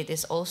sure it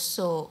is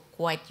also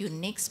quite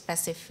unique,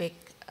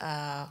 specific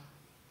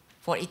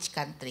for each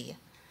country. Yeah?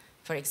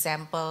 For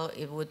example,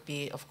 it would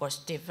be, of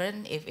course,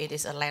 different if it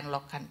is a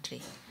landlocked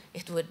country.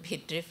 It would be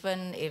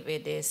different if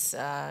it is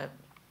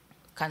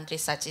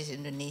countries such as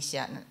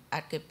Indonesia, an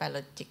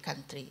archipelagic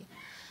country.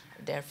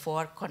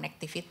 Therefore,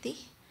 connectivity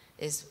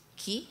is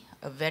key,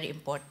 very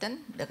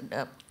important.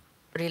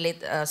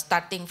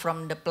 Starting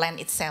from the plan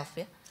itself,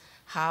 yeah?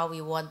 How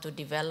we want to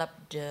develop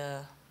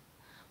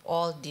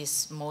all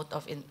this mode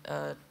of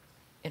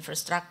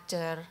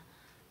infrastructure,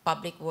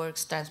 public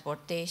works,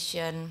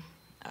 transportation,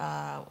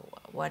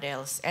 what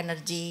else?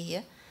 Energy,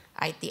 yeah?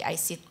 IT,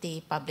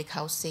 ICT, public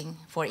housing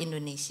for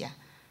Indonesia,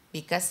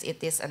 because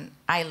it is an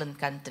island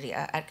country,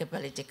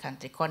 archipelagic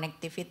country.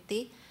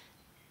 Connectivity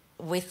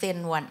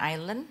within one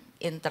island,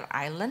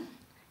 inter-island,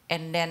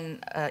 and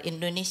then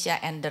Indonesia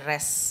and the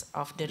rest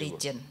of the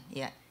region,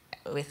 yeah,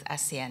 with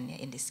ASEAN, yeah,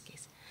 in this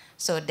case.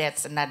 So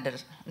that's another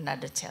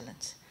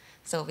challenge.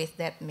 So with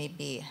that,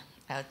 maybe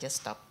I'll just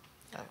stop.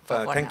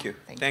 Thank you.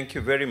 Thank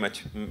you very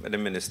much,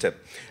 Madam Minister.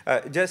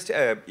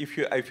 If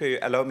you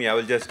allow me, I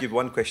will just give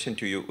one question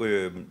to you,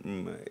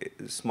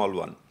 small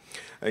one.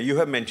 You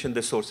have mentioned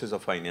the sources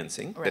of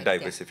financing, right, the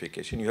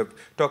diversification. Yeah. You have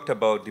talked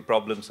about the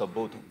problems of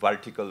both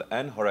vertical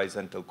and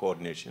horizontal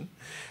coordination.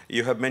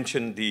 You have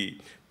mentioned the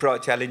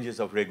challenges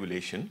of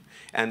regulation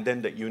and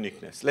then the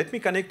uniqueness. Let me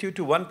connect you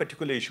to one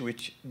particular issue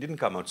which didn't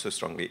come out so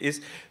strongly,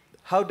 is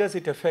how does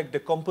it affect the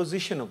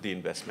composition of the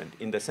investment,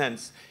 in the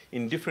sense,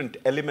 in different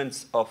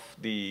elements of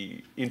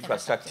the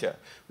infrastructure?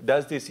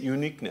 Does this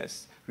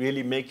uniqueness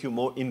really make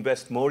you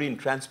invest more in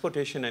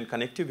transportation and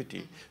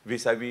connectivity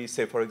vis-a-vis,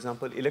 say, for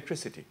example,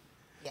 electricity.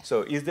 Yeah.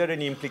 So is there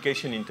any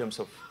implication in terms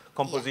of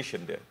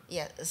composition there?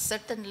 Yeah,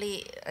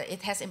 certainly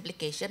it has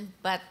implication,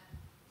 but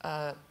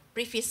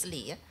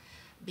previously,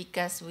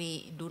 because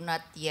we do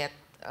not yet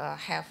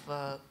have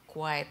a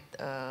quite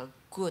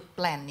good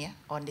plan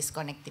on this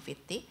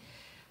connectivity,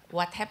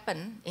 what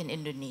happened in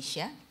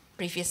Indonesia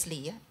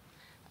previously,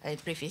 in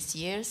previous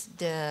years,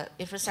 the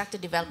infrastructure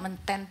development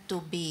tend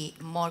to be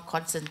more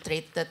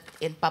concentrated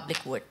in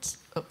public works,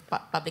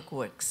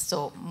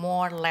 so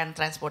more land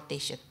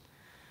transportation.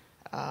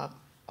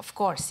 Of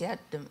course,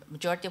 the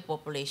majority of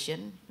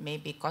population may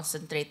be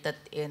concentrated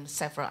in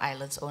several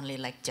islands only,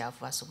 like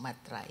Java,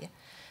 Sumatra.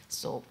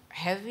 So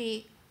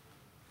heavy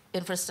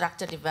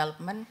infrastructure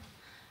development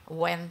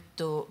went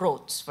to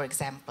roads, for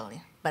example,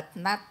 but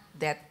not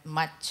that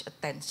much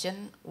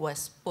attention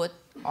was put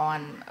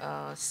on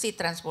sea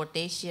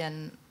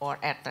transportation or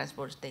air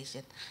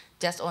transportation,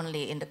 just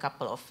only in the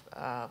couple of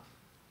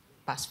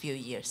past few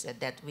years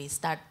that we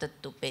started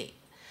to pay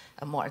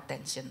more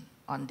attention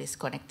on this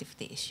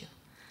connectivity issue.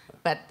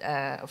 But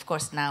of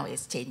course now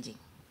it's changing.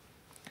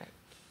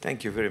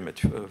 Thank you very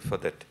much for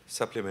that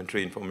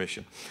supplementary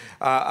information.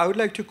 I would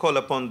like to call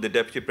upon the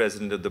Deputy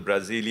President of the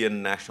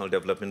Brazilian National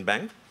Development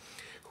Bank,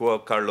 Juan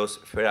Carlos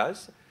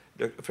Ferraz.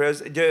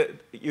 Ferraz,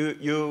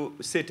 you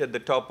sit at the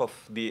top of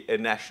the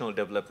National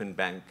Development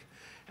Bank,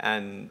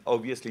 and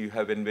obviously you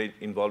have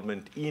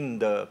involvement in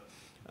the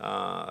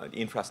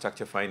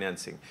infrastructure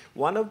financing.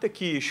 One of the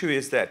key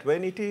issues is that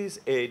when it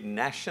is a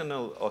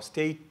national or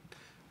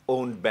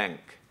state-owned bank,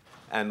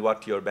 and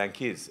what your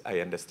bank is,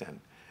 I understand,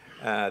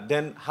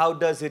 then how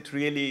does it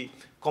really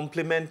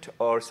complement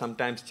or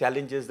sometimes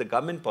challenges the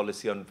government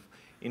policy on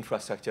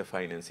infrastructure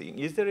financing?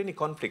 Is there any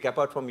conflict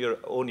apart from your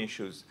own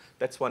issues?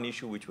 That's one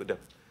issue which would have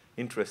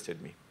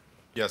interested me.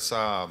 Yes,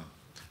 I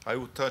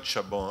will touch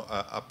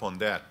upon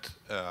that,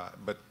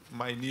 but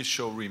my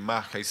initial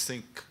remark, I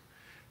think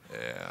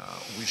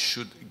we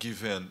should,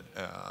 given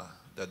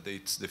that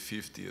it's the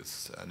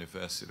 50th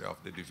anniversary of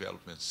the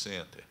Development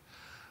Center,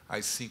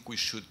 I think we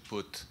should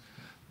put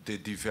the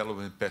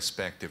development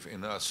perspective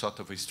in a sort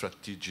of a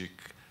strategic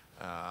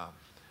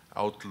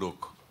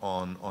outlook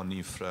on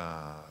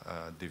infra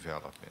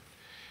development.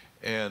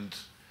 And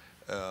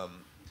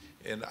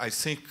I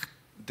think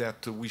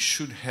that we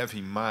should have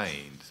in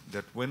mind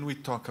that when we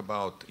talk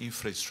about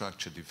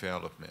infrastructure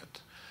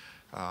development,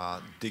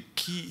 the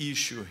key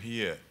issue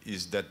here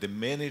is that the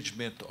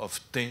management of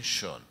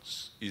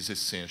tensions is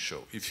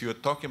essential. If you're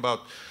talking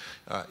about,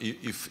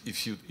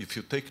 if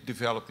you take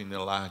development in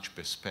a large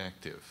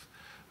perspective,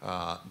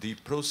 the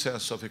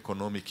process of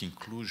economic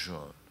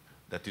inclusion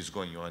that is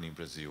going on in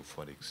Brazil,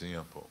 for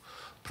example,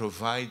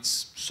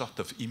 provides sort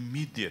of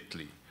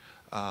immediately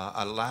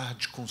a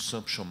large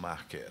consumption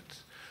market.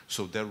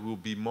 So there will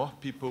be more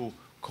people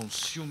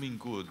consuming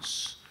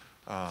goods,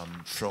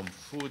 from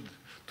food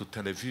to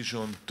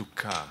television to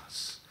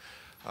cars.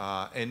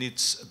 And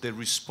it's the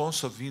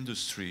response of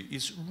industry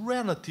is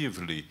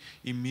relatively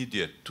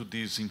immediate to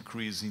this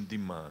increase in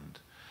demand.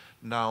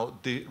 Now,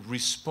 the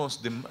response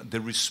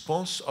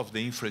of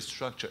the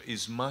infrastructure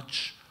is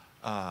much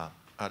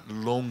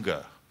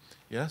longer,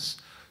 yes?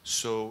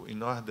 So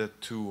in order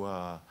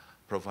to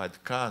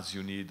provide cars,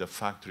 you need a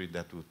factory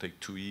that will take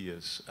 2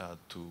 years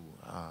to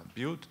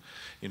build.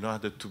 In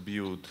order to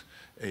build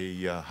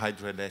a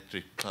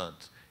hydroelectric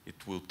plant, it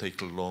will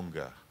take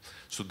longer.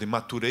 So the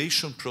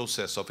maturation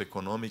process of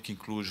economic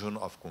inclusion,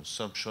 of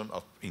consumption,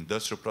 of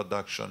industrial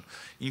production,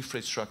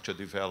 infrastructure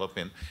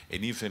development,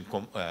 and even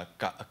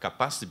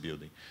capacity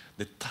building,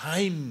 the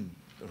time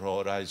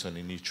horizon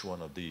in each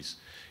one of these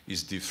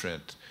is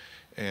different.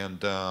 And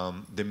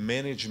the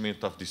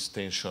management of this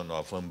tension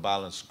of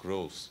unbalanced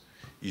growth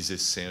is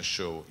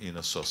essential in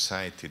a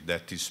society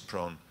that is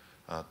prone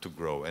to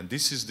grow. And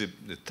this is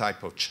the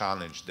type of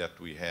challenge that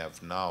we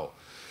have now,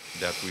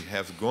 that we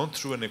have gone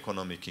through an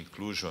economic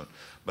inclusion,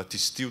 but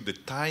still the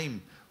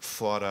time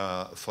for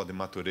the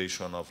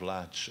maturation of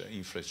large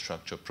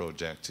infrastructure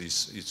projects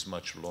is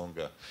much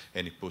longer,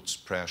 and it puts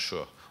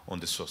pressure on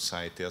the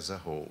society as a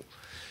whole.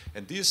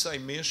 And this I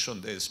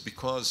mentioned is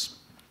because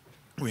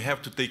we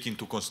have to take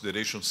into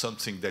consideration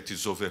something that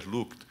is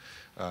overlooked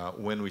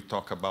when we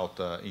talk about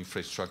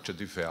infrastructure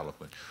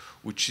development,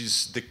 which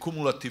is the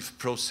cumulative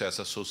process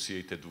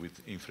associated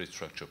with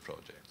infrastructure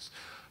projects.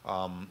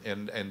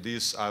 And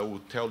this, I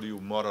will tell you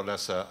more or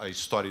less a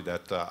story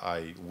that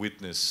I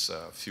witnessed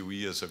a few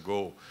years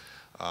ago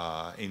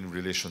in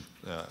relation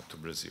to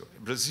Brazil.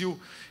 Brazil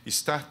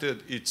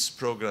started its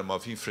program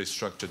of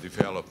infrastructure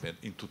development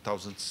in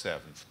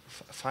 2007,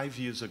 5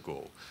 years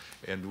ago.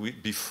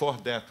 And before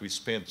that, we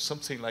spent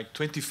something like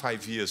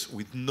 25 years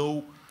with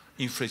no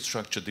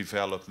infrastructure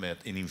development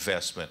and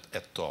investment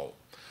at all.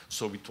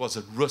 So it was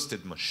a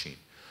rusted machine.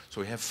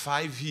 So we have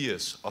 5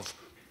 years of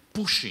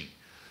pushing,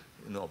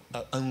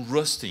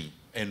 unrusting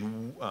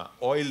and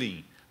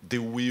oiling the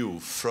wheel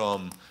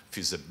from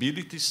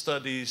feasibility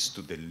studies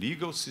to the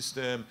legal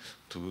system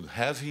to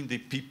having the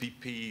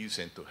PPPs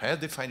and to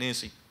have the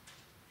financing.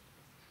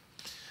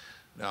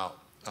 Now,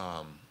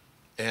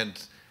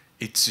 and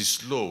it's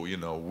slow, you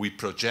know, we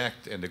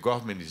project and the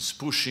government is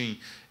pushing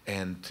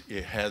and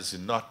it has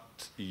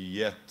not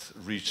yet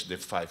reached the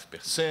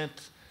 5%,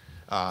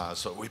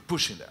 so we're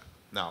pushing that.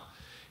 Now,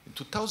 in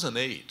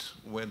 2008,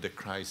 when the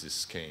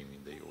crisis came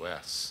in the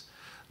US,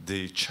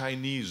 the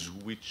Chinese,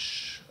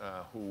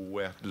 who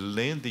were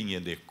lending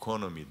in the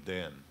economy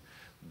then,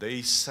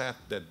 they said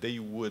that they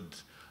would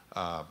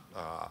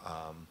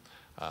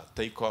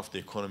take off the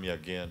economy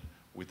again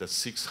with a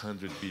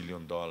 $600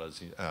 billion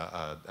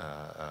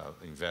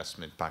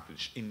investment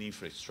package in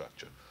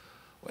infrastructure.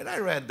 When I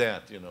read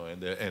that, you know,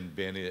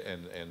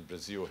 and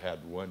Brazil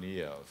had 1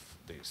 year of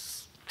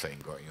this thing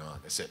going on,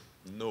 I said,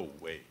 no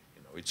way,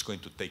 you know, it's going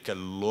to take a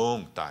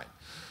long time.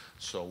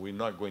 So we're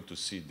not going to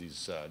see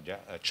this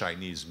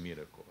Chinese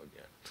miracle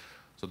again.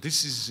 So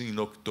this is in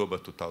October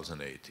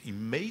 2008.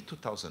 In May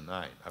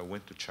 2009, I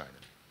went to China,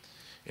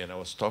 and I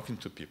was talking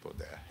to people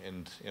there,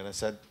 and I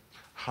said,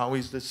 how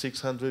is the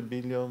 600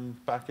 billion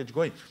package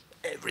going?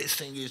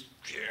 Everything is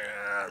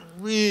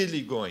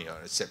really going on.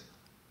 I said,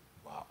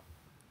 wow,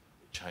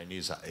 the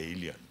Chinese are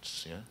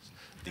aliens, yes?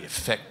 The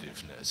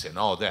effectiveness and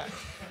all that.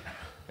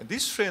 And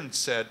this friend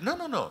said, no,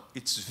 no, no,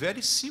 it's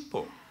very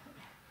simple.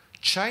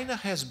 China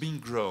has been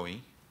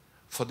growing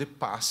for the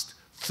past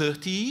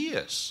 30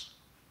 years.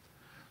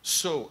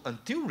 So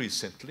until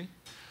recently,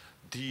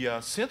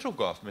 the central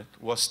government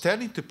was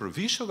telling the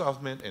provincial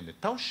government and the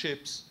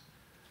townships,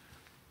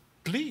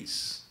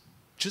 please,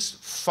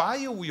 just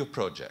file your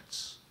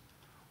projects.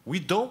 We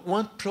don't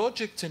want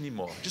projects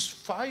anymore. Just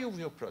file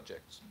your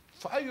projects.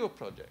 File your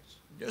projects.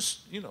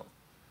 Just, you know.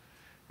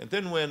 And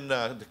then when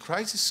the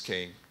crisis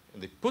came,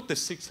 and they put the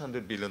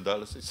 $600 billion,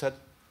 they said,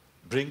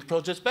 bring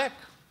projects back.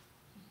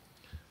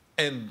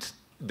 And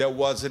there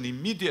was an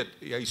immediate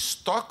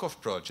stock of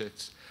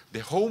projects.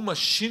 The whole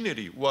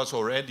machinery was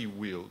already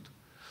wheeled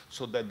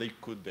so that they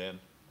could then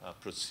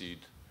proceed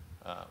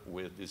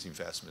with these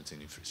investments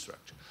in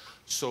infrastructure.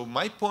 So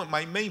my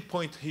main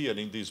point here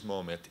in this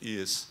moment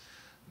is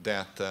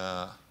that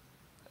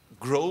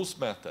growth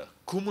matter,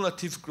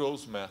 cumulative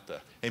growth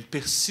matter, and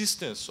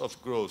persistence of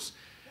growth,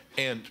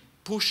 and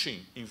pushing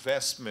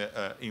investment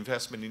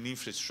in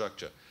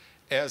infrastructure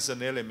as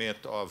an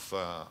element of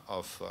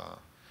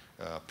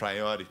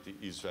priority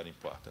is very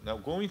important. Now,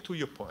 going to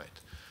your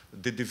point,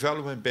 the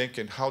development bank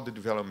and how the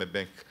development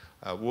bank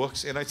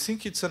works, and I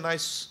think it's a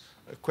nice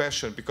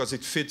question because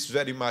it fits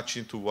very much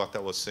into what I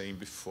was saying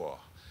before.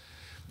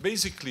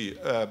 Basically,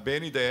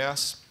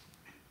 BNDES,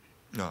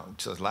 no,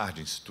 it's a large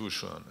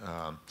institution.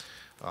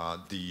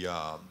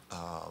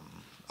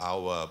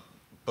 Our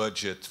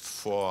budget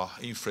for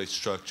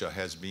infrastructure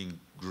has been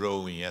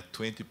growing at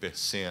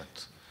 20%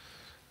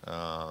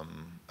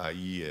 a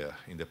year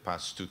in the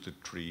past 2 to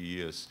 3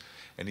 years.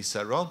 And it's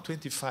around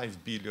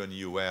 25 billion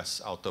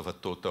US out of a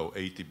total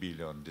 80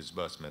 billion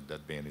disbursement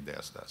that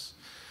BNDES does.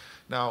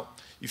 Now,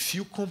 if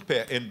you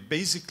compare, and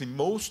basically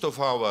most of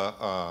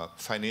our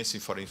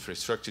financing for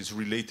infrastructure is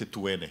related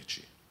to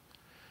energy.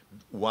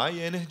 Why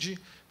energy?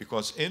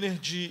 Because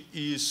energy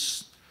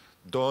is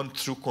done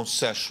through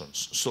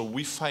concessions. So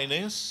we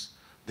finance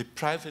the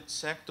private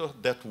sector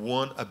that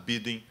won a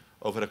bidding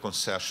over a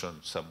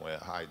concession somewhere,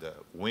 either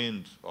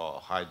wind or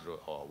hydro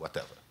or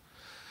whatever.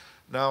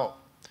 Now,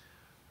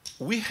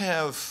 we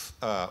have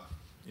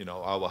you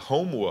know, our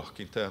homework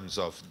in terms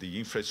of the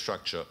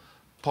infrastructure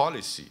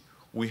policy.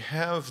 We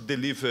have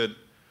delivered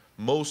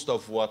most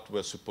of what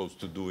we're supposed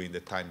to do in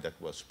the time that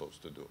we're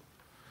supposed to do.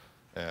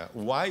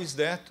 Why is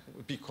that?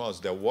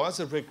 Because there was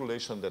a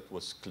regulation that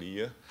was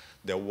clear.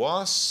 There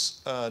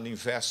was an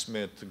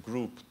investment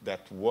group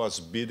that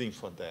was bidding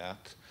for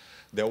that.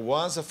 There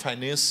was a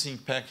financing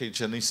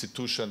package, an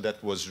institution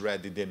that was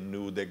ready, they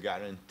knew the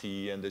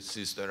guarantee and the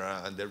system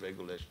and the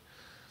regulation.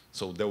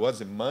 So there was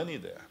the money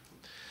there.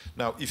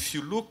 Now, if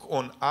you look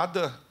on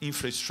other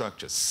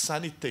infrastructure,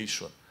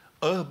 sanitation,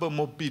 urban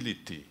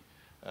mobility,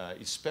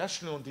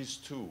 especially on these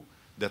two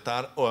that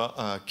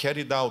are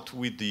carried out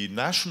with the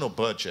national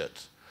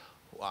budget,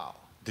 wow,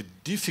 the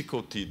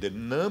difficulty, the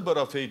number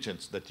of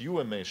agents that you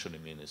were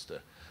mentioning,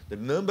 Minister, the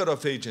number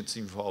of agents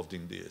involved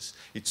in this,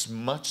 it's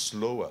much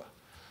slower.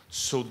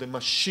 So the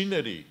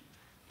machinery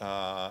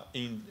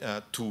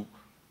to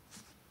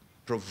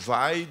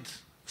provide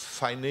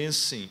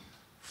financing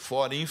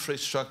for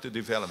infrastructure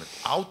development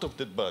out of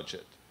the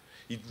budget,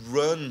 it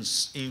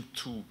runs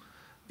into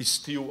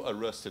still a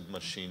rusted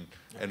machine,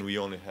 and we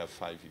only have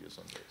 5 years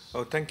on this.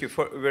 Oh, thank you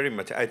very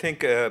much. I think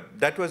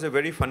that was a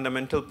very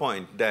fundamental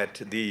point, that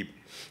the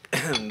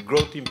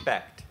growth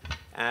impact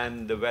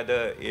and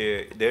whether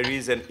there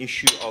is an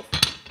issue of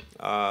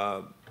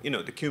you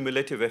know, the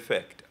cumulative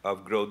effect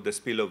of growth, the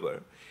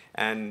spillover,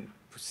 and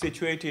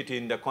situate it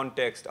in the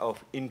context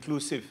of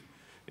inclusive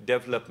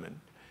development.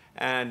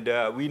 And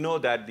we know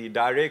that the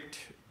direct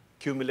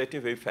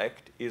cumulative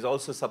effect is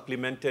also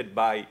supplemented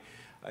by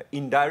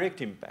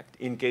indirect impact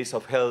in case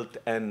of health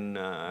and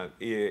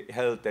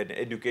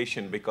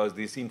education, because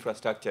this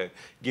infrastructure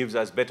gives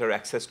us better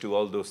access to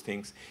all those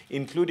things,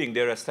 including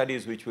there are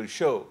studies which will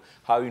show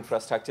how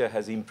infrastructure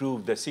has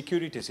improved the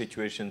security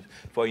situation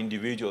for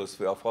individuals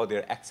for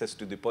their access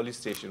to the police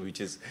station,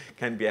 which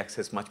can be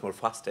accessed much more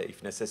faster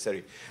if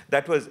necessary.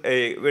 That was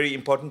a very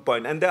important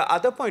point. And the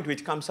other point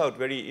which comes out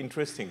very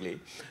interestingly,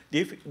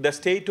 if the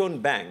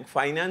state-owned bank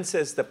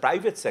finances the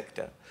private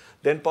sector,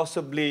 then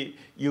possibly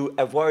you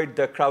avoid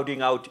the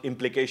crowding out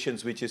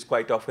implications, which is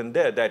quite often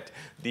there, that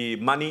the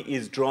money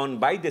is drawn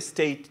by the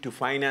state to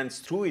finance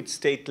through its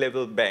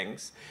state-level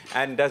banks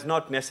and does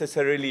not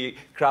necessarily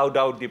crowd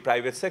out the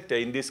private sector.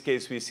 In this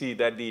case, we see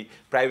that the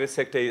private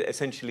sector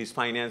essentially is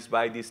financed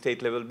by the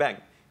state-level bank.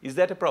 Is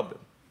that a problem?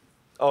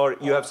 Or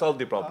you have solved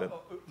the problem?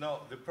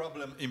 No, the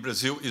problem in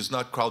Brazil is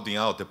not crowding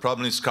out. The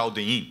problem is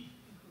crowding in.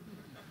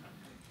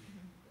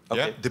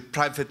 Okay. Yeah? The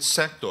private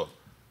sector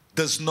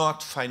does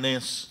not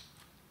finance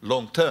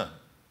long-term.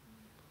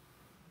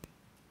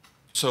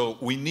 So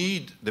we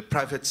need the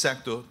private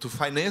sector to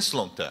finance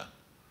long-term.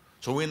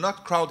 So we're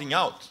not crowding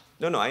out.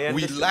 No, I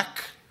understand. We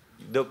lack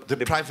the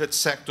private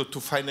sector to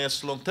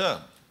finance long-term.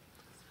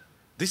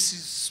 This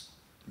is,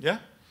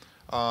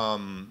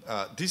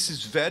 this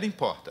is very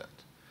important.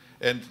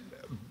 And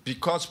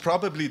because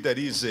probably there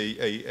is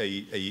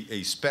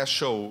a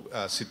special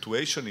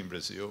situation in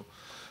Brazil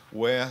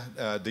where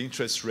the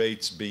interest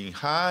rates being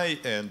high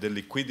and the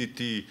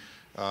liquidity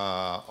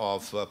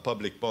of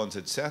public bonds,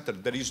 etc.,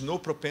 there is no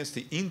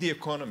propensity in the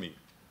economy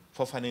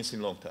for financing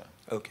long-term.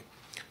 Okay.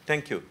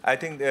 Thank you. I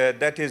think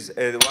that is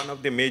one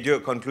of the major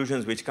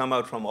conclusions which come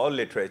out from all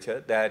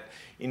literature, that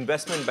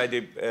investment by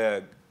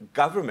the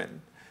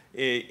government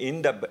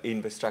in the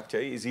infrastructure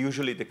is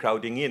usually the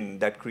crowding in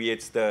that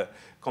creates the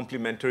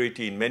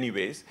complementarity in many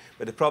ways.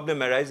 But the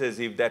problem arises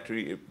if that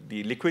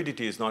the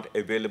liquidity is not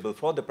available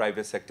for the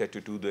private sector to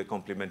do the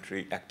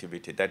complementary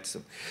activity.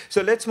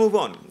 So let's move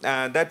on.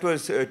 That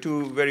was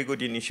two very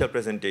good initial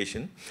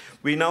presentations.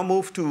 We now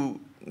move to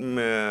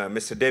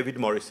Mr. David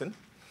Morrison.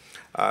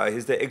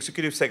 He's the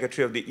Executive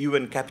Secretary of the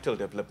UN Capital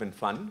Development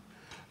Fund.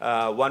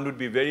 One would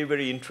be very,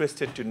 very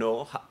interested to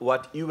know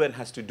what UN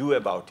has to do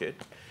about it,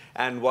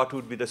 and what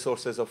would be the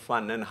sources of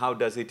fund, and how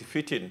does it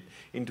fit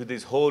into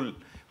this whole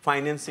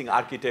financing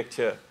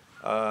architecture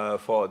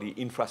for the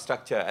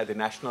infrastructure at the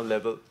national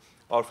level,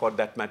 or for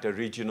that matter,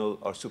 regional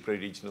or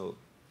supra-regional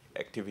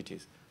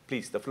activities.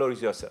 Please, the floor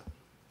is yours, sir.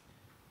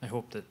 I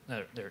hope that,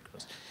 there it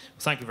goes.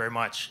 Thank you very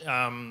much.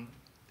 I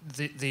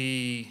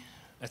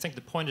think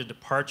the point of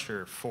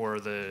departure for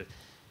the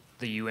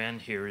UN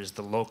here is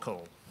the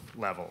local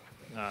level.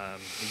 The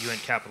UN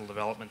Capital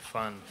Development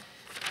Fund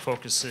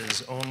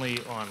focuses only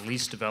on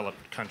least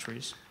developed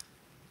countries.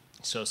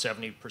 So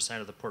 70%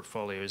 of the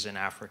portfolio is in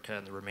Africa,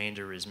 and the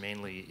remainder is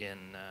mainly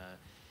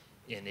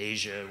in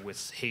Asia,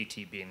 with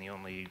Haiti being the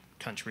only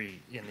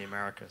country in the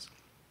Americas.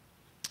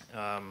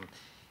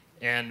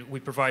 And we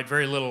provide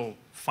very little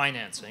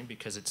financing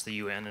because it's the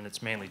UN and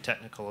it's mainly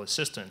technical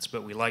assistance,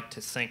 but we like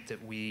to think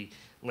that we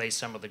lay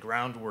some of the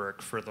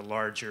groundwork for the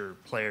larger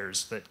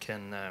players that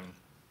can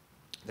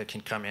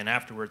come in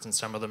afterwards, and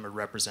some of them are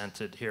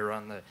represented here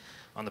on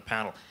the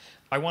panel.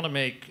 I want to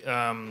make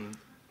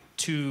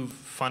two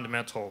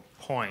fundamental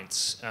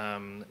points.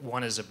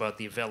 One is about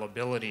the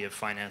availability of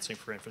financing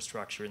for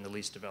infrastructure in the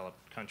least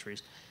developed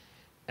countries.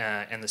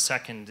 And the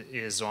second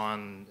is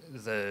on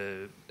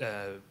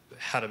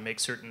how to make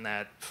certain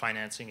that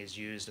financing is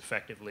used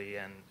effectively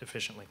and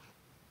efficiently.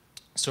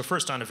 So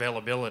first on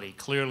availability,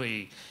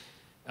 clearly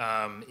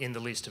in the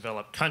least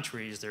developed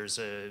countries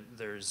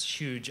there's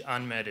huge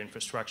unmet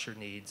infrastructure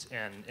needs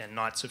and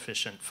not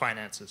sufficient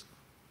finances.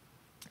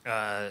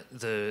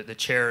 The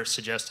chair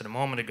suggested a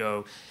moment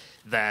ago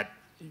that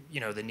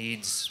the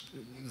needs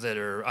that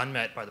are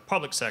unmet by the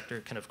public sector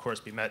can of course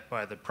be met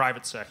by the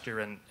private sector,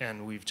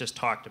 and we've just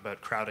talked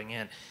about crowding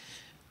in.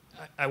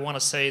 I want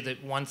to say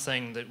that one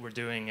thing that we're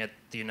doing at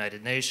the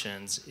United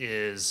Nations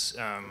is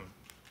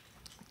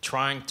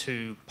trying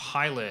to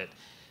pilot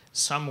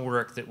some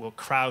work that will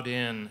crowd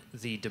in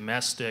the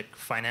domestic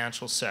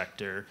financial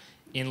sector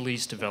in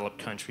least developed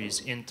countries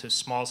into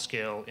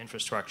small-scale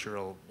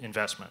infrastructural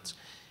investments.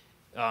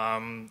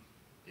 In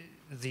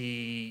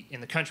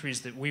the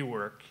countries that we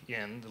work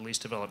in, the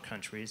least developed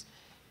countries,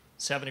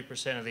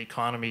 70% of the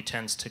economy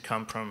tends to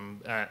come from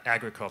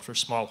agriculture,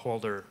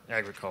 smallholder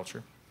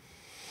agriculture.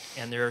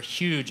 And there are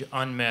huge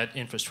unmet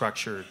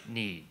infrastructure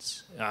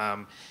needs.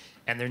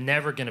 And they're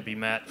never going to be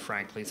met,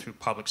 frankly, through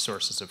public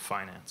sources of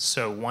finance.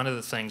 So one of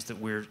the things that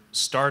we're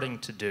starting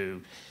to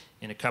do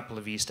in a couple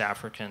of East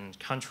African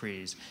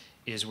countries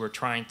is we're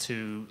trying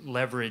to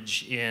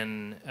leverage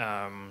in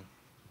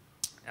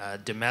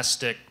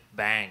domestic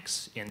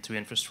banks into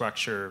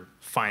infrastructure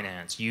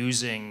finance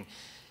using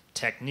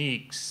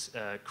techniques,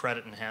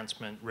 credit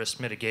enhancement, risk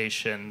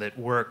mitigation that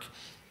work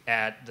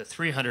at the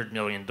 $300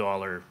 million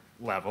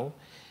level.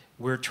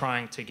 We're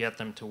trying to get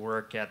them to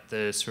work at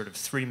the sort of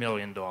 $3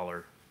 million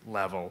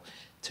level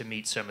to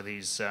meet some of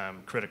these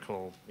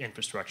critical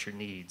infrastructure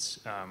needs.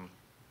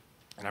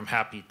 And I'm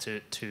happy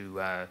to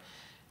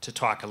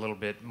talk a little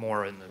bit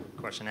more in the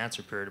question and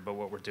answer period about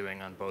what we're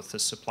doing on both the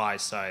supply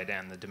side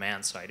and the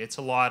demand side. It's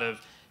a lot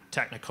of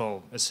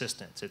technical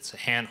assistance. It's a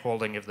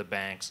hand-holding of the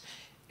banks.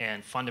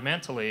 And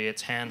fundamentally,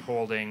 it's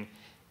hand-holding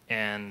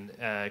and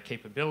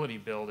capability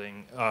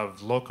building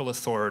of local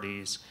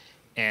authorities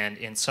and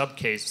in some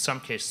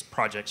cases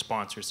project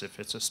sponsors if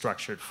it's a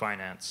structured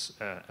finance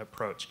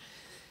approach.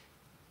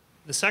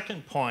 The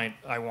second point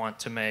I want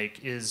to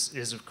make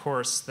is of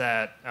course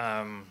that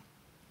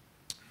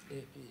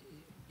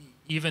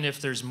even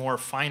if there's more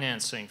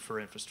financing for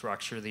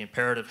infrastructure, the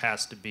imperative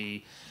has to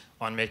be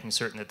on making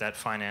certain that that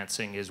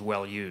financing is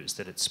well used,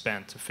 that it's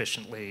spent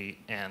efficiently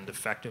and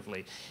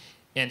effectively.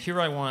 And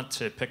here I want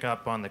to pick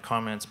up on the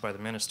comments by the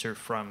minister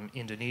from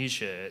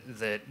Indonesia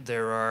that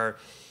there are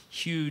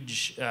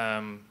huge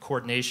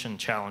coordination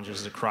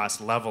challenges across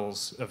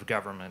levels of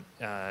government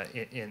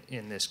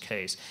in this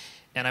case.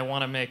 And I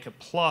want to make a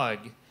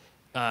plug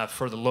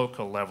for the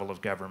local level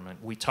of government.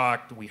 We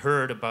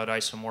heard about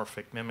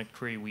isomorphic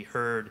mimicry. We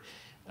heard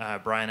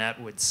Brian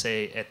Atwood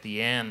say at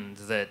the end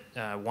that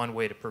one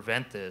way to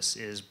prevent this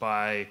is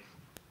by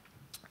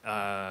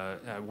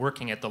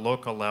working at the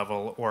local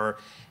level or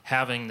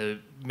having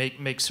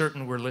make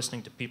certain we're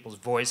listening to people's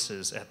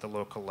voices at the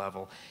local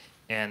level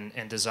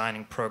and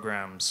designing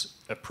programs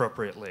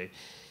appropriately.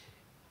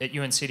 At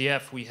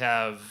UNCDF, we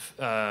have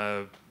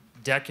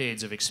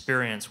decades of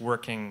experience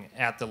working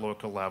at the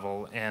local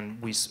level,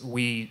 and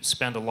we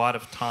spend a lot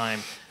of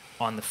time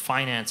on the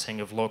financing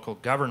of local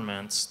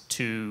governments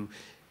to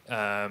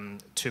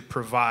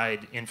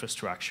provide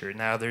infrastructure.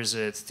 Now, there's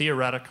a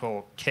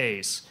theoretical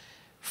case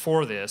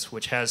for this,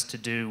 which has to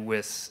do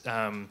with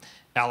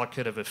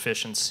allocative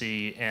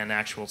efficiency and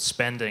actual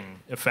spending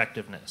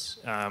effectiveness.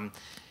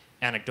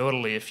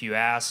 Anecdotally, if you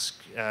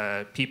ask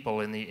people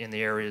in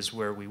the areas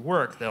where we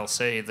work, they'll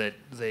say that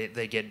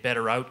they get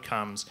better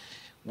outcomes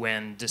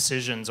when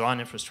decisions on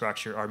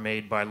infrastructure are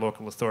made by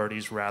local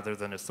authorities rather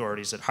than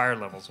authorities at higher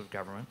levels of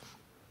government.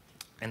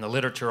 And the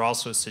literature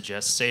also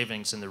suggests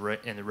savings in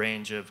the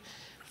range of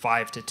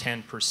 5 to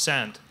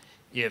 10%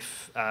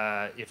 if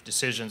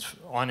decisions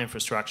on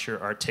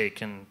infrastructure are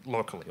taken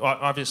locally.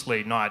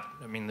 Obviously not,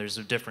 I mean, there's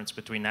a difference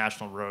between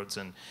national roads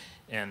and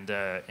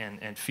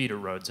feeder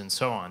roads and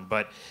so on,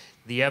 but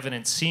the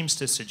evidence seems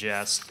to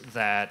suggest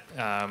that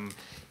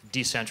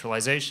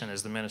decentralization,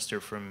 as the minister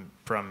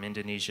from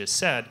Indonesia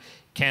said,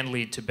 can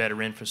lead to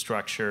better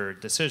infrastructure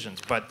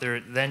decisions. But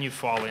then you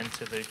fall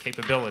into the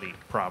capability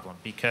problem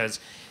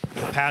because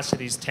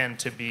capacities tend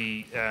to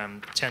be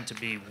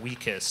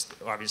weakest,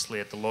 obviously,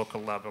 at the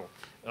local level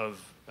of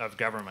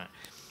government.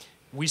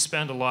 We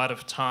spend a lot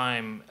of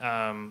time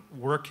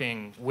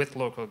working with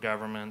local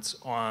governments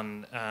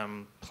on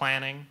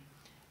planning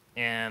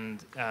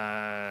and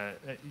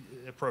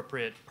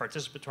appropriate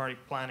participatory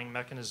planning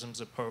mechanisms,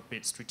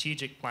 appropriate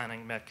strategic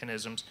planning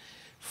mechanisms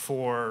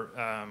for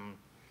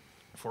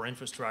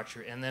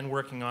infrastructure, and then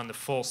working on the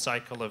full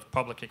cycle of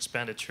public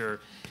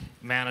expenditure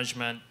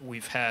management.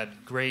 We've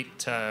had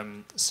great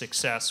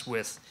success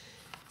with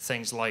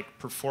things like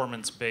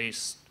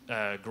performance-based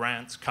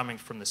grants coming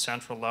from the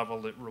central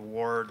level that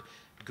reward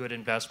good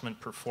investment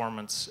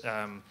performance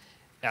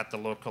at the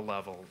local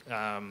level.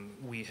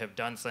 We have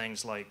done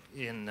things like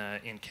in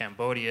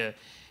Cambodia,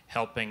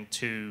 helping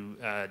to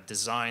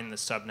design the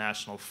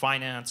subnational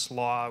finance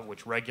law,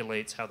 which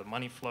regulates how the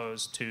money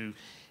flows to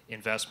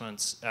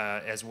investments,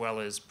 as well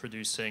as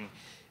producing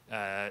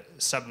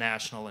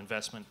subnational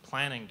investment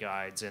planning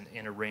guides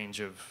in a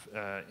range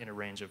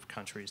of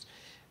countries.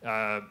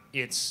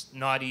 It's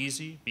not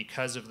easy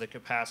because of the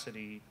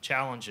capacity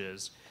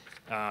challenges,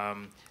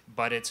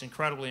 but it's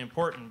incredibly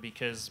important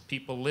because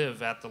people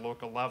live at the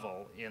local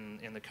level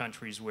in the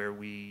countries where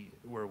we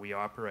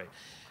operate.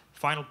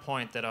 Final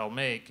point that I'll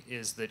make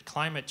is that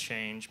climate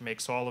change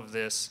makes all of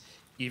this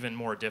even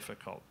more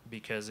difficult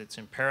because it's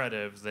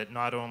imperative that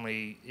not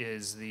only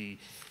is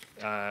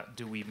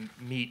do we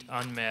meet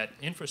unmet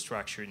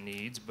infrastructure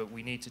needs, but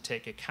we need to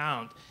take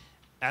account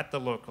at the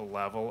local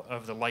level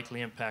of the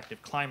likely impact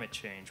of climate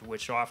change,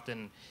 which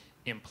often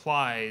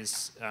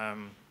implies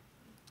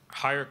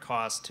higher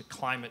costs to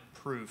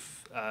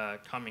climate-proof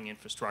coming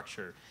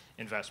infrastructure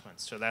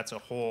investments. So that's a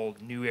whole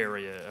new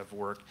area of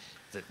work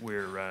that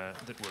we're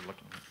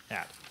looking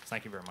at.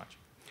 Thank you very much.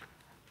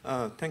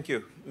 Thank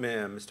you,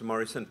 Mr.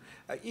 Morrison.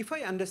 If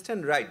I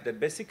understand right, that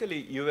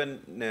basically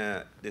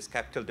this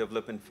Capital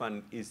Development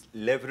Fund is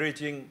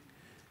leveraging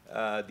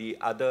the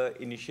other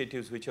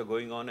initiatives which are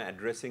going on,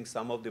 addressing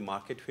some of the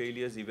market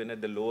failures even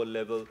at the lower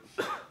level,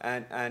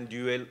 and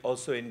you will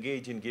also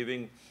engage in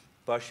giving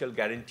partial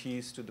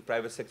guarantees to the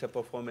private sector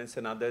performance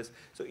and others.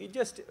 So in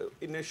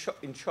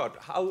short,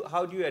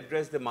 how do you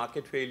address the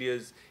market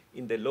failures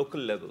in the local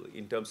level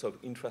in terms of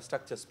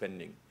infrastructure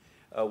spending?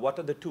 What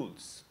are the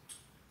tools?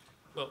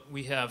 Well,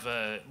 we have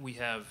we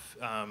have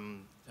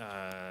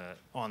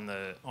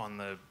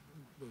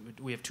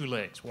two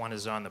legs. One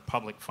is on the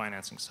public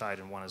financing side,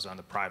 and one is on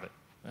the private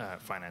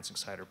financing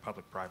side, or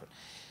public-private.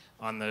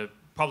 On the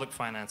public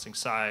financing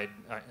side,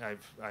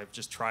 I've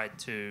just tried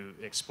to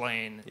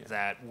explain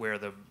that where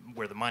the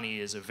money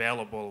is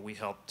available, we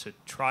help to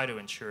try to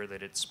ensure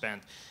that it's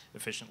spent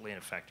efficiently and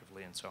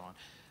effectively and so on.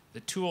 The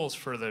tools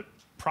for the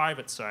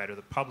private side or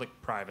the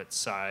public-private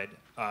side,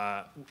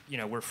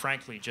 we're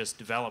frankly just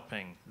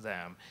developing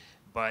them,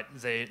 but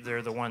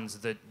they're the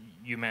ones that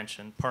you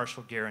mentioned: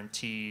 partial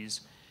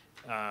guarantees,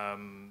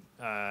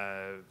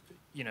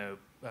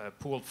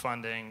 pooled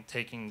funding,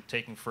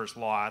 taking first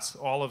loss,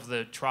 all of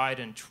the tried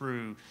and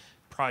true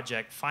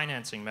project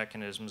financing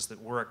mechanisms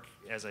that work,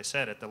 as I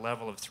said, at the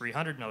level of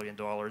 $300 million,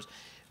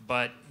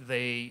 but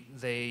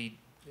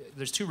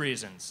there's two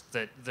reasons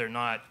that they're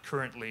not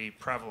currently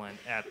prevalent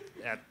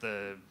at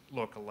the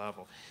local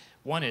level.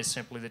 One is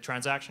simply the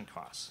transaction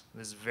costs.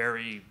 This is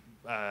very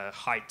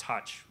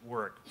high-touch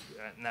work,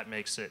 and that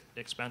makes it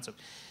expensive.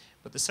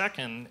 But the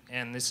second,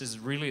 and this is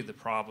really the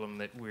problem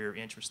that we're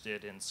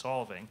interested in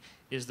solving,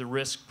 is the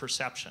risk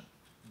perception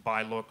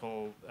by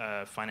local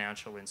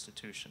financial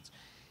institutions.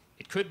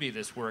 It could be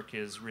this work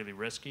is really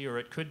risky, or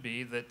it could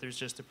be that there's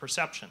just a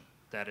perception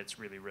that it's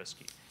really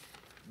risky.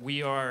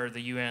 We are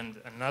the UN,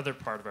 another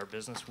part of our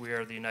business, we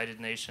are the United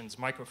Nations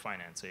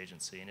Microfinance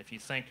Agency. And if you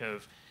think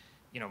of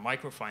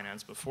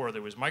microfinance, before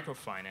there was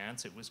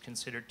microfinance, it was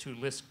considered too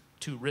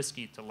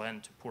risky to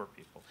lend to poor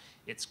people.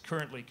 It's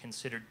currently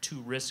considered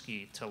too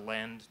risky to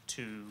lend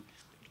to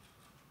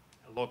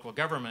a local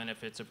government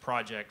if it's a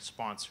project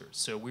sponsor.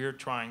 So we're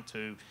trying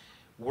to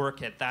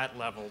work at that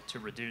level to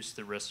reduce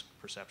the risk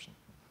perception.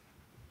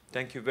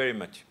 Thank you very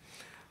much.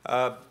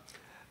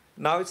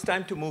 Now it's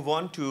time to move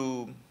on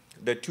to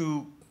the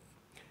two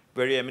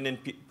very eminent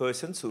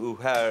persons who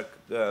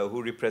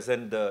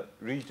represent the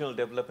regional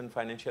development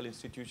financial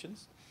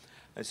institutions.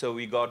 And so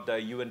we got the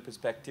UN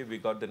perspective, we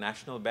got the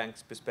national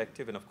bank's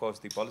perspective, and of course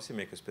the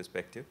policymakers'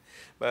 perspective.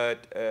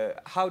 But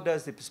how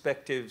does the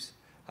perspectives,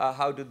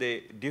 how do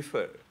they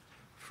differ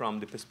from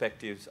the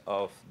perspectives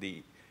of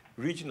the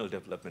regional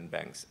development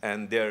banks?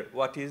 And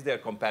what is their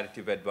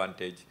comparative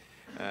advantage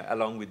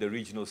along with the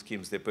regional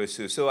schemes they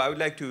pursue? So I would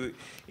like to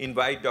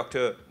invite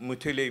Dr.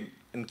 Mutile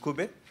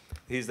Ncube.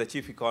 He is the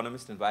Chief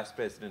Economist and Vice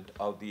President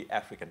of the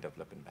African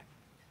Development Bank.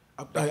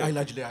 I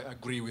largely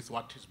agree with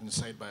what has been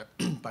said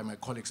by my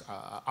colleagues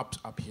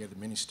up here, the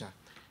Minister,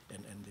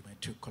 and my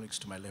two colleagues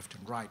to my left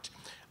and right.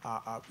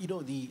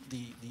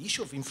 The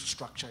issue of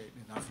infrastructure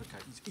in Africa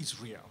is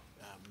real,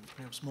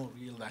 perhaps more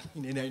real than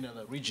in any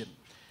other region.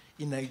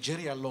 In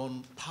Nigeria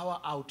alone, power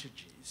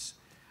outages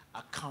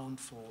account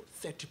for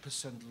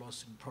 30%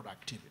 loss in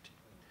productivity.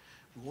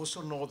 We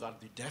also know that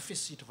the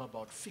deficit of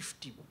about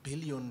 $50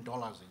 billion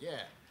a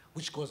year,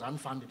 which goes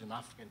unfunded in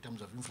Africa in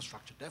terms of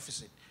infrastructure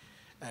deficit,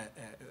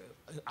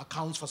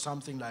 accounts for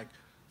something like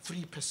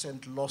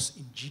 3% loss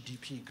in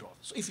GDP growth.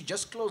 So if you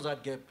just close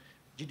that gap,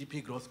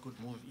 GDP growth could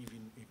move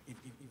even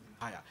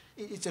higher.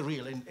 It's a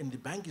real, and the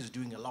bank is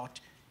doing a lot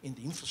in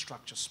the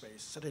infrastructure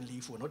space. Certainly,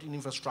 if we're not in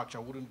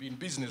infrastructure, we wouldn't be in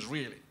business,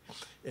 really.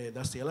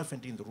 That's the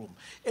elephant in the room.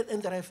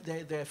 And there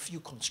are a few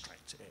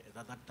constraints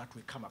that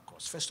we come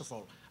across. First of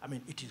all, I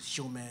mean, it is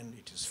human,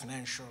 it is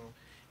financial,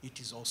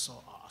 it is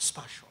also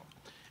spatial.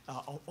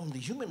 On the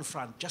human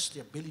front, just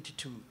the ability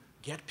to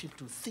get people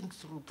to think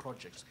through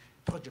projects,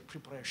 project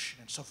preparation,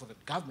 and so forth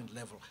at government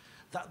level,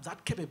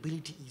 that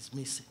capability is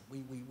missing.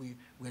 We're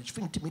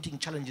meeting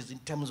challenges in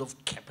terms of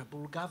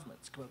capable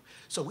governments.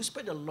 So we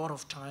spend a lot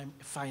of time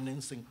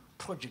financing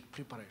project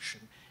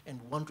preparation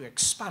and want to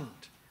expand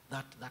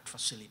that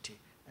facility,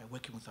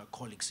 working with our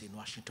colleagues in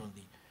Washington,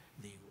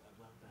 the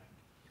World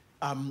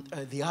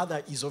Bank. The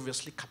other is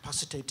obviously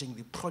capacitating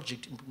the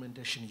project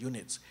implementation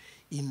units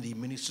in the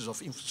ministries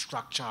of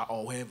infrastructure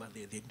or wherever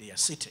they are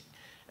sitting.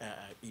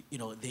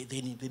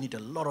 They need a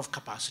lot of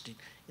capacity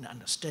in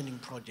understanding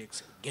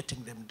projects,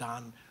 getting them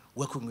done,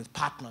 working with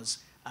partners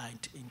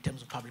in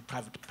terms of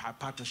public-private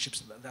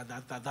partnerships.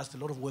 That's a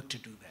lot of work to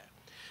do there.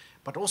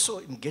 But also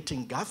in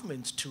getting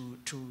governments to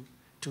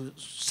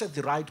set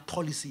the right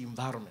policy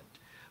environment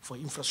for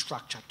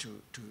infrastructure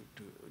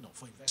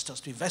for investors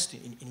to invest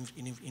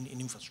in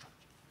infrastructure.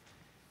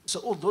 So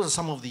all those are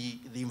some of the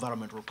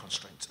environmental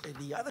constraints.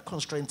 The other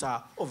constraints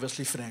are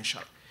obviously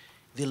financial.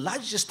 The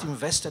largest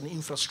investor in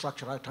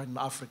infrastructure right now in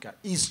Africa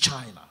is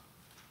China,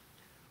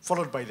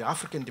 followed by the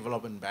African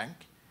Development Bank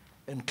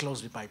and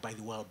closely by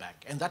the World Bank.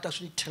 And that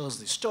actually tells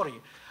the story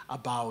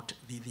about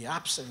the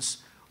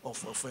absence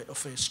of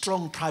a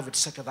strong private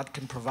sector that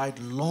can provide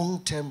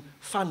long-term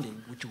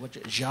funding, which is what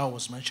Zhao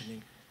was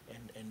mentioning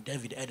and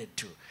David added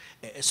to.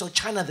 So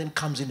China then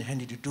comes in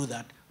handy to do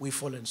that. We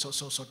fall in so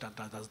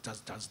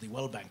does the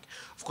World Bank.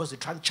 Of course,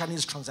 the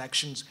Chinese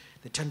transactions,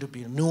 they tend to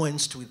be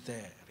nuanced with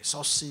their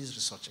resources,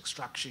 resource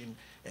extraction,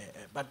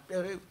 but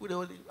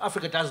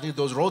Africa does need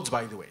those roads,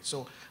 by the way.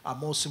 So I'm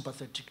more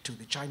sympathetic to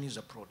the Chinese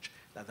approach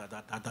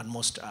than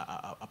most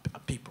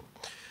people.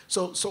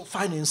 So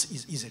finance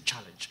is a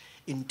challenge.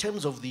 In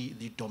terms of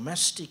the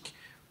domestic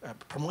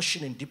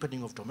promotion and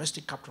deepening of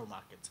domestic capital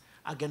markets,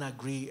 again, I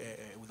agree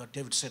with what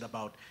David said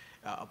about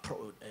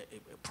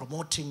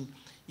promoting,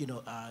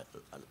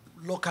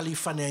 locally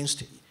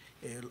financed,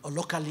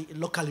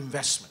 local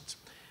investment.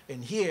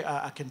 And here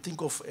I can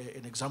think of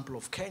an example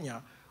of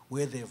Kenya,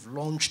 where they've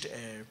launched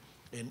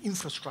an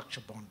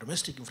infrastructure bond,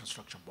 domestic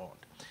infrastructure bond.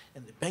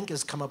 And the bank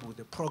has come up with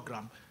a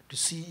program to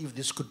see if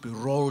this could be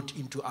rolled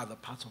into other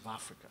parts of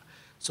Africa.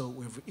 So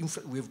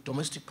we have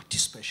domestic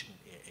participation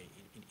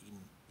in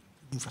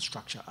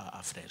infrastructure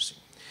financing.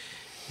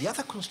 The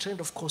other constraint,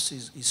 of course,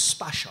 is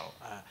spatial.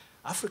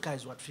 Africa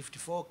is,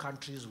 54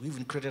 countries. We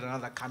even created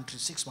another country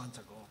 6 months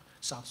ago,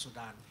 South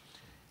Sudan.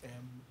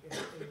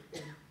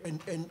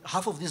 And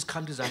half of these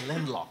countries are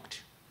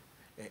landlocked.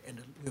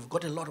 And we've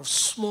got a lot of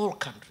small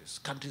countries,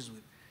 countries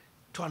with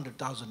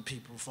 200,000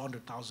 people,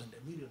 400,000,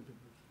 1 million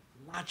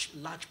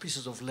people, large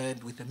pieces of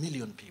land with 1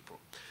 million people.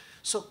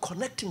 So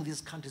connecting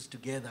these countries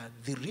together,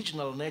 the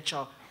regional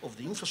nature of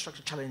the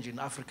infrastructure challenge in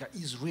Africa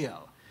is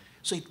real.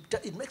 So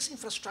it makes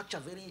infrastructure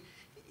very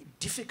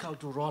difficult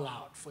to roll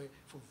out for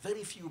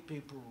very few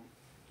people,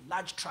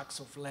 large tracts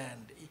of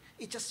land.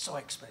 It's just so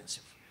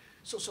expensive.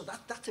 So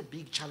that's a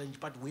big challenge,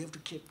 but we have to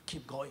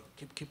keep going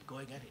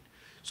at it.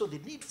 So the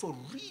need for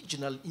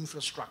regional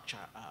infrastructure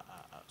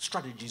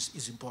strategies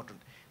is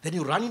important. Then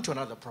you run into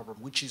another problem,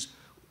 which is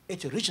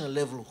at a regional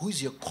level, who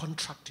is your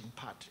contracting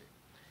party?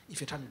 If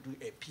you're trying to do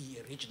a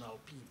regional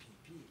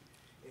PPP,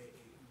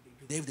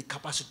 they have the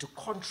capacity to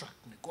contract,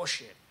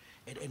 negotiate,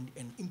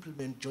 and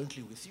implement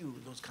jointly with you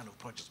those kind of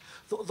projects.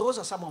 Those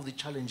are some of the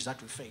challenges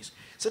that we face.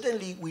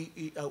 Certainly,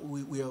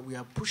 we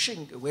are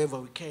pushing wherever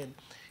we can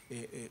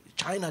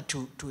China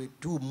to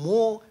do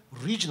more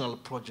regional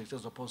projects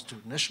as opposed to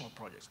national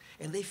projects.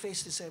 And they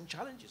face the same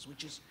challenges,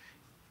 which is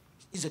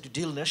easier to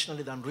deal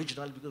nationally than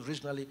regionally, because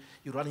regionally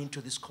you run into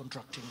this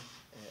contracting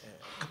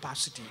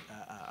capacity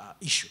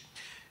issue.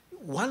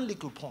 One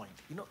little point,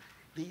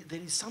 there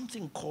is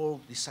something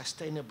called the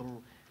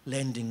sustainable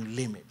lending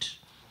limit,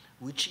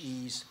 which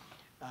is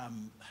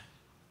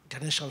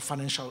international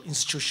financial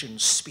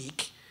institutions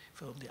speak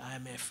from the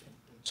IMF and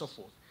so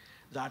forth,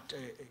 that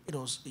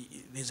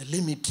there's a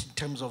limit in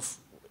terms of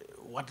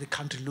what the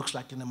country looks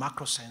like in a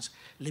macro sense,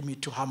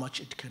 limit to how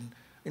much it can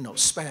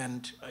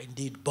spend,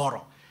 indeed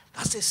borrow.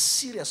 That's a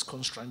serious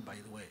constraint, by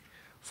the way,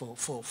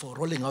 for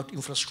rolling out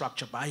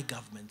infrastructure by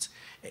governments.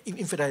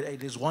 In fact,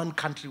 there's one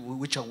country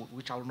which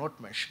I will not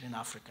mention in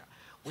Africa,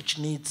 which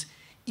needs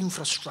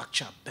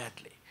infrastructure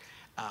badly.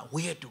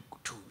 We had to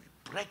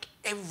break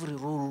every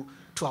rule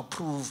to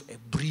approve a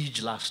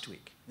bridge last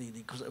week.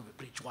 Because of a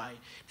bridge, why?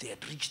 They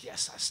had reached their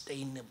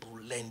sustainable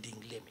lending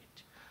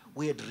limit.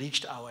 We had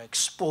reached our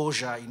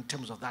exposure in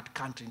terms of that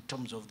country, in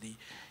terms of the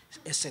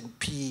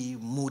S&P,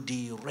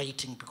 Moody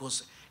rating,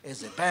 because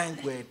as a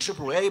bank, we're a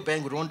AAA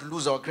bank, we don't want to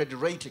lose our credit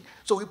rating.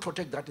 So we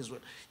protect that as well.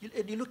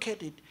 You look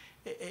at it,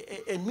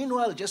 and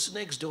meanwhile, just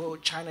next door,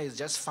 China is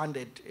just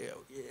funded,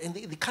 and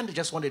the country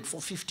just wanted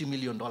 $50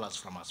 million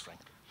from us,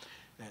 frankly.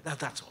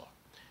 That's all.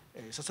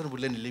 Sustainable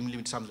lending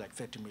limit sounds like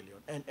 30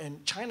 million.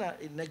 And China,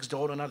 next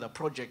door on another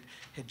project,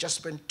 had just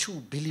spent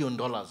 $2 billion,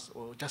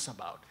 or just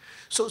about.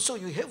 So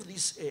you have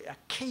these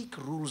archaic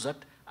rules that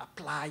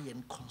apply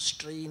and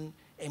constrain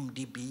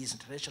MDBs,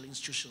 international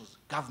institutions,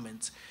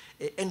 governments,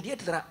 and yet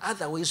there are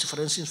other ways to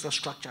finance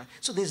infrastructure.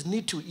 So there's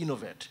need to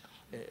innovate.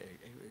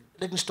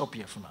 Let me stop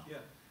here for now. Yeah,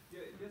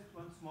 just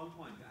one small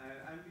point.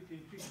 I'm a bit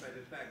intrigued by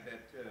the fact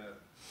that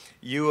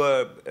you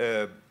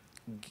are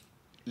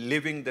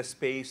leaving the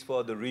space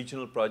for the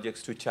regional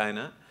projects to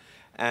China,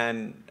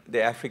 and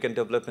the African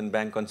Development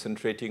Bank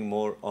concentrating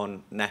more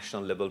on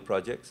national level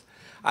projects.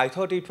 I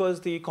thought it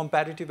was the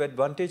comparative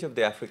advantage of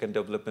the African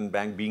Development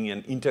Bank being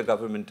an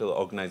intergovernmental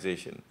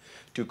organization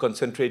to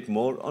concentrate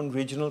more on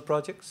regional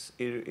projects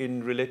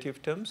in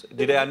relative terms.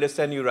 Did I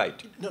understand you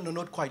right? No,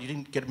 not quite. You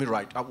didn't get me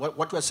right.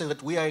 What we're saying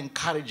that we are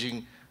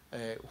encouraging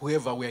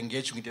whoever we're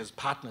engaging with as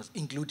partners,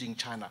 including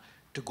China,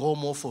 to go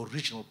more for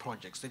regional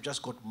projects. They've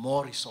just got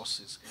more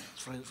resources,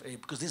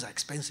 because these are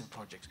expensive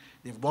projects.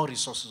 They have more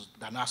resources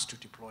than us to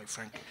deploy,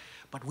 frankly.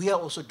 But we are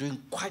also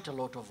doing quite a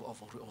lot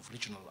of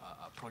regional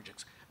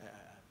projects,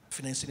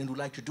 financing, and we'd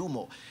like to do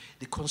more.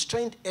 The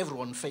constraint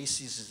everyone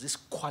faces is this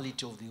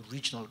quality of the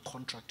regional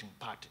contracting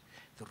party.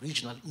 The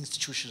regional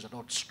institutions are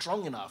not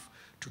strong enough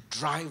to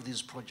drive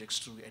these projects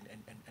through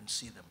and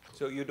see them through.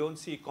 So you don't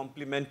see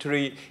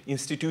complementary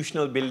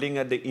institutional building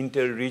at the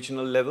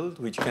inter-regional level,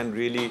 which can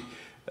really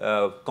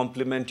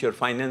complement your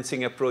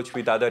financing approach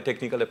with other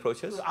technical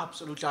approaches?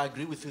 Absolutely, I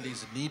agree with you.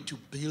 There's a need to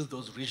build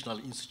those regional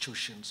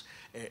institutions,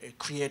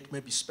 create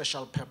maybe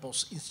special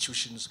purpose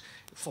institutions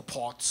for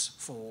ports,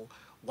 for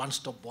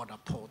one-stop border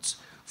ports,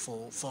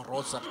 for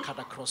roads that cut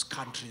across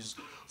countries,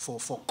 for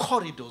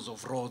corridors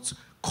of roads,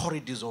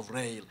 corridors of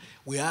rail.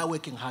 We are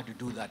working hard to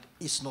do that.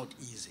 It's not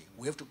easy.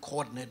 We have to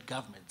coordinate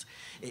governments.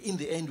 In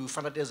the end, we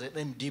find out as an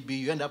MDB,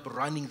 you end up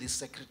running the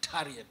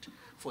secretariat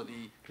for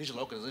the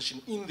regional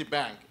organization in the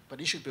bank,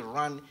 but it should be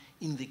run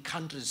in the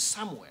countries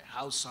somewhere,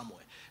 housed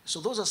somewhere. So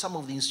those are some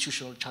of the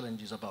institutional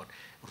challenges about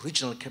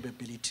regional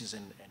capabilities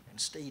and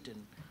state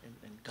and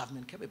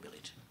government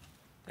capability.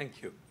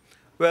 Thank you.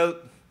 Well,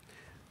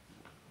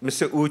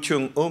 Mr. Woo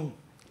Chung,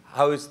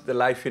 how is the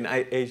life in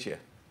Asia?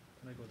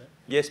 Can I go there?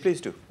 Yes, please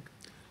do.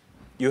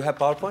 You have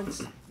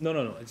PowerPoints?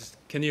 No.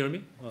 Can you hear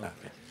me? Oh. Okay.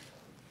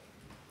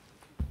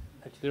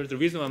 there's a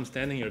reason why I'm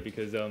standing here,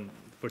 because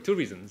for two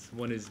reasons.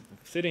 One is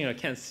sitting, I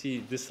can't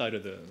see this side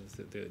of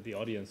the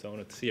audience, so I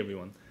want to see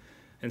everyone.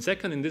 And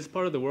second, in this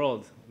part of the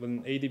world,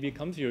 when ADB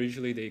comes here,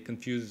 usually they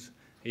confuse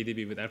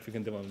ADB with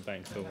African Development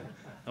Bank. So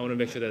I want to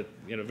make sure that,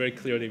 very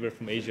clearly we're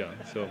from Asia.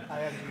 So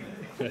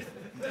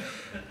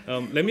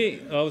I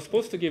was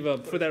supposed to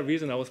give for that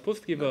reason, I was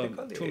supposed to give a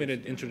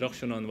 2-minute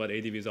introduction on what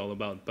ADB is all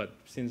about. But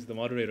since the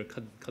moderator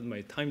cut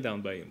my time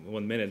down by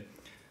 1 minute,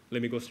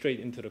 let me go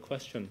straight into the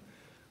question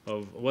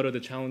of what are the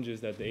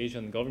challenges that the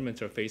Asian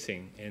governments are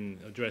facing in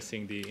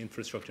addressing the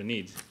infrastructure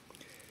needs.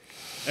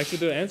 Actually,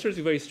 the answer is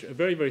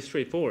very, very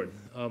straightforward.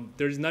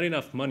 There's not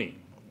enough money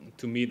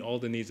to meet all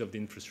the needs of the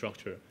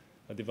infrastructure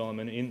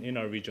development in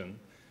our region.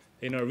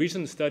 In our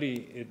recent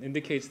study, it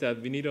indicates that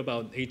we need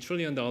about $8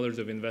 trillion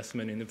of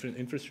investment in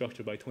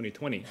infrastructure by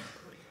 2020.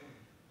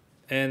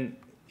 And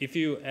if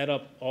you add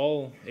up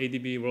all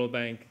ADB, World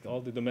Bank,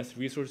 all the domestic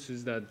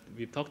resources that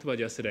we've talked about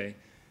yesterday,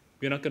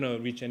 we're not going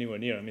to reach anywhere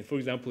near. I mean, for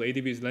example,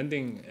 ADB's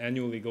lending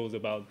annually goes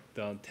about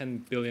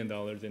 $10 billion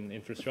in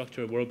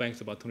infrastructure. World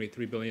Bank's about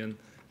 $23 billion,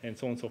 and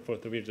so on and so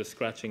forth. We're just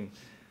scratching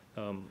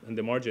in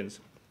the margins.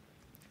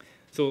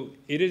 So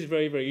it is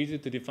very, very easy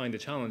to define the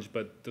challenge,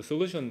 but the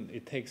solution,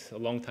 it takes a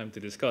long time to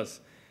discuss.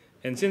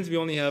 And since we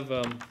only have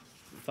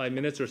 5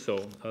 minutes or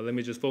so, let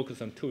me just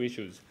focus on two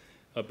issues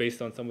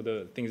based on some of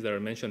the things that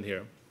are mentioned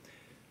here.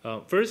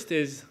 First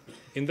is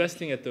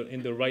investing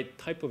in the right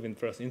type of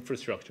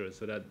infrastructure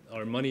so that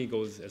our money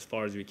goes as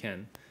far as we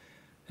can.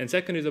 And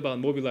second is about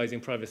mobilizing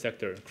private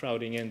sector,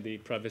 crowding in the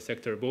private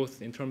sector,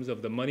 both in terms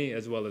of the money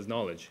as well as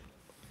knowledge.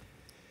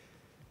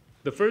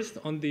 The first,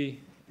 on the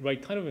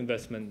right kind of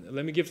investment,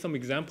 let me give some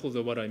examples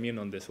of what I mean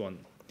on this one.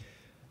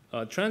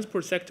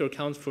 Transport sector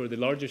accounts for the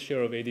largest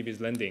share of ADB's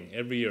lending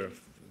every year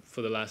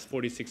for the last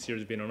 46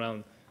 years been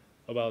around.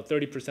 About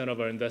 30%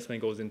 of our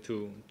investment goes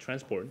into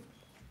transport,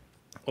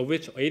 of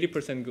which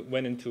 80%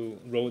 went into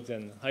roads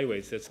and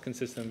highways. That's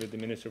consistent with the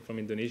minister from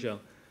Indonesia,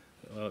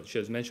 she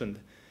has mentioned.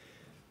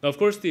 Now, of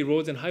course, the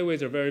roads and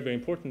highways are very, very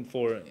important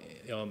for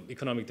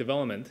economic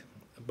development.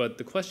 But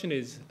the question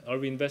is, are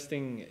we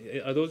investing,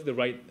 are those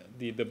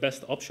the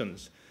best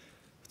options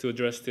to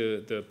address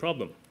the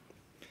problem?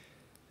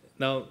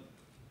 Now,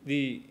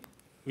 we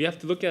have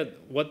to look at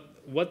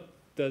what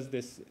does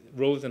this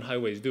roads and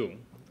highways do?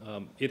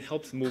 It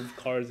helps move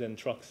cars and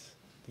trucks,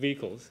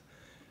 vehicles.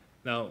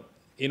 Now,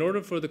 in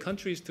order for the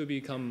countries to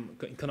become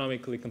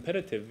economically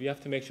competitive, we have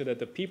to make sure that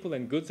the people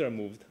and goods are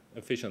moved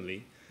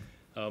efficiently,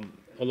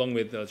 along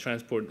with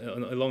transport,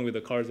 along with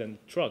the cars and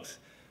trucks.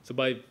 So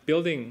by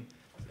building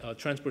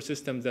transport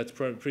systems that's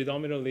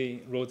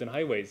predominantly roads and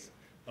highways,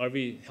 are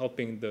we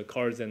helping the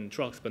cars and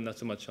trucks, but not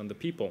so much on the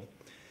people?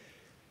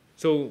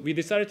 So we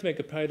decided to make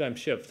a paradigm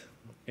shift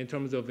in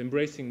terms of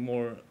embracing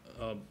more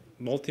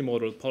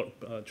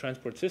multimodal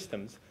transport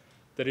systems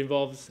that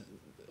involves,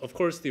 of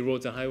course, the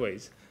roads and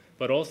highways,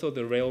 but also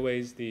the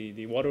railways,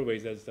 the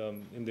waterways, as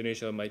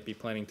Indonesia might be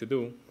planning to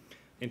do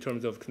in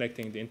terms of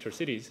connecting the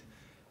intercities,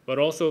 but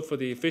also for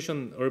the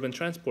efficient urban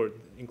transport,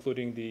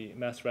 including the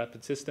mass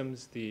rapid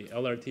systems, the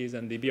LRTs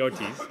and the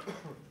BRTs,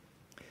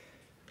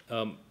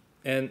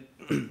 and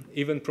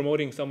even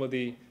promoting some of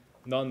the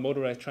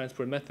non-motorized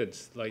transport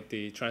methods, like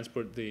the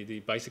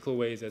bicycle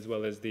ways as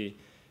well as the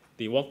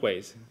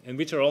walkways, and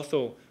which are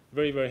also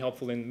very, very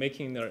helpful in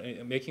making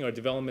our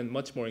development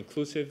much more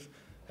inclusive,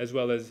 as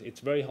well as it's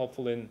very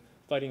helpful in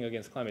fighting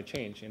against climate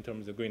change in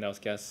terms of greenhouse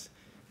gas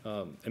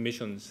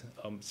emissions,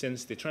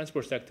 since the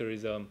transport sector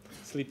is a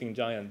sleeping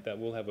giant that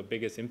will have the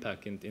biggest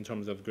impact in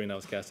terms of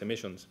greenhouse gas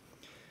emissions.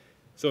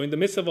 So in the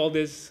midst of all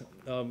this,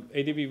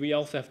 ADB, we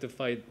also have to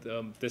fight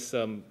this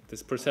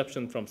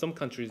perception from some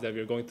countries that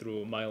we're going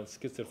through mild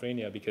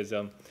schizophrenia, because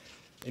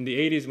in the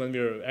 80s,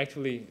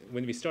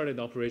 when we started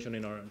operation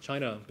in our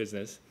China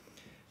business,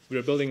 we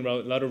were building a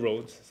lot of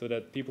roads so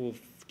that people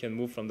can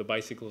move from the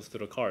bicycles to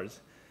the cars.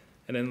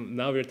 And then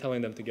now we're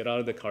telling them to get out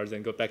of the cars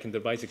and go back into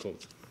the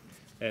bicycles.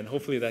 And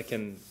hopefully that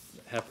can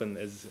happen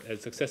as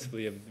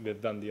successfully as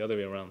we've done the other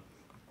way around.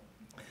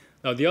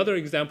 Now, the other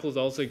examples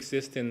also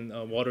exist in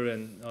water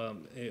and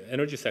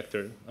energy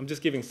sector. I'm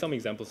just giving some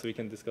examples so we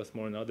can discuss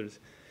more on others.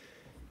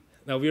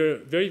 Now, we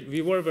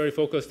were very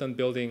focused on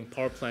building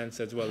power plants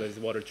as well as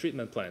water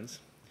treatment plants.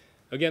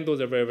 Again,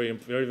 those are very,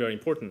 very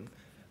important.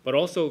 But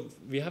also,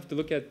 we have to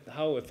look at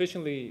how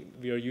efficiently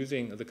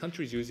the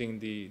country's using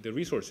the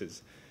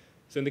resources.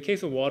 So in the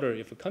case of water,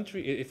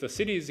 if a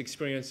city is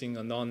experiencing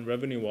a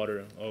non-revenue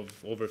water of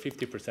over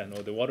 50%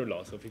 or the water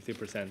loss of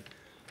 50%,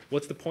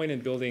 what's the point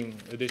in building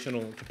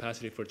additional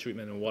capacity for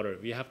treatment of water?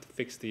 We have to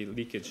fix the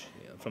leakage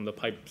from the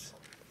pipes.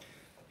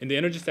 In the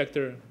energy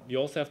sector, you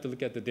also have to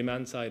look at the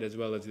demand side as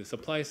well as the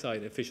supply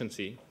side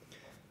efficiency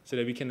so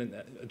that we can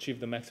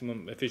achieve the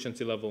maximum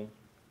efficiency level.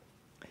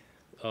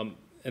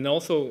 And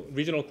also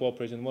regional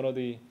cooperation, one of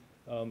the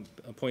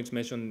points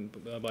mentioned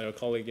by our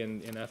colleague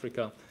in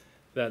Africa,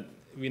 that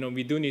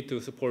we do need to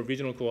support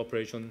regional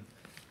cooperation,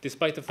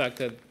 despite the fact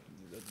that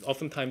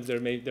oftentimes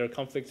there are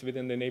conflicts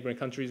within the neighboring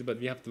countries, but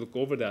we have to look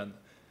over that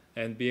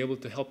and be able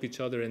to help each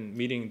other in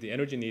meeting the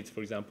energy needs,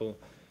 for example,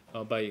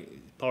 by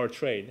power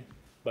trade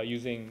by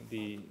using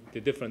the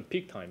different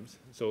peak times.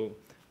 So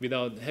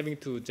without having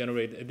to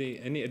generate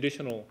any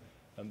additional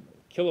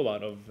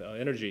kilowatt of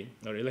energy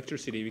or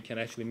electricity, we can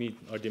actually meet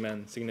our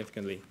demand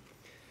significantly.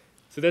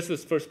 So that's the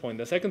first point.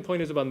 The second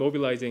point is about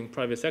mobilizing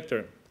private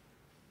sector,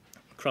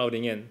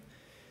 crowding in.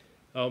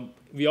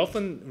 We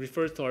often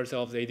refer to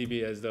ourselves,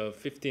 ADB, as the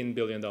 $15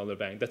 billion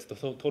bank. That's the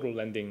total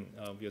lending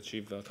we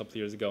achieved a couple of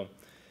years ago.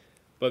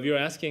 But we are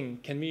asking,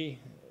 can we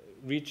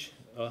reach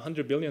a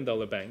 $100 billion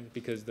bank,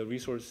 because the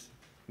resource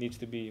needs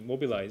to be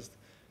mobilized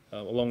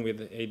along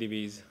with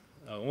ADB's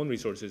own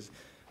resources.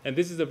 And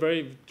this is a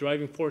very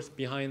driving force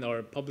behind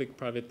our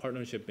public-private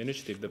partnership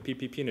initiative, the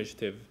PPP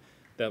initiative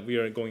that we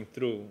are going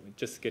through,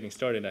 just getting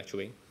started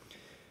actually.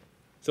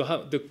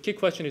 So the key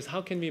question is,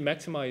 how can we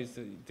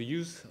maximize the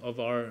use of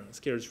our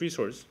scarce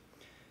resource?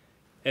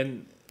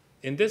 And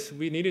in this,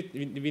 we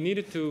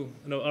needed to,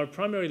 our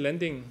primary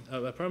lending,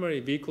 our primary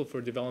vehicle for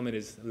development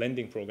is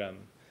lending program.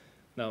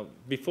 Now,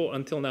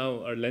 until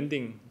now, our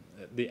lending,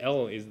 the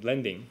L is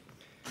lending,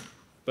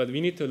 but we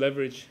need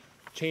to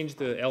change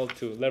the L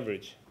to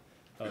leverage,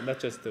 not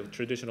just the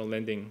traditional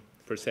lending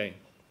per se.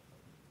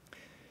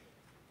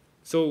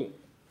 So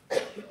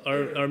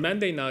our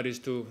mandate now is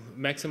to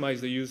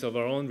maximize the use of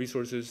our own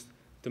resources,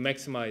 to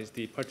maximize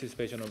the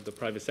participation of the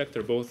private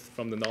sector, both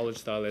from the knowledge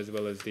style as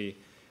well as the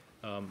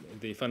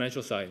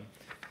financial side.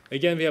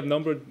 Again, we have a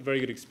number of very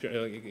good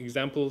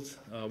examples.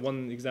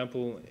 One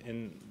example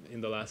in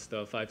the last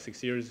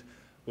 5-6 years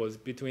was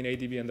between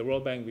ADB and the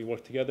World Bank. We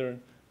worked together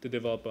to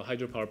develop a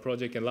hydropower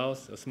project in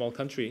Laos, a small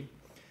country,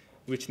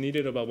 which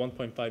needed about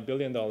 $1.5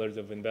 billion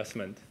of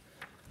investment.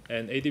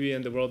 And ADB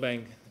and the World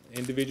Bank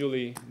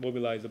individually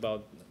mobilized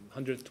about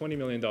 $120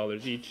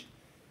 million each,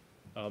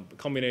 a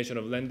combination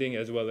of lending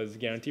as well as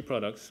guarantee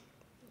products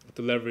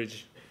to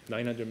leverage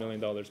 $900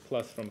 million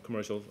plus from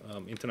commercial,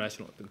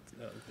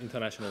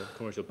 international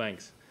commercial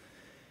banks.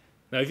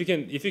 Now, if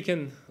you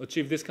can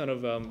achieve this kind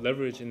of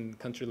leverage in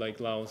a country like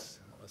Laos,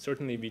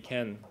 certainly we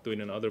can do it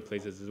in other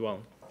places as well.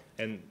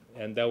 And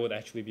that would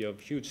actually be a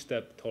huge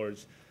step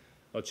towards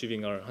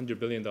achieving our $100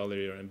 billion a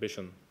year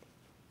ambition.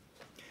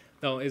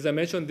 Now, as I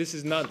mentioned, this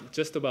is not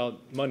just about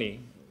money.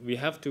 We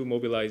have to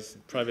mobilize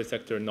private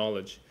sector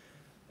knowledge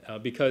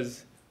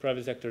because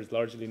private sector is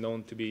largely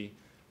known to be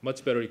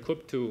much better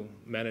equipped to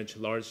manage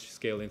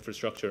large-scale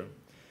infrastructure.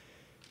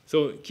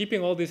 So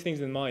keeping all these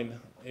things in mind,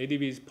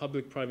 ADB's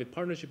public-private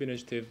partnership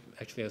initiative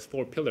actually has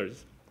 4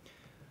 pillars.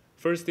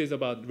 First is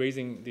about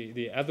raising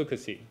the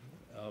advocacy.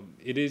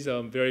 It is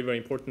a very, very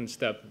important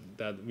step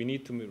that we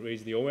need to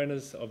raise the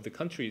awareness of the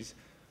countries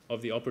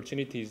of the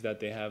opportunities that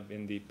they have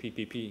in the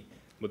PPP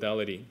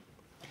modality.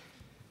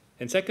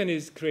 And second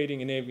is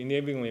creating an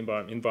enabling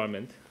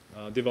environment,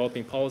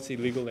 developing policy,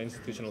 legal, and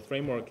institutional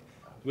framework,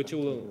 which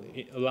will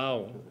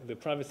allow the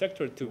private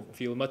sector to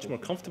feel much more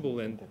comfortable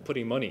in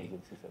putting money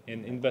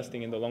and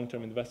investing in the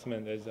long-term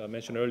investment, as I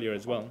mentioned earlier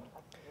as well.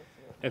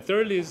 And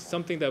thirdly is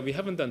something that we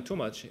haven't done too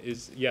much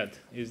is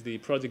the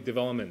project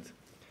development.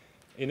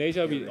 In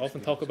Asia, we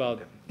often talk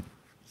about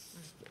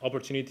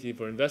opportunity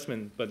for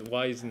investment, but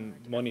why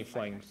isn't money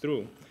flying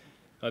through?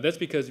 That's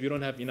because we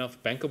don't have enough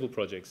bankable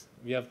projects.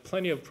 We have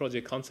plenty of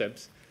project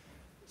concepts,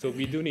 so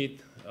we do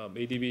need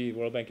ADB,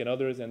 World Bank, and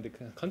others, and the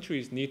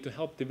countries need to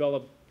help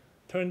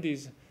turn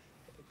these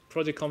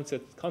project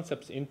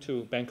concepts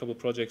into bankable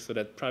projects so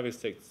that private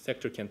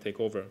sector can take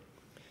over.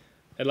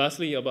 And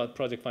lastly, about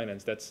project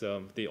finance, that's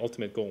the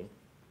ultimate goal.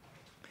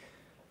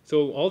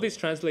 So all this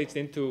translates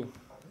into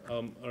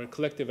our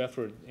collective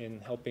effort in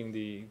helping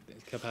the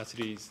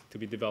capacities to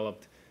be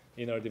developed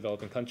in our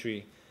developing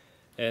country.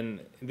 And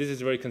this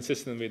is very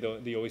consistent with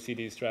the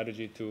OECD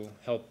strategy to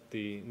help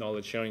the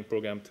knowledge sharing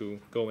program to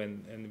go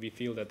in, and we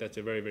feel that that's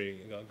a very,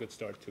 very good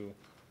start to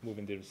move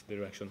in this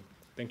direction.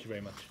 Thank you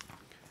very much.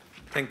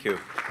 Thank you.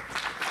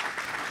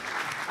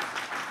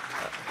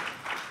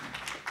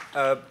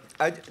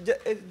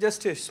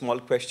 Just a small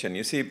question.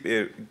 You see,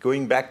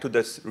 going back to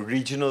this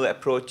regional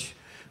approach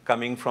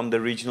coming from the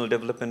Regional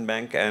Development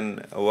Bank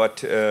and what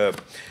Dr.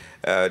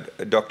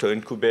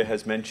 Nkube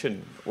has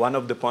mentioned, one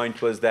of the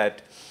points was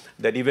that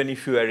even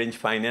if you arrange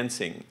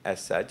financing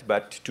as such,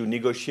 but to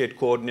negotiate,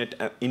 coordinate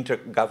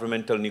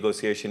intergovernmental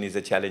negotiation is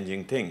a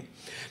challenging thing.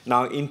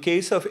 Now, in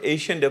case of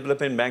Asian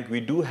Development Bank,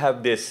 we do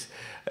have this,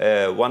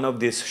 one of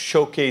this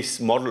showcase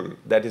model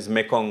that is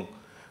Mekong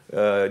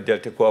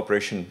Delta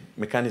Cooperation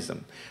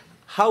Mechanism.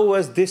 How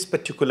was this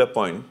particular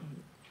point,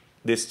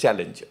 this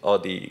challenge or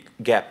the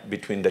gap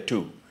between the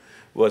two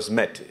was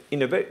met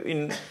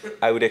in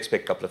I would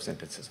expect a couple of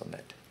sentences on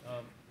that.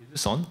 Is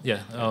this on?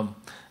 Yeah.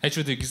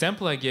 Actually, the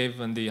example I gave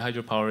on the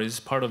hydropower is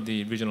part of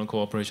the Regional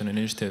Cooperation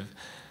Initiative.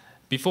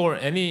 Before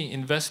any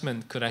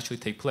investment could actually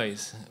take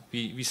place,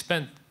 we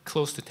spent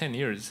close to 10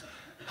 years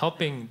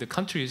helping the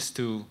countries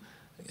to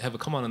have a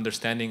common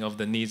understanding of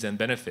the needs and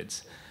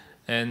benefits.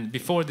 And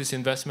before this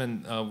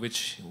investment,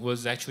 which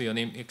was actually an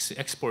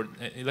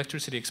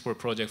electricity export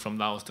project from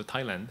Laos to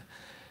Thailand,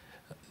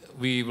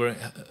 we were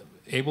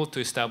able to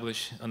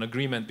establish an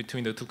agreement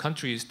between the two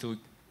countries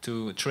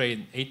to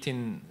trade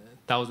 18,000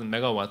 1,000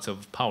 megawatts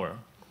of power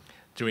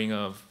during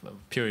a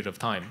period of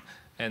time.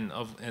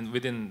 And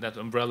within that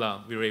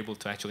umbrella, we were able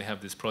to actually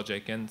have this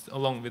project, and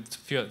along with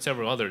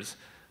several others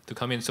to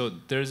come in. So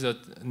there's a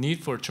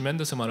need for a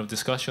tremendous amount of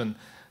discussion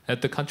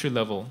at the country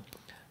level,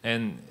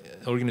 and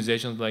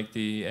organizations like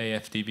the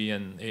AFDB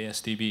and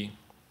ASDB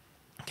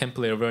can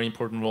play a very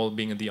important role,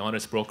 being the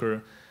honest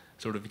broker.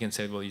 Sort of, you can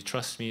say, well, you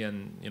trust me,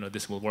 and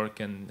this will work,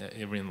 and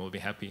everyone will be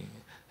happy.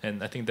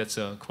 And I think that's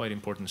a quite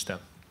important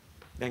step.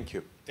 Thank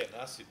you.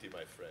 Tenacity,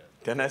 my friend.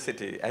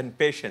 Tenacity and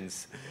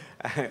patience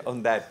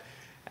on that,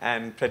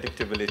 and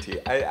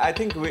predictability. I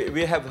think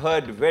we have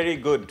heard very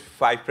good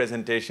 5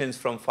 presentations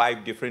from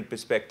 5 different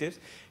perspectives.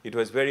 It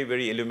was very,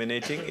 very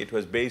illuminating. It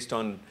was based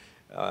on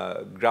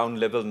ground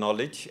level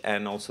knowledge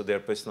and also their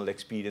personal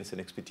experience and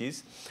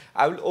expertise.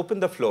 I will open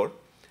the floor,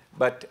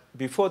 but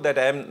before that,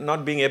 I am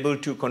not being able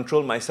to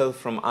control myself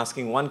from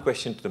asking one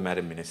question to the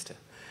Madam Minister.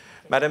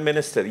 Madam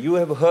Minister, you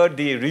have heard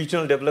the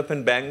regional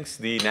development banks,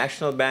 the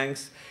national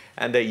banks,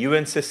 and the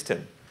UN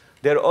system.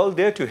 They're all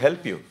there to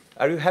help you.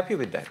 Are you happy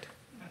with that?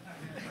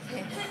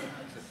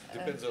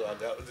 Depends on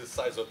the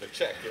size of the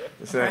check,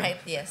 yeah? So, right,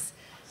 yes.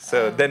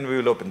 So then we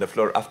will open the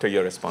floor after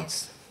your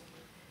response.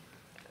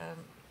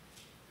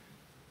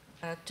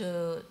 Yes.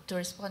 To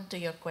respond to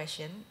your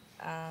question,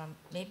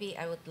 maybe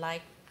I would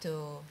like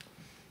to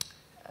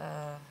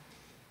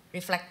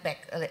reflect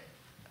back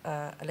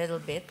a little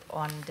bit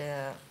on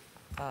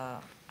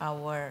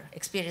our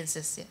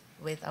experiences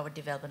with our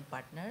development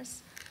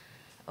partners.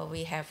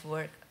 We have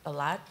worked a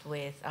lot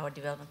with our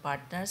development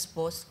partners,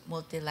 both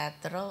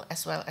multilateral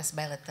as well as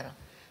bilateral.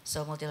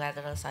 So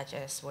multilateral such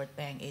as World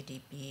Bank,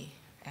 ADB,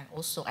 and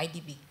also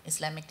IDB,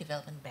 Islamic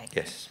Development Bank.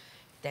 Yes.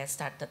 That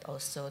started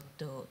also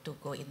to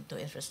go into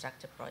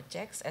infrastructure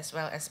projects, as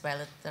well as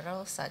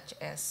bilateral such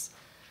as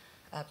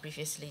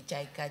previously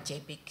JICA,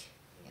 JBIC,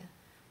 yeah?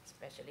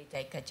 Especially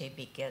JICA,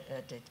 JBIC,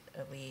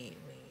 we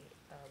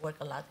work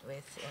a lot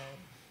with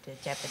the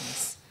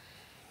Japanese.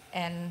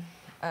 And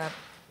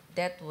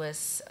that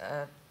was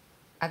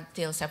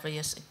until several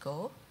years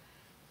ago,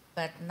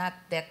 but not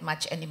that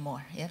much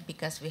anymore, yeah,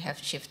 because we have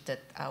shifted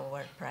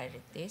our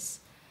priorities.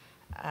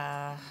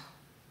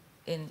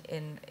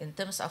 In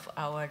terms of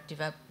our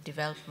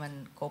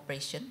development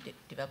cooperation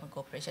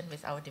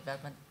with our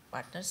development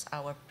partners,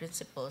 our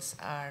principles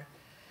are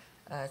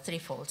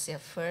threefold. Yeah,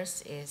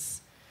 first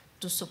is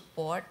to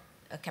support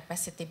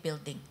capacity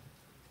building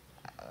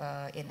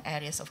in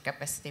areas of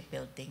capacity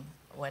building,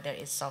 whether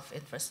it's soft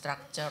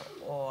infrastructure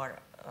or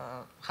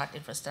hard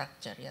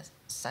infrastructure, yes,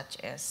 such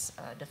as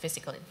the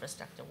physical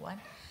infrastructure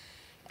one.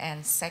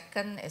 And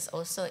second is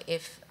also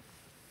if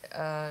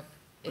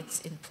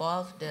it's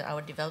involved our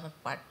development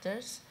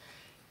partners,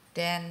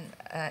 then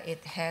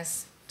it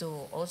has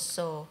to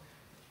also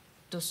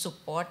to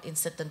support in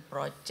certain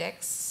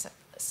projects,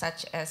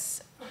 such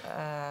as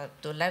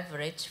to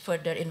leverage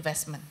further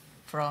investment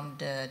from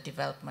the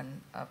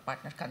development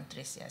partner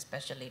countries, yeah,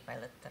 especially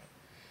bilateral.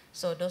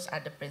 So those are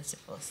the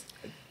principles.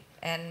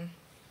 And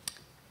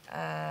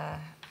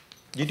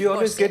did you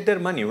always get their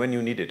money when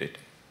you needed it?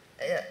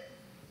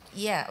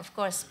 Yeah, of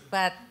course.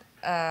 But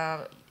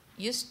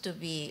used to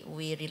be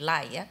we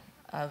rely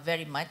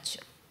very much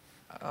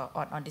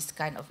on this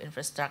kind of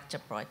infrastructure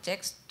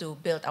projects to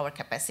build our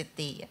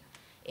capacity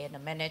in the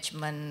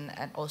management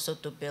and also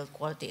to build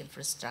quality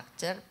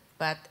infrastructure.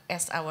 But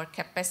as our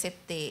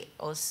capacity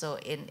also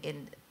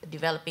in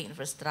developing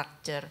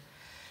infrastructure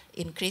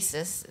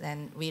increases,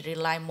 then we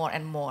rely more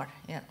and more,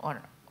 you know,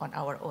 on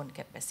our own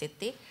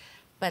capacity.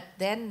 But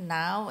then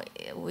now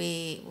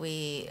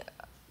we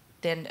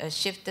then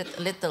shifted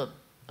a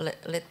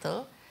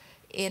little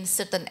in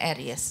certain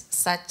areas,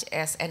 such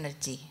as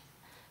energy,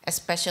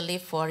 especially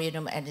for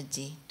renewable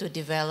energy, to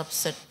develop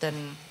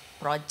certain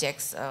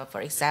projects,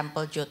 for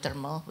example,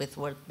 geothermal with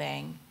World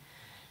Bank,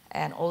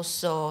 and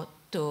also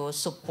to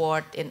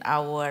support in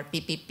our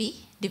PPP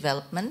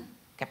development,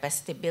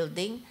 capacity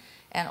building,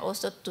 and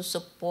also to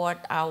support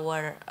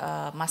our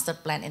master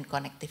plan in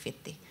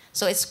connectivity.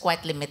 So it's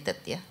quite limited,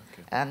 yeah,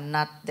 okay. And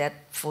not that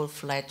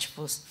full-fledged,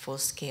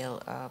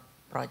 full-scale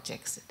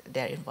projects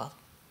that are involved.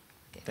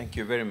 Okay. Thank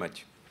you very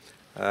much.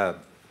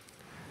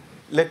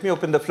 Let me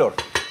open the floor.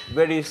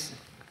 Where is,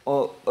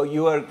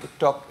 you are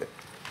talking?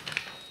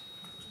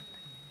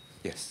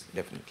 Yes,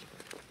 definitely.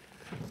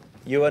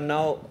 You are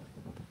now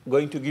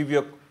going to give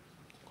your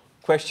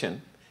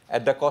question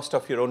at the cost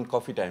of your own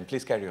coffee time.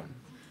 Please carry on.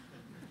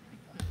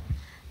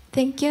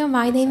 Thank you.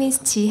 My name is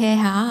Chi-Hye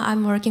Ha.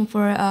 I'm working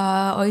for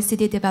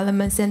OECD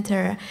Development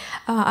Center.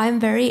 I'm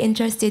very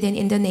interested in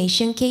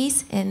Indonesian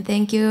case, and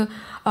thank you,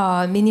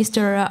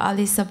 Minister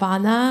Ali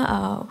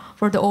Savana,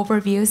 for the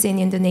overviews in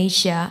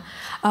Indonesia.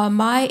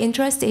 My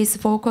interest is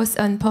focused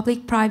on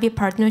public-private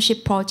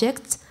partnership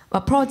projects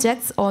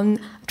projects on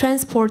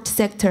transport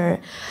sector.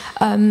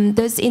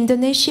 Does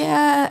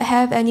Indonesia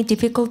have any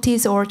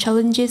difficulties or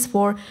challenges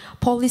for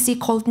policy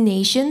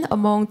coordination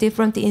among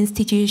different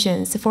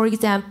institutions? For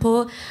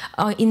example,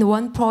 in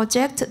one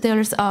project,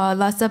 there's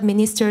lots of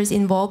ministers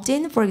involved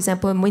in, for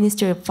example,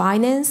 Ministry of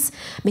Finance,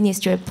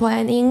 Ministry of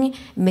Planning,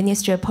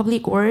 Ministry of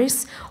Public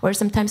Works, or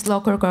sometimes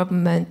local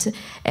government.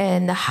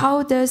 And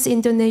how does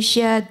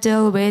Indonesia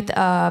deal with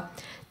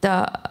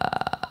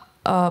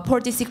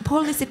policy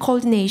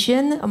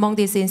coordination among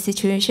these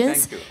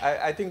institutions? Thank you.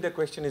 I think the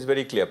question is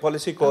very clear.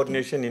 Policy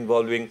coordination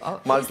involving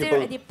multiple is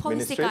there any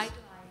policy ministries?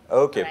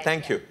 Okay,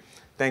 thank you.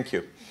 Thank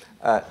you.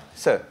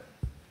 Sir,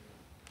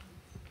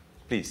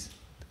 please.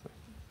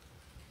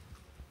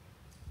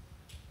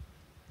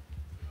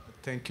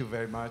 Thank you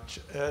very much.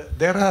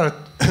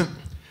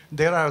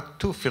 There are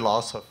two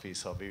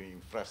philosophies of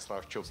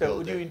infrastructure building.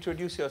 Would you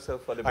introduce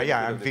yourself for the benefit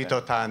Yeah, I'm of the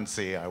Vito time?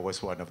 Tanzi. I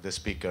was one of the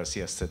speakers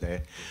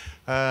yesterday.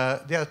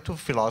 There are two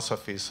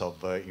philosophies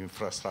of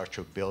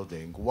infrastructure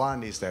building.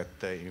 One is that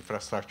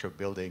infrastructure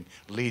building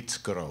leads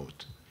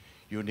growth.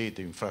 You need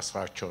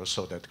infrastructure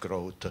so that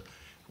growth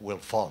will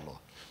follow.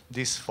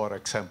 This, for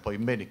example,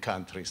 in many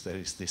countries, there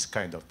is this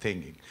kind of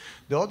thinking.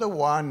 The other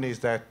one is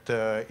that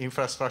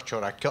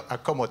infrastructure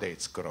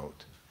accommodates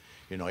growth.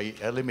 You know, it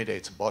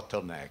eliminates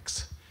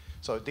bottlenecks.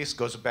 So this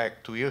goes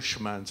back to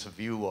Hirschman's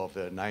view of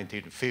the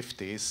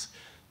 1950s,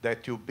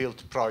 that you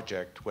build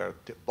projects where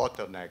the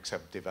bottlenecks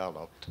have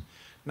developed.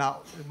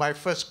 Now, my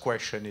first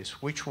question is,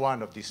 which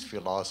one of these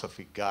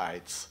philosophy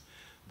guides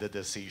the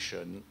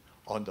decision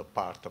on the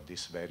part of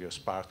these various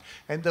parts?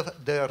 And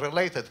the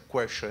related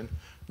question,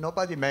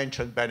 nobody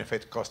mentioned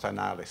benefit cost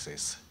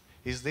analysis.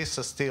 Is this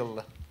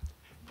still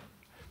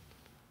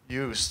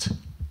used?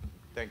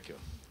 Thank you.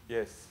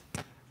 Yes.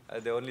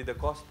 Only the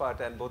cost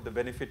part and both the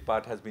benefit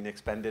part has been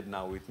expanded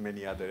now with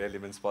many other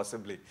elements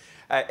possibly.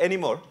 Any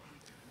more?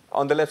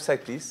 On the left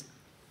side, please.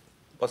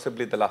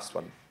 Possibly the last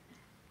one.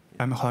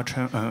 I'm Hua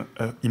Chen,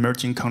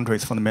 Emerging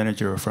Countries Fund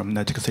Manager from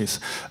Natixis.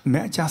 May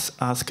I just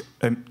ask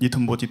a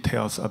little more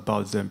details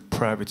about the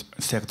private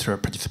sector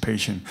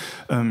participation?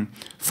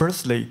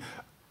 Firstly,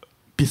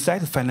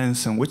 besides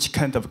financing, which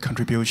kind of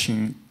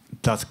contribution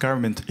does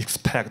government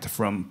expect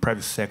from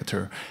private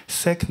sector?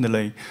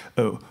 Secondly,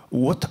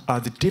 what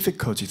are the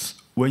difficulties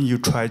when you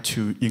try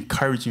to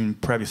encourage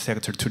private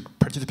sector to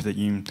participate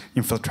in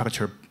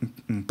infrastructure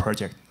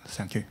project?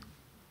 Thank you.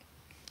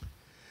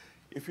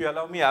 If you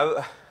allow me,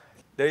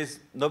 there is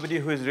nobody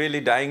who is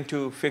really dying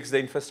to fix the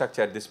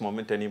infrastructure at this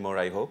moment anymore,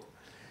 I hope.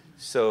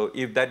 So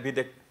if that be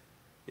the,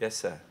 yes,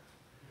 sir.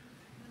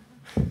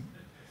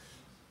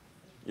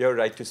 You're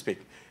right to speak.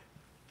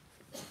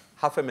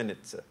 Half a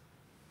minute, sir.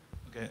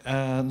 Okay,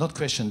 not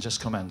question, just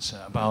comments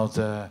about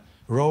the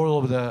role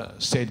of the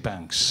state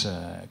banks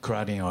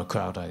crowding or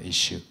crowd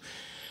issue.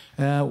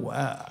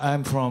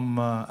 I'm from,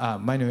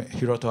 my name is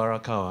Hiroto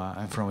Arakawa.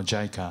 I'm from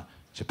JICA,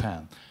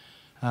 Japan.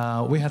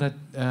 We had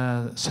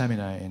a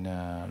seminar in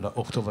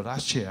October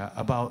last year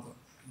about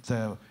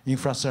the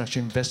infrastructure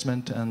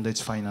investment and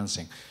its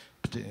financing,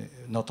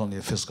 not only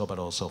the fiscal but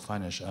also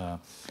financial,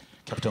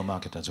 capital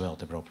market as well,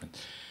 development.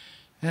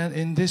 And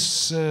in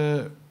this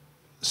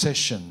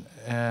session,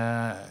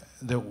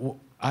 the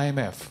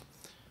IMF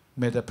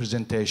made a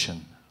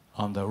presentation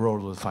on the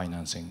role of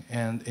financing.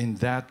 And in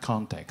that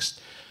context,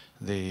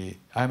 the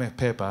IMF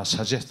paper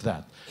suggests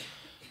that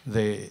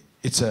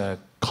it's a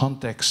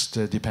context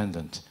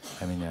dependent.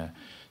 I mean,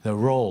 the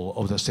role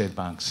of the state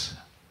banks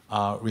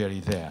are really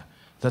there.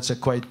 That's a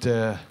quite,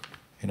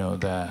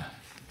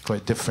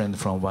 quite different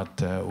from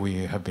what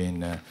we have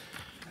been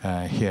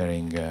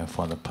hearing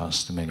for the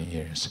past many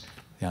years.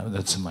 Yeah,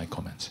 that's my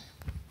comments.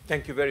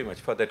 Thank you very much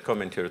for that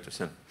comment,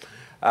 Hiroto-san.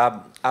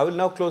 I will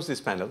now close this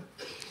panel.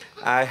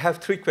 I have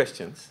 3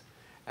 questions,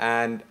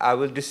 and I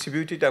will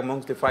distribute it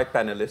amongst the 5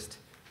 panelists,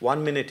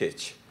 1 minute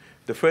each.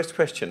 The first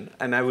question,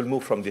 and I will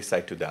move from this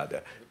side to the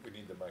other. We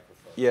need the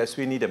microphone. Yes,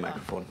 we need a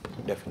microphone,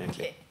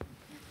 definitely.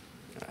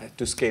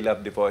 To scale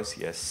up the voice,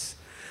 yes.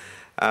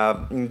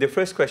 The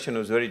first question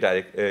was very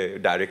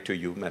direct to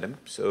you, madam.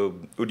 So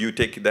would you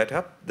take that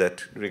up,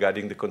 that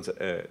regarding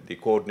the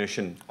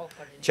coordination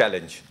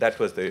challenge? That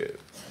was the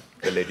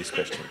lady's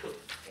question.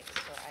 Okay,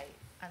 so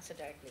I answer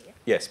directly, yeah?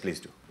 Yes, please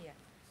do. Yeah.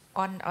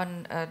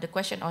 On the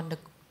question on the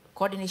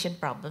coordination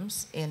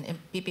problems in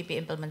PPP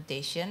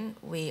implementation,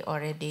 we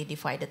already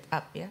divided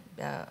up,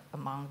 yeah,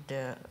 among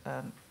the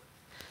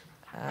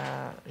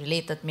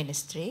related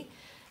ministry.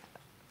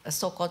 A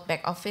so-called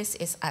back office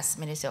is us,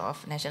 Ministry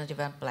of National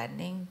Development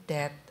Planning,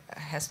 that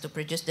has to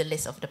produce the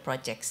list of the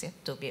projects, yeah,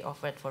 to be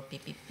offered for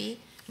PPP.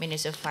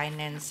 Ministry of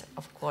Finance,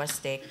 of course,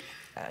 they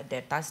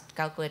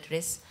calculate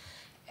risk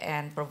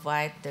and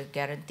provide the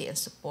guarantee and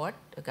support,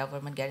 the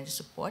government guarantee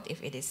support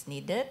if it is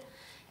needed.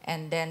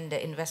 And then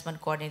the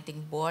Investment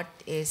Coordinating Board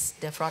is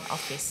the front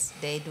office.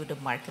 They do the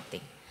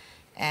marketing.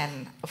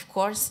 And of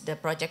course, the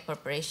project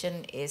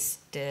preparation is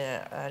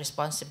the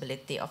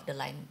responsibility of the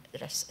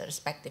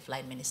respective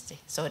line ministry.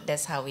 So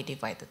that's how we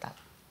divide it up.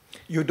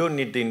 You don't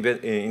need the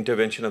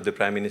intervention of the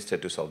Prime Minister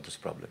to solve those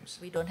problems.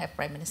 We don't have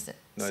Prime Minister.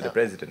 No, so, the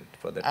President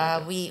for that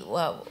matter.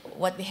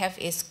 What we have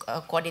is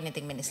a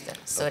coordinating minister.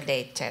 So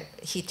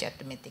he chaired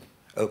the meeting.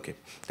 Okay,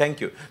 thank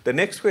you. The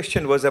next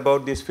question was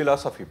about this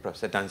philosophy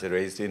Professor Tanze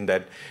raised in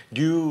that,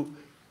 do you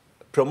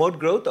promote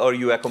growth or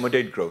you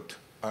accommodate growth?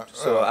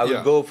 So I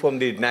will go from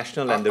the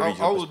national and the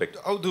regional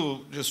perspective. I'll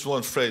do just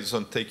one phrase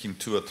on taking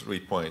 2 or 3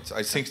 points.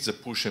 I think it's a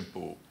push and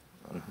pull,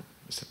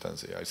 Mr.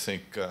 Tanze. I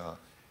think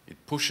it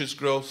pushes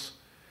growth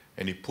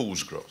and it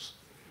pulls growth.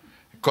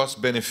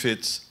 Cost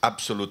benefits,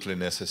 absolutely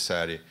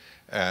necessary.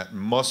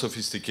 More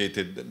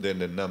sophisticated than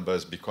the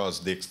numbers because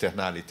the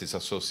externalities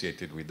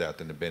associated with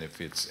that and the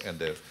benefits and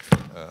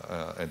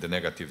the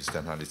negative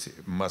externalities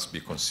must be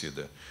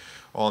considered.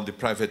 On the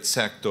private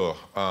sector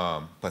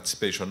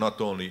participation, not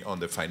only on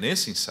the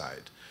financing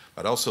side,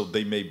 but also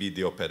they may be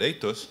the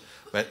operators,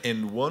 but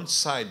in one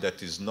side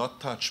that is not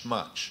touched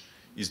much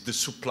is the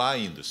supply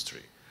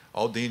industry.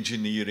 All the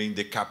engineering,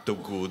 the capital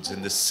goods,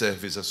 and the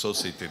service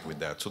associated with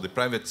that. So the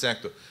private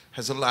sector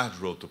has a large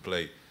role to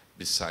play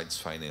besides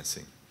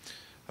financing.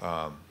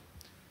 The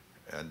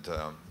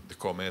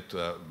comment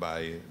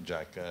by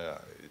Jack,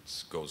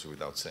 it goes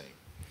without saying.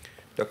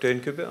 Dr.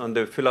 Nkube, on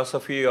the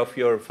philosophy of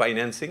your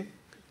financing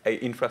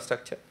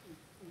infrastructure?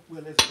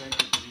 Well, as a bank,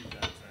 we believe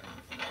that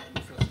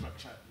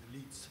infrastructure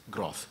leads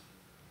growth.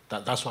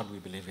 That's what we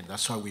believe in.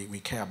 That's why we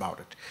care about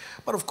it.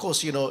 But of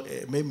course, you know,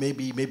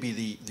 maybe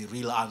the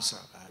real answer,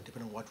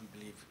 depending on what we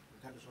believe,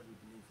 regardless of what we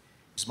believe,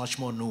 is much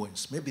more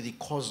nuanced. Maybe the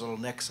causal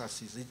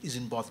nexus is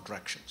in both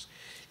directions.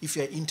 If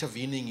you're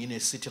intervening in a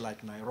city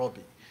like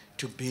Nairobi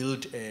to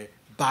build a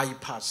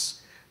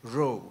bypass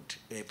road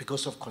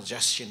because of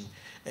congestion,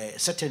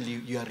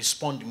 certainly you are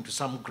responding to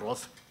some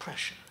growth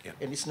pressure,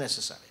 and it's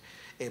necessary.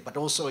 But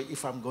also,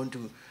 if I'm going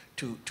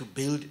to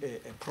build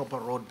a proper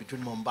road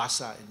between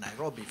Mombasa and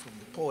Nairobi from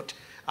the port,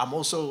 I'm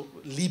also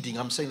leading.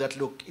 I'm saying that,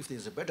 look, if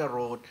there's a better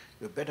road,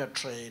 a better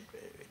trade,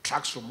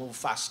 trucks will move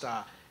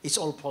faster, it's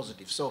all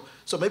positive. So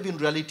maybe in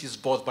reality it's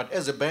both, but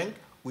as a bank,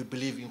 we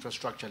believe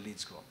infrastructure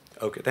leads growth.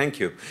 Okay, thank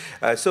you.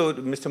 So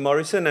Mr.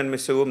 Morrison and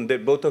Mr. Wum,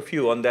 both of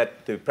you on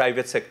that, the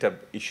private sector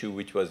issue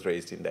which was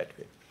raised in that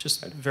way.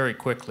 Just very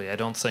quickly, I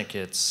don't think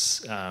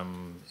it's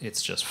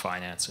just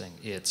financing.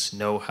 It's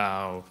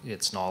know-how,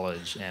 it's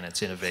knowledge, and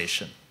it's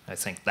innovation. I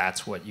think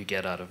that's what you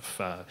get out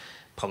of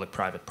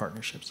public-private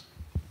partnerships.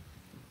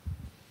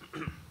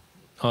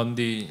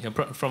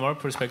 From our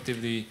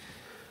perspective,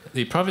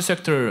 the private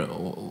sector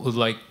would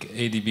like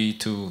ADB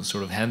to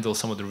sort of handle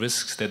some of the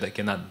risks that they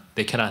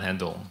cannot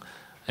handle,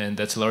 and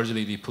that's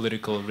largely the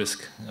political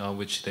risk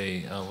which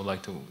they would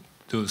like to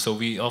do. So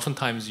we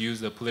oftentimes use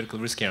the political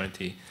risk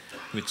guarantee,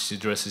 which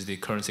addresses the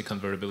currency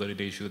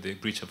convertibility issue, the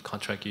breach of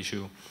contract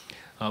issue.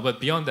 But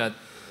beyond that,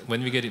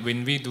 when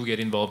we do get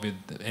involved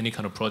with any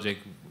kind of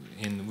project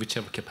in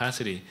whichever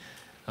capacity,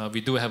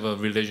 we do have a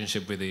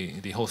relationship with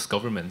the host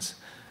governments,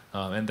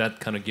 and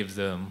that kind of gives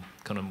them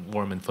kind of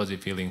warm and fuzzy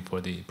feeling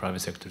for the private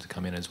sector to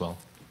come in as well.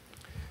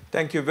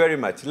 Thank you very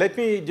much. Let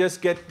me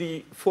just get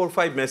the 4 or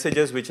 5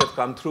 messages which have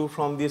come through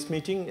from this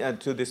meeting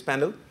to this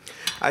panel.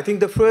 I think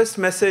the first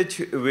message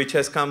which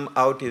has come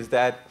out is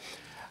that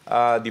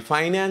the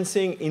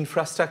financing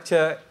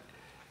infrastructure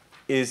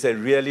is a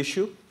real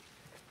issue.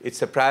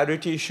 It's a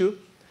priority issue,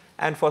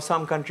 and for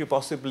some country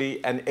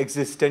possibly an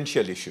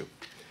existential issue.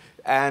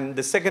 And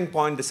the second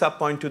point, the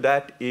sub-point to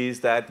that is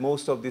that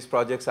most of these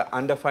projects are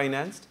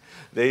underfinanced.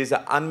 There is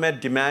an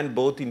unmet demand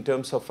both in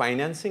terms of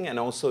financing and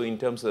also in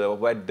terms of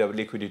where the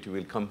liquidity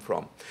will come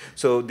from.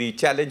 So the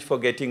challenge for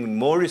getting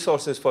more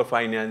resources for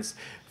finance,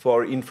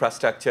 for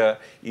infrastructure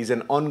is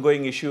an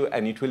ongoing issue,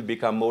 and it will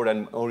become more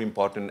and more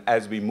important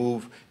as we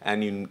move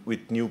and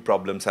with new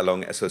problems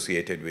along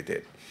associated with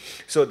it.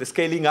 So the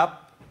scaling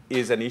up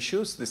is an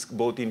issue,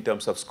 both in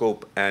terms of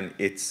scope and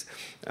its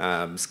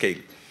scale.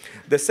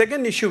 The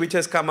second issue which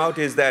has come out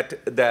is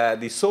that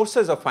the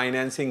sources of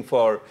financing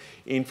for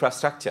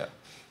infrastructure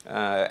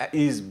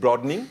is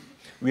broadening.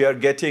 We are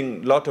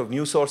getting a lot of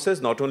new sources,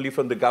 not only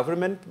from the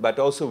government, but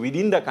also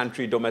within the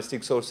country,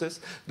 domestic sources,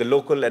 the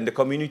local and the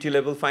community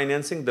level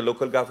financing, the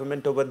local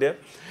government over there.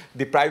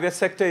 The private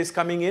sector is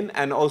coming in,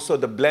 and also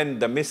the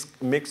blend, the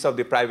mix of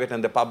the private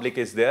and the public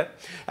is there.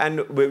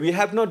 And we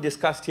have not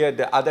discussed here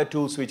the other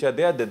tools which are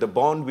there, the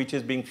bond which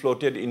is being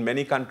floated in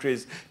many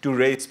countries to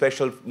raise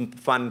special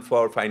fund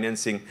for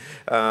financing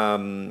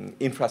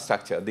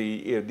infrastructure,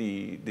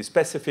 the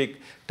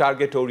specific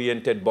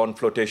target-oriented bond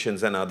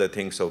flotations and other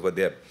things over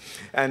there.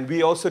 And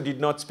we also did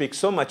not speak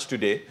so much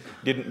today,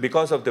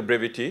 because of the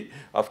brevity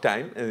of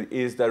time,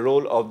 is the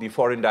role of the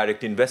foreign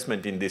direct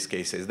investment in these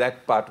cases.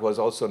 That part was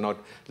also not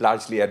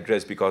largely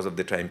addressed because of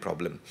the time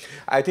problem.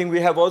 I think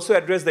we have also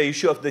addressed the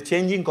issue of the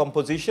changing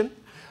composition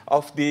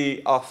of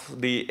the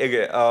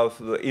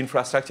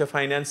infrastructure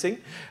financing,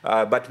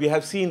 but we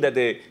have seen that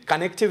the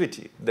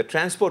connectivity, the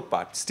transport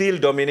part, still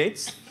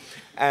dominates.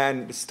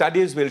 And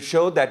studies will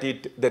show that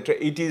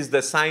it is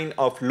the sign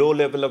of low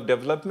level of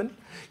development,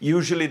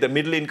 Usually the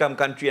middle income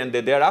country and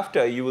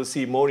thereafter, you will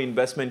see more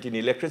investment in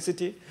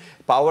electricity.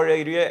 Power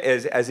area,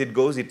 as it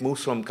goes, it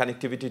moves from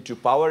connectivity to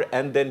power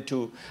and then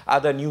to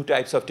other new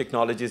types of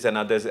technologies and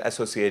others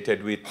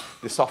associated with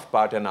the soft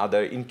part and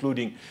other,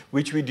 including,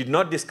 which we did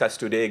not discuss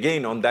today,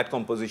 again on that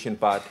composition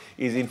part,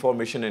 is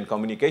information and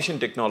communication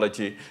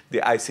technology, the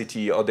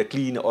ICT or the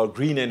clean or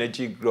green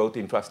energy growth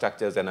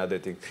infrastructures and other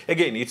things.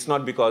 Again, it's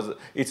not because,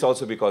 it's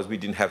also because we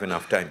didn't have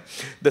enough time.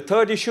 The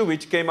third issue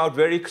which came out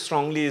very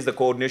strongly is the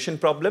coordination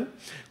problem.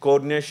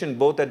 Coordination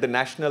both at the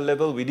national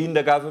level within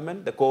the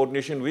government, the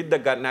coordination with the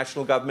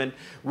national government,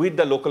 with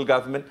the local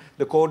government,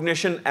 the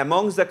coordination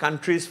amongst the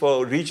countries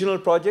for regional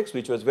projects,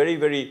 which was very,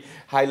 very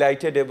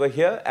highlighted over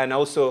here, and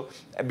also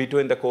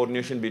between the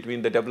coordination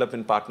between the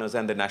development partners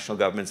and the national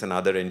governments and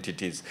other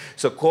entities.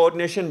 So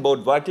coordination,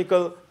 both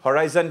vertical,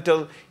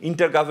 horizontal,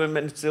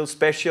 intergovernmental,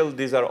 special,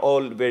 these are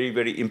all very,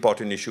 very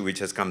important issue which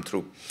has come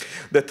through.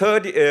 The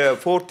third,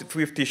 fourth,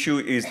 fifth issue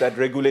is that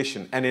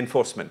regulation and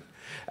enforcement.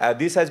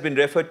 This has been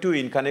referred to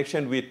in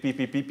connection with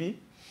PPPP.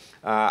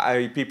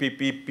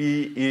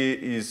 PPPP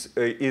is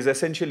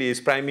essentially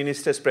Prime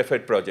Minister's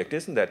preferred project,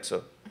 isn't that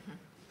so?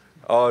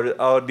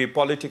 Or the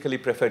politically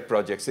preferred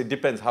projects. It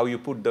depends how you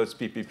put those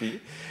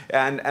PPP.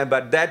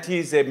 But that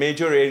is a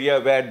major area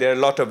where there are a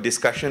lot of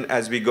discussion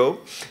as we go.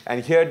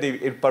 And here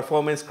the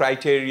performance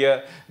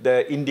criteria,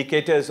 the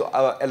indicators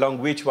along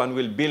which one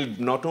will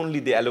build not only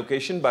the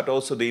allocation but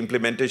also the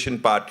implementation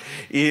part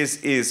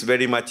is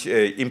very much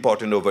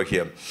important over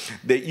here.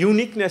 The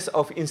uniqueness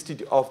of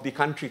the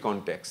country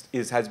context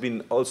has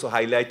been also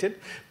highlighted,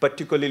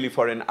 particularly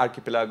for an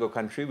archipelago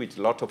country with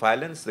a lot of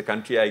islands. The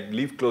country I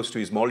live close to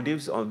is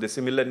Maldives, of the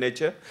similar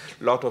nature,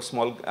 a lot of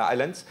small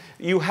islands.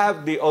 You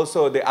have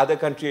also the other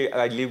country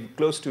I live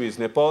close to is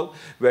Nepal,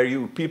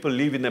 where people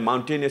live in a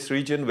mountainous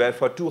region where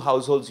for 2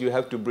 households you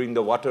have to bring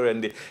the water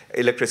and the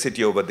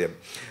electricity over them.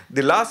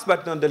 The last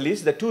but not the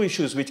least, the 2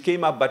 issues which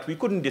came up but we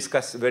couldn't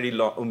discuss very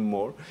long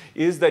more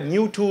is the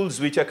new tools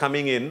which are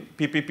coming in.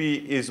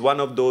 PPP is one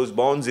of those,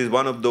 bonds is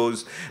one of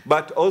those,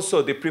 but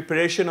also the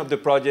preparation of the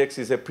projects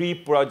is a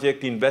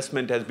pre-project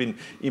investment has been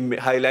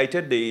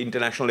highlighted. The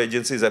international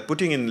agencies are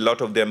putting in a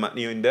lot of their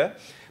money in there.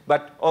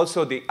 But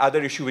also the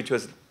other issue which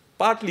was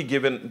partly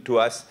given to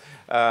us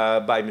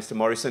by Mr.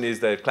 Morrison is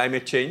the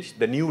climate change,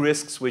 the new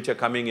risks which are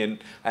coming in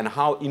and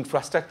how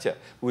infrastructure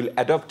will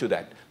adapt to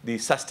that. The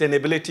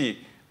sustainability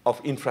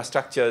of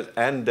infrastructure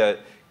and the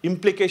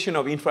implication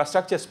of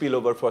infrastructure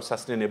spillover for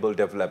sustainable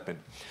development.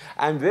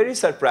 I'm very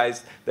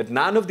surprised that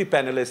none of the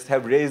panelists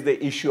have raised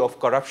the issue of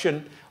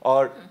corruption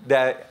or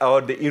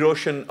the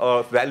erosion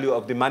of value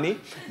of the money,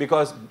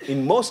 because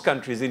in most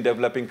countries, in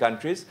developing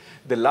countries,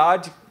 the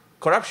large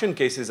corruption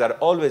cases are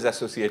always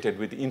associated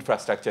with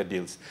infrastructure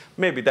deals.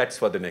 Maybe that's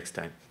for the next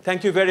time.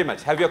 Thank you very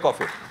much. Have your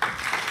coffee.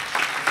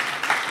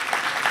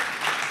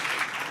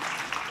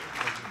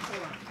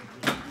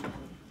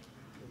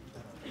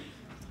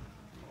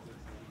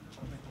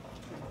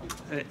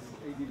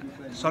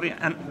 Sorry,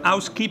 an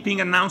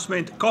housekeeping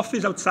announcement. Coffee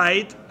is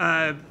outside.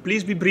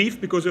 Please be brief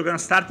because we're going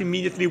to start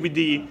immediately with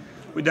the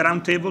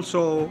round table.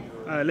 So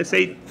let's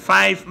say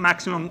 5,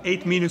 maximum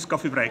 8 minutes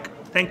coffee break.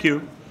 Thank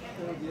you.